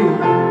asking you,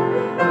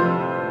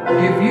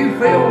 if you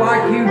feel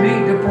like you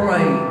need to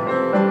pray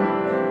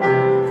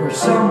for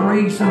some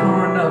reason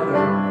or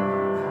another,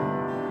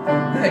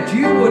 that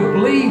you would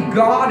believe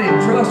God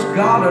and trust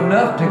God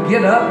enough to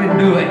get up and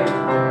do it.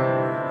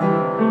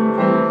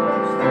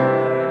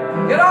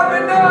 Get up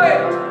and do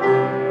it.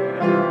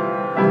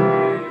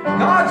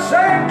 God's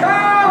saying,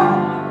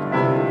 come.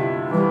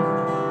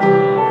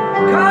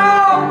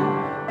 Come.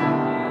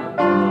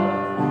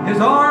 His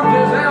arms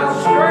is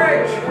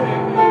outstretched.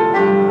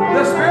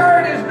 The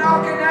Spirit is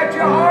knocking at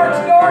your heart's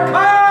door.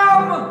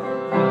 Come.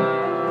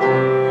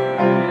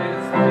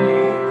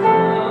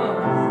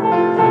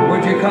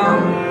 Would you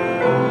come?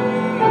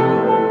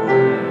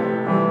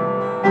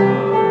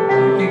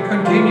 You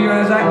can continue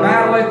as that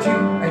battle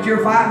that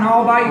you're fighting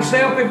all by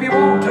yourself if you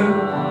want to.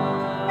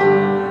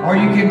 Or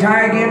you can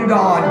tag in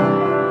God.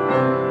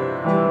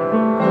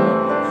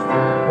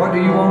 What do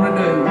you want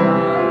to do?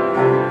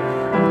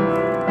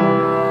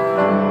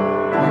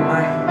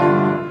 Amen.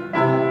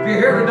 If you're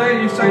here today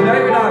and you say,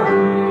 David,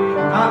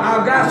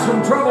 I've got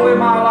some trouble in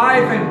my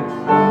life and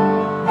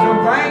some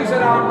things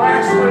that I'm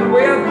wrestling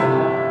with.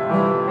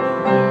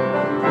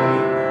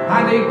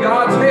 I need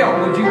God's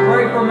help. Would you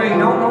pray for me?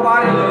 Don't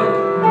nobody look.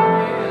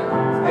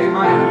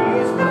 Amen.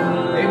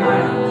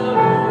 Amen.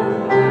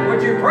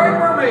 Would you pray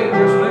for me?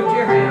 Just lift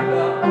your hand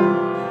up.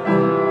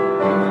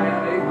 Amen.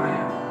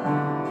 Amen.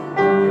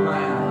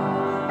 Amen.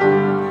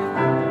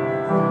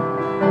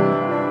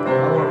 I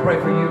want to pray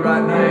for you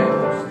right now.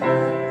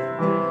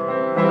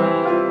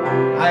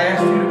 I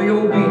ask you to be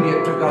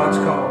obedient to God's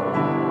call.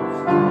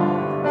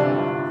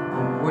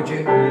 Would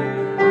you?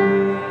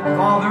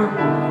 Father,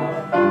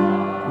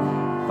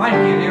 thank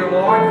you, dear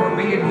Lord, for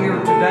being here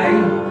today.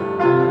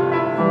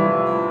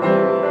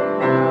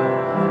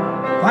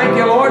 Thank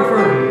you, Lord, for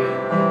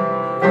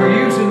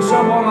using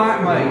someone like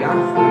me. I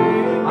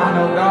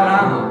know, God,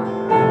 I'm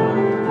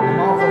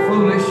awful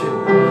foolish.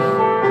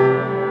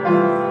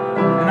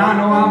 And I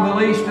know I'm the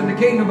least in the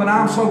kingdom, but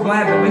I'm so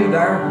glad to be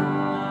there.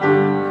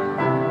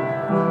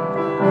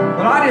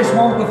 But I just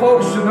want the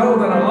folks to know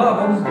that I love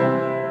them,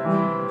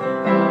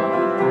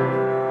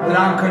 that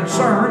I'm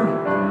concerned,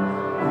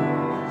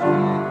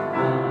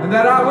 and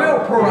that I will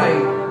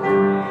pray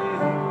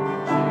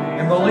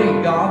and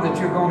believe, God, that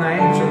you're going to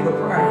answer the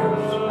prayers.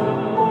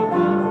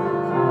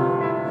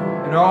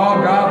 And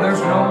oh, God, there's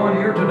no one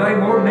here today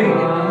more needed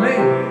than me.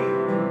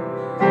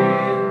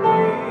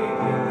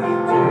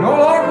 And oh,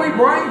 Lord, we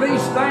bring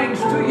these things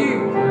to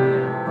you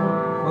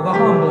with a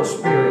humble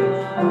spirit,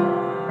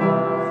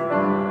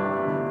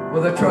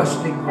 with a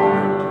trusting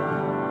heart.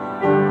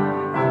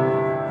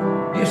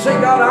 You see,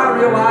 God, I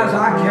realize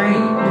I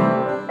can't.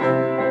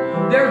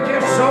 There's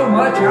just so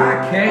much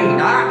I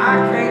can't.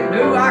 I can't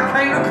do. I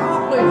can't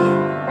accomplish.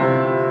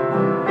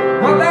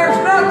 But there's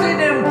nothing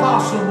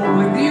impossible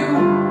with you.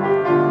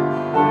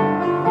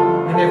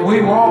 And if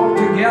we walk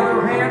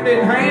together hand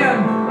in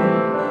hand,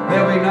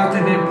 there'll be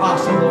nothing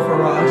impossible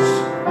for us.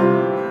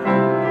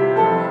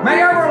 May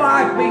our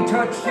life be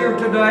touched here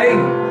today.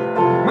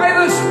 May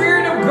the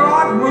Spirit of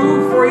God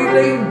move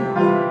freely.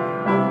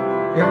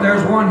 If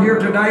there's one here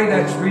today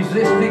that's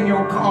resisting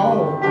your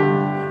call,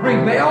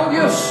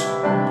 rebellious,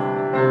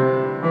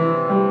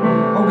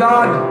 oh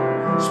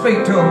God,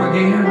 speak to them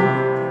again.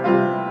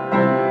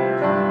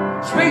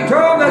 Speak to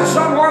them that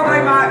somewhere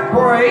they might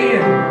pray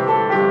and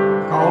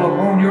call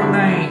upon your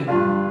name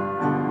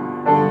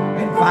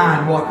and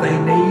find what they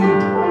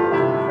need.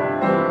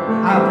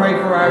 I pray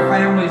for our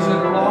families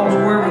that are lost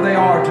wherever they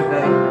are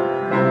today.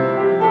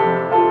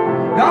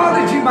 God,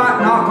 that you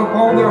might knock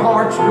upon their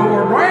heart's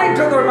door, bring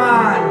to their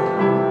mind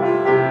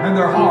and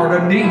their heart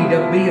a need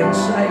of being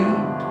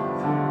saved.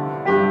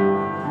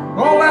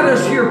 Oh, let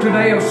us hear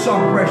today of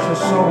some precious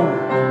soul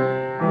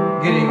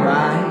getting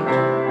right.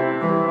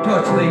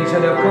 Touch these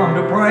that have come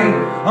to pray.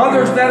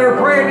 Others that are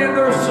praying in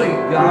their seat,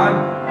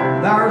 God.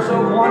 There's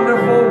a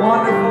wonderful,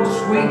 wonderful,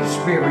 sweet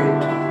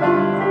Spirit.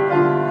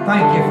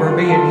 Thank you for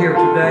being here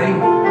today.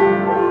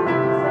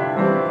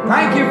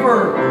 Thank you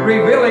for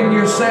revealing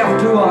yourself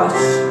to us.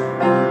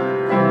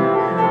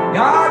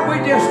 God, we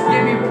just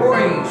give you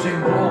praise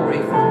and glory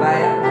for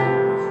that.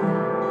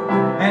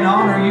 And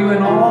honor you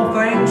in all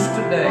things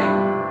today.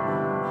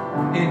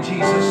 In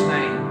Jesus'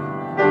 name,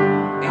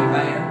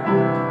 amen.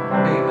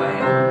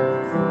 Amen.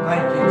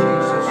 Thank you,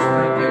 Jesus.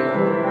 Thank you,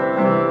 Lord.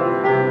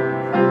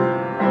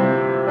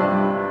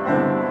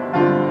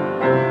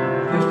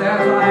 Just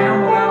as I am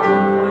without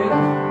complaint,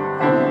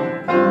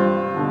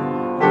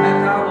 that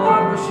thy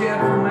blood was shed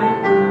for me,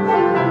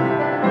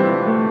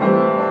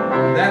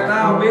 that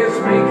thou bidst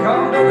me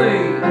come to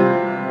thee.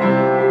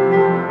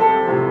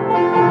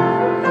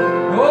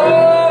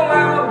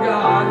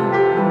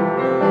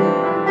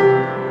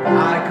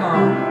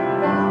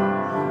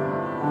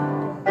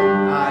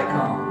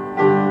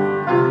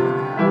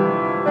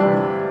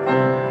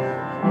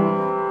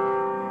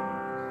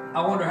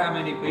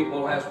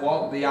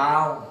 The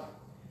aisle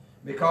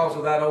because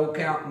of that old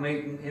camp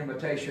meeting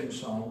invitation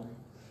song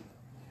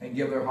and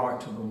give their heart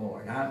to the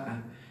Lord.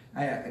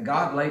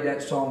 God laid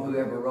that song,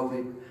 whoever wrote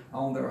it,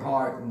 on their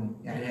heart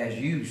and has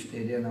used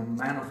it in a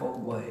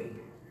manifold way.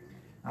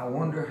 I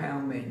wonder how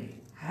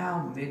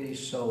many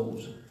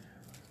souls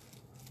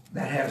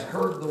that has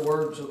heard the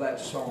words of that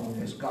song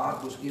as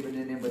God was giving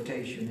an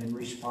invitation and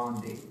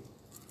responding,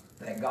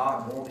 that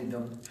God wanted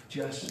them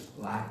just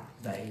like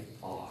they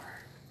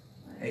are.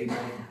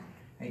 Amen.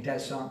 Ain't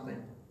that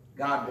something?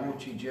 God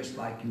wants you just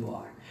like you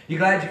are. You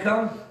glad you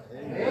come?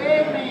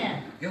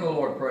 Amen. Give the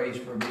Lord praise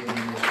for being in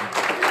this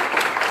place.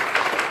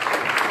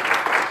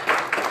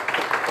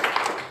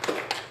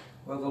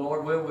 Well, the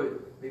Lord will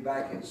be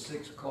back at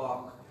 6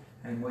 o'clock,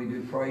 and we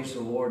do praise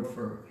the Lord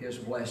for His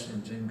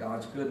blessings and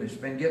God's goodness.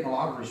 Been getting a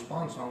lot of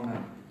response on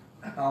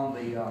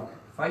the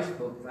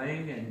Facebook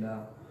thing, and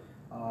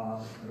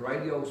the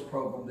radio's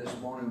program this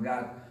morning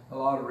got a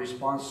lot of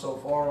response so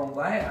far on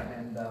that,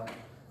 and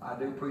I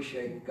do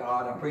appreciate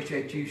God. I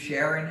appreciate you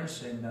sharing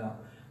us and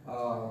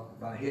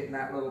by hitting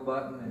that little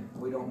button. And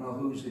we don't know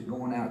who's it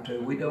going out to.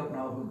 We don't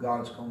know who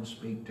God's going to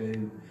speak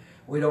to.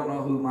 We don't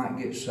know who might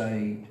get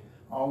saved.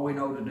 All we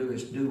know to do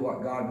is do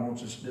what God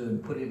wants us to do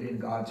and put it in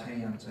God's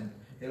hands, and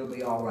it'll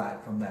be all right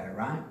from there,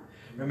 right?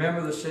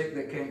 Remember the sick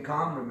that can't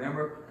come.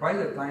 Remember, pray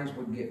that things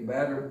would get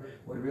better.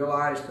 We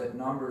realize that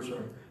numbers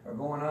are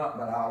going up,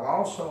 but I've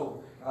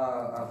also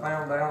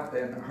found out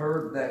and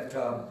heard that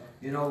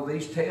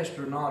these tests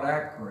are not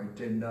accurate,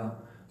 and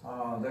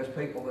there's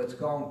people that's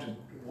gone to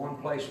one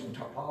place and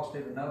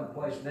positive, another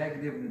place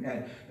negative,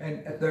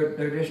 and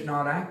they're just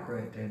not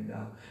accurate. And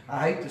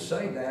I hate to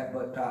say that,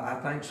 but I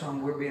think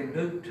we're being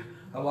duped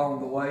along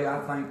the way. I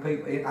think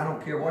people, I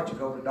don't care what you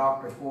go to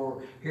doctor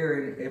for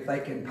here, if they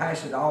can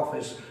pass it off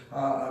as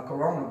a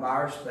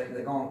coronavirus,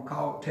 they're going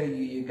to tell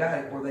you got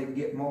it where they can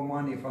get more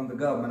money from the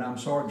government. I'm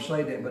sorry to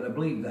say that, but I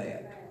believe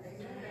that.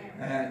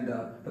 And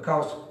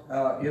because,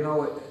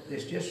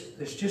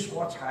 it's just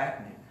what's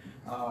happening.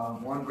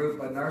 One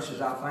group of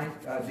nurses, I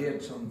think,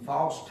 did some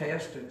false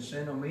tests and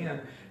sent them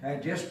in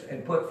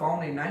and put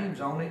phony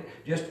names on it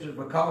just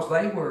because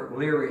they were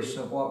leery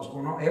of what was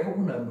going on. Every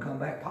one of them come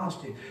back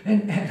positive.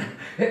 And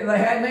they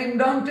hadn't even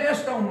done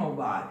tests on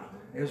nobody.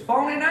 It was a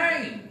phony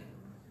name.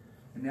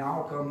 And they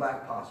all come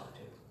back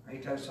positive.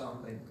 Ain't that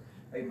something?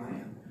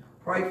 Amen.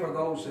 Pray for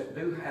those that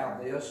do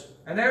have this.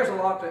 And there's a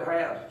lot that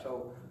have,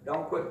 so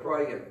don't quit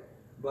praying.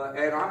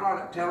 And I'm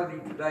not telling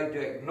you today to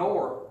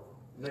ignore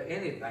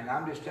anything.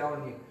 I'm just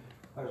telling you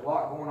there's a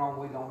lot going on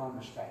we don't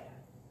understand.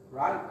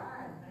 Right?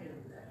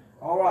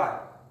 All right.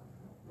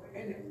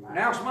 Any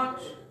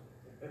announcements?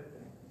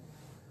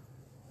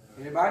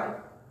 Anybody?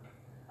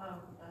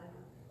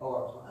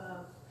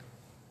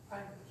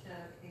 Frank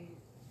Chuck, he's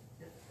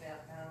just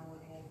about done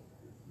with him.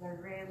 Their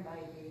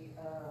grandbaby,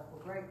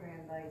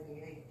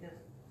 great-grandbaby, he's just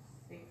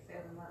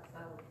 6-7 months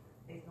old.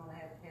 He's gonna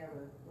have to have a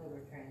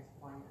liver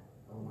transplant.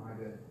 Oh my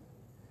goodness.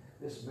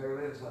 This is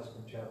Mary Lynn's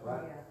husband, Chuck,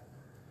 right?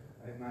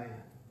 Yeah. Amen.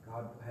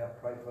 God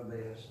help pray for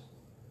this.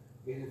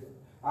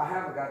 I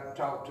haven't got to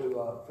talk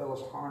to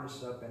Phyllis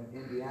Harness up in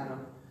Indiana,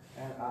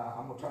 and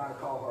I'm going to try to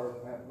call her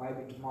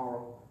maybe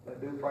tomorrow, but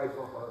do pray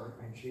for her.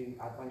 And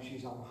I think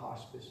she's on the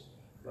hospice,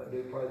 but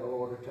do pray the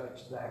Lord to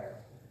touch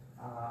there.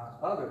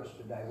 Others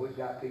today, we've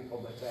got people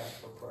that's asked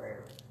for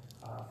prayer,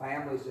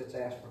 families that's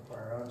asked for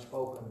prayer,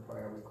 unspoken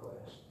prayer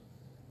requests.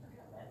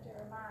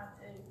 Jeremiah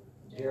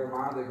too.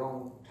 Jeremiah, they're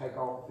going to take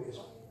off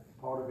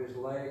part of his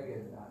leg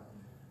and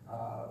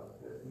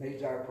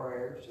needs our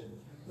prayers. And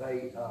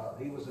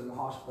he was in the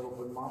hospital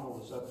when Mama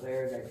was up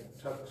there, and they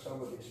took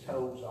some of his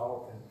toes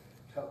off and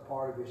took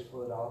part of his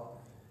foot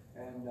off.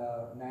 And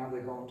now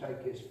they're going to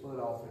take his foot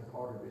off and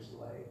part of his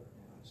leg.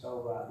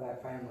 So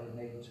that family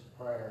needs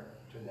prayer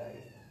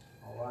today.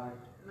 All right?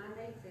 My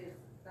niece's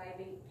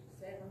baby,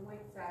 7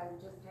 weeks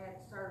old, just had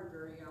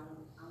surgery on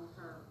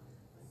her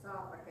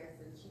esophagus,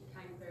 and she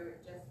came through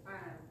it just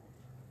fine.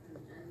 And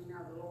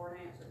the Lord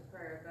answered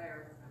prayer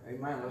there.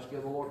 Amen. Let's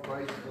give the Lord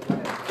praise for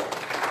that.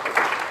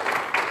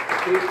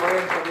 Keep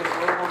praying for this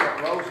little one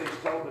that Rosie's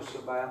told us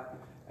about,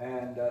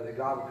 and that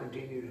God will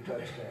continue to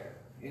touch there.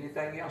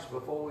 Anything else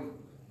before we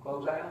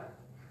close out?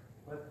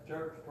 Let the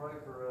church pray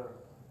for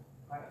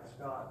Pat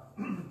Scott.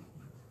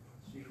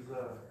 She's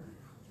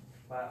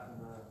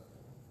fighting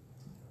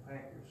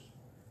pancreas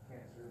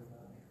cancer.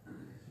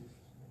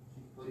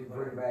 She's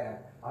pretty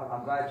bad.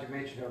 I'm glad you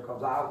mentioned her,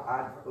 because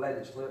I let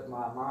it slip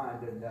my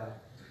mind, and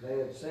they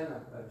had sent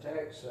a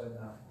text, and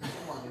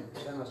someone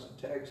had sent us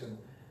a text and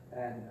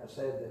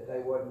said that they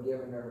wasn't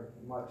giving her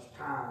much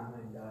time.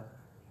 And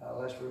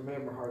let's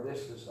remember her.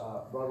 This is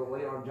Brother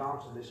Leon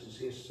Johnson. This is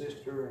his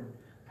sister, and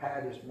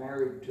Pat is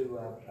married to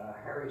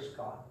Harry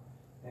Scott.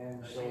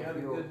 And so she had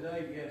a good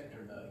day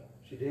yesterday.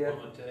 She did.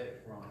 On a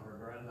text from her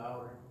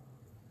granddaughter.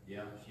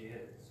 Yeah, she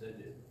had said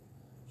that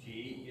she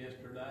ate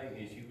yesterday,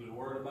 and she was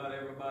worried about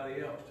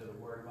everybody else instead of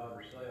worried about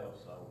herself.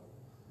 So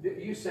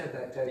You sent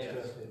that text to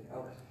us, didn't you?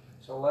 Okay.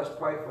 So let's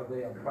pray for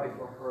them. Pray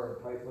for her.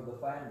 Pray for the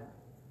family.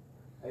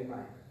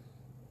 Amen.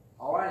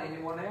 All right.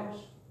 Anyone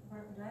else?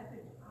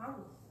 David, I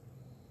was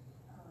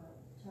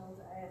told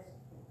to ask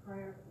for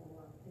prayer for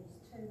these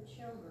two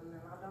children,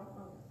 and I don't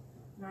know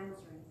names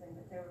or anything,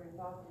 but they were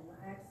involved in an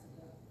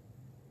accident,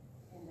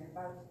 and they're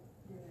both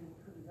doing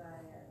pretty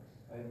bad.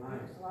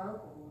 Amen. It's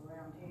local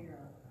around here,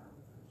 I'm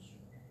pretty sure.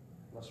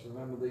 Let's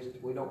remember these,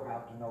 we don't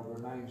have to know their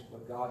names,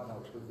 but God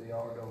knows who they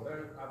are, don't we?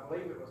 I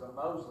believe it was a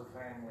Mosley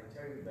family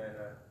too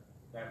that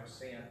was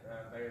sent.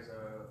 There's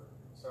a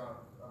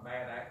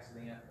bad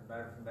accident.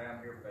 They're from down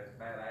here, but there's a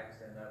bad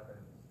accident up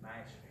in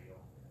Nashville,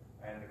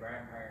 and the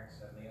grandparents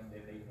and them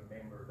didn't even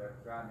remember. They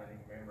were trying to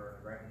remember, and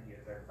the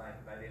grandkids, everything.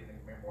 They didn't even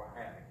remember what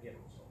happened. It hit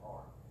them so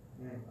hard.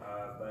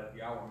 But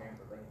y'all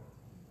remember them.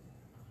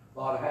 A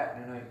lot of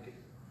happening, ain't it?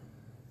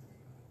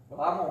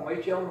 Well, I'm gonna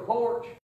meet you on the porch.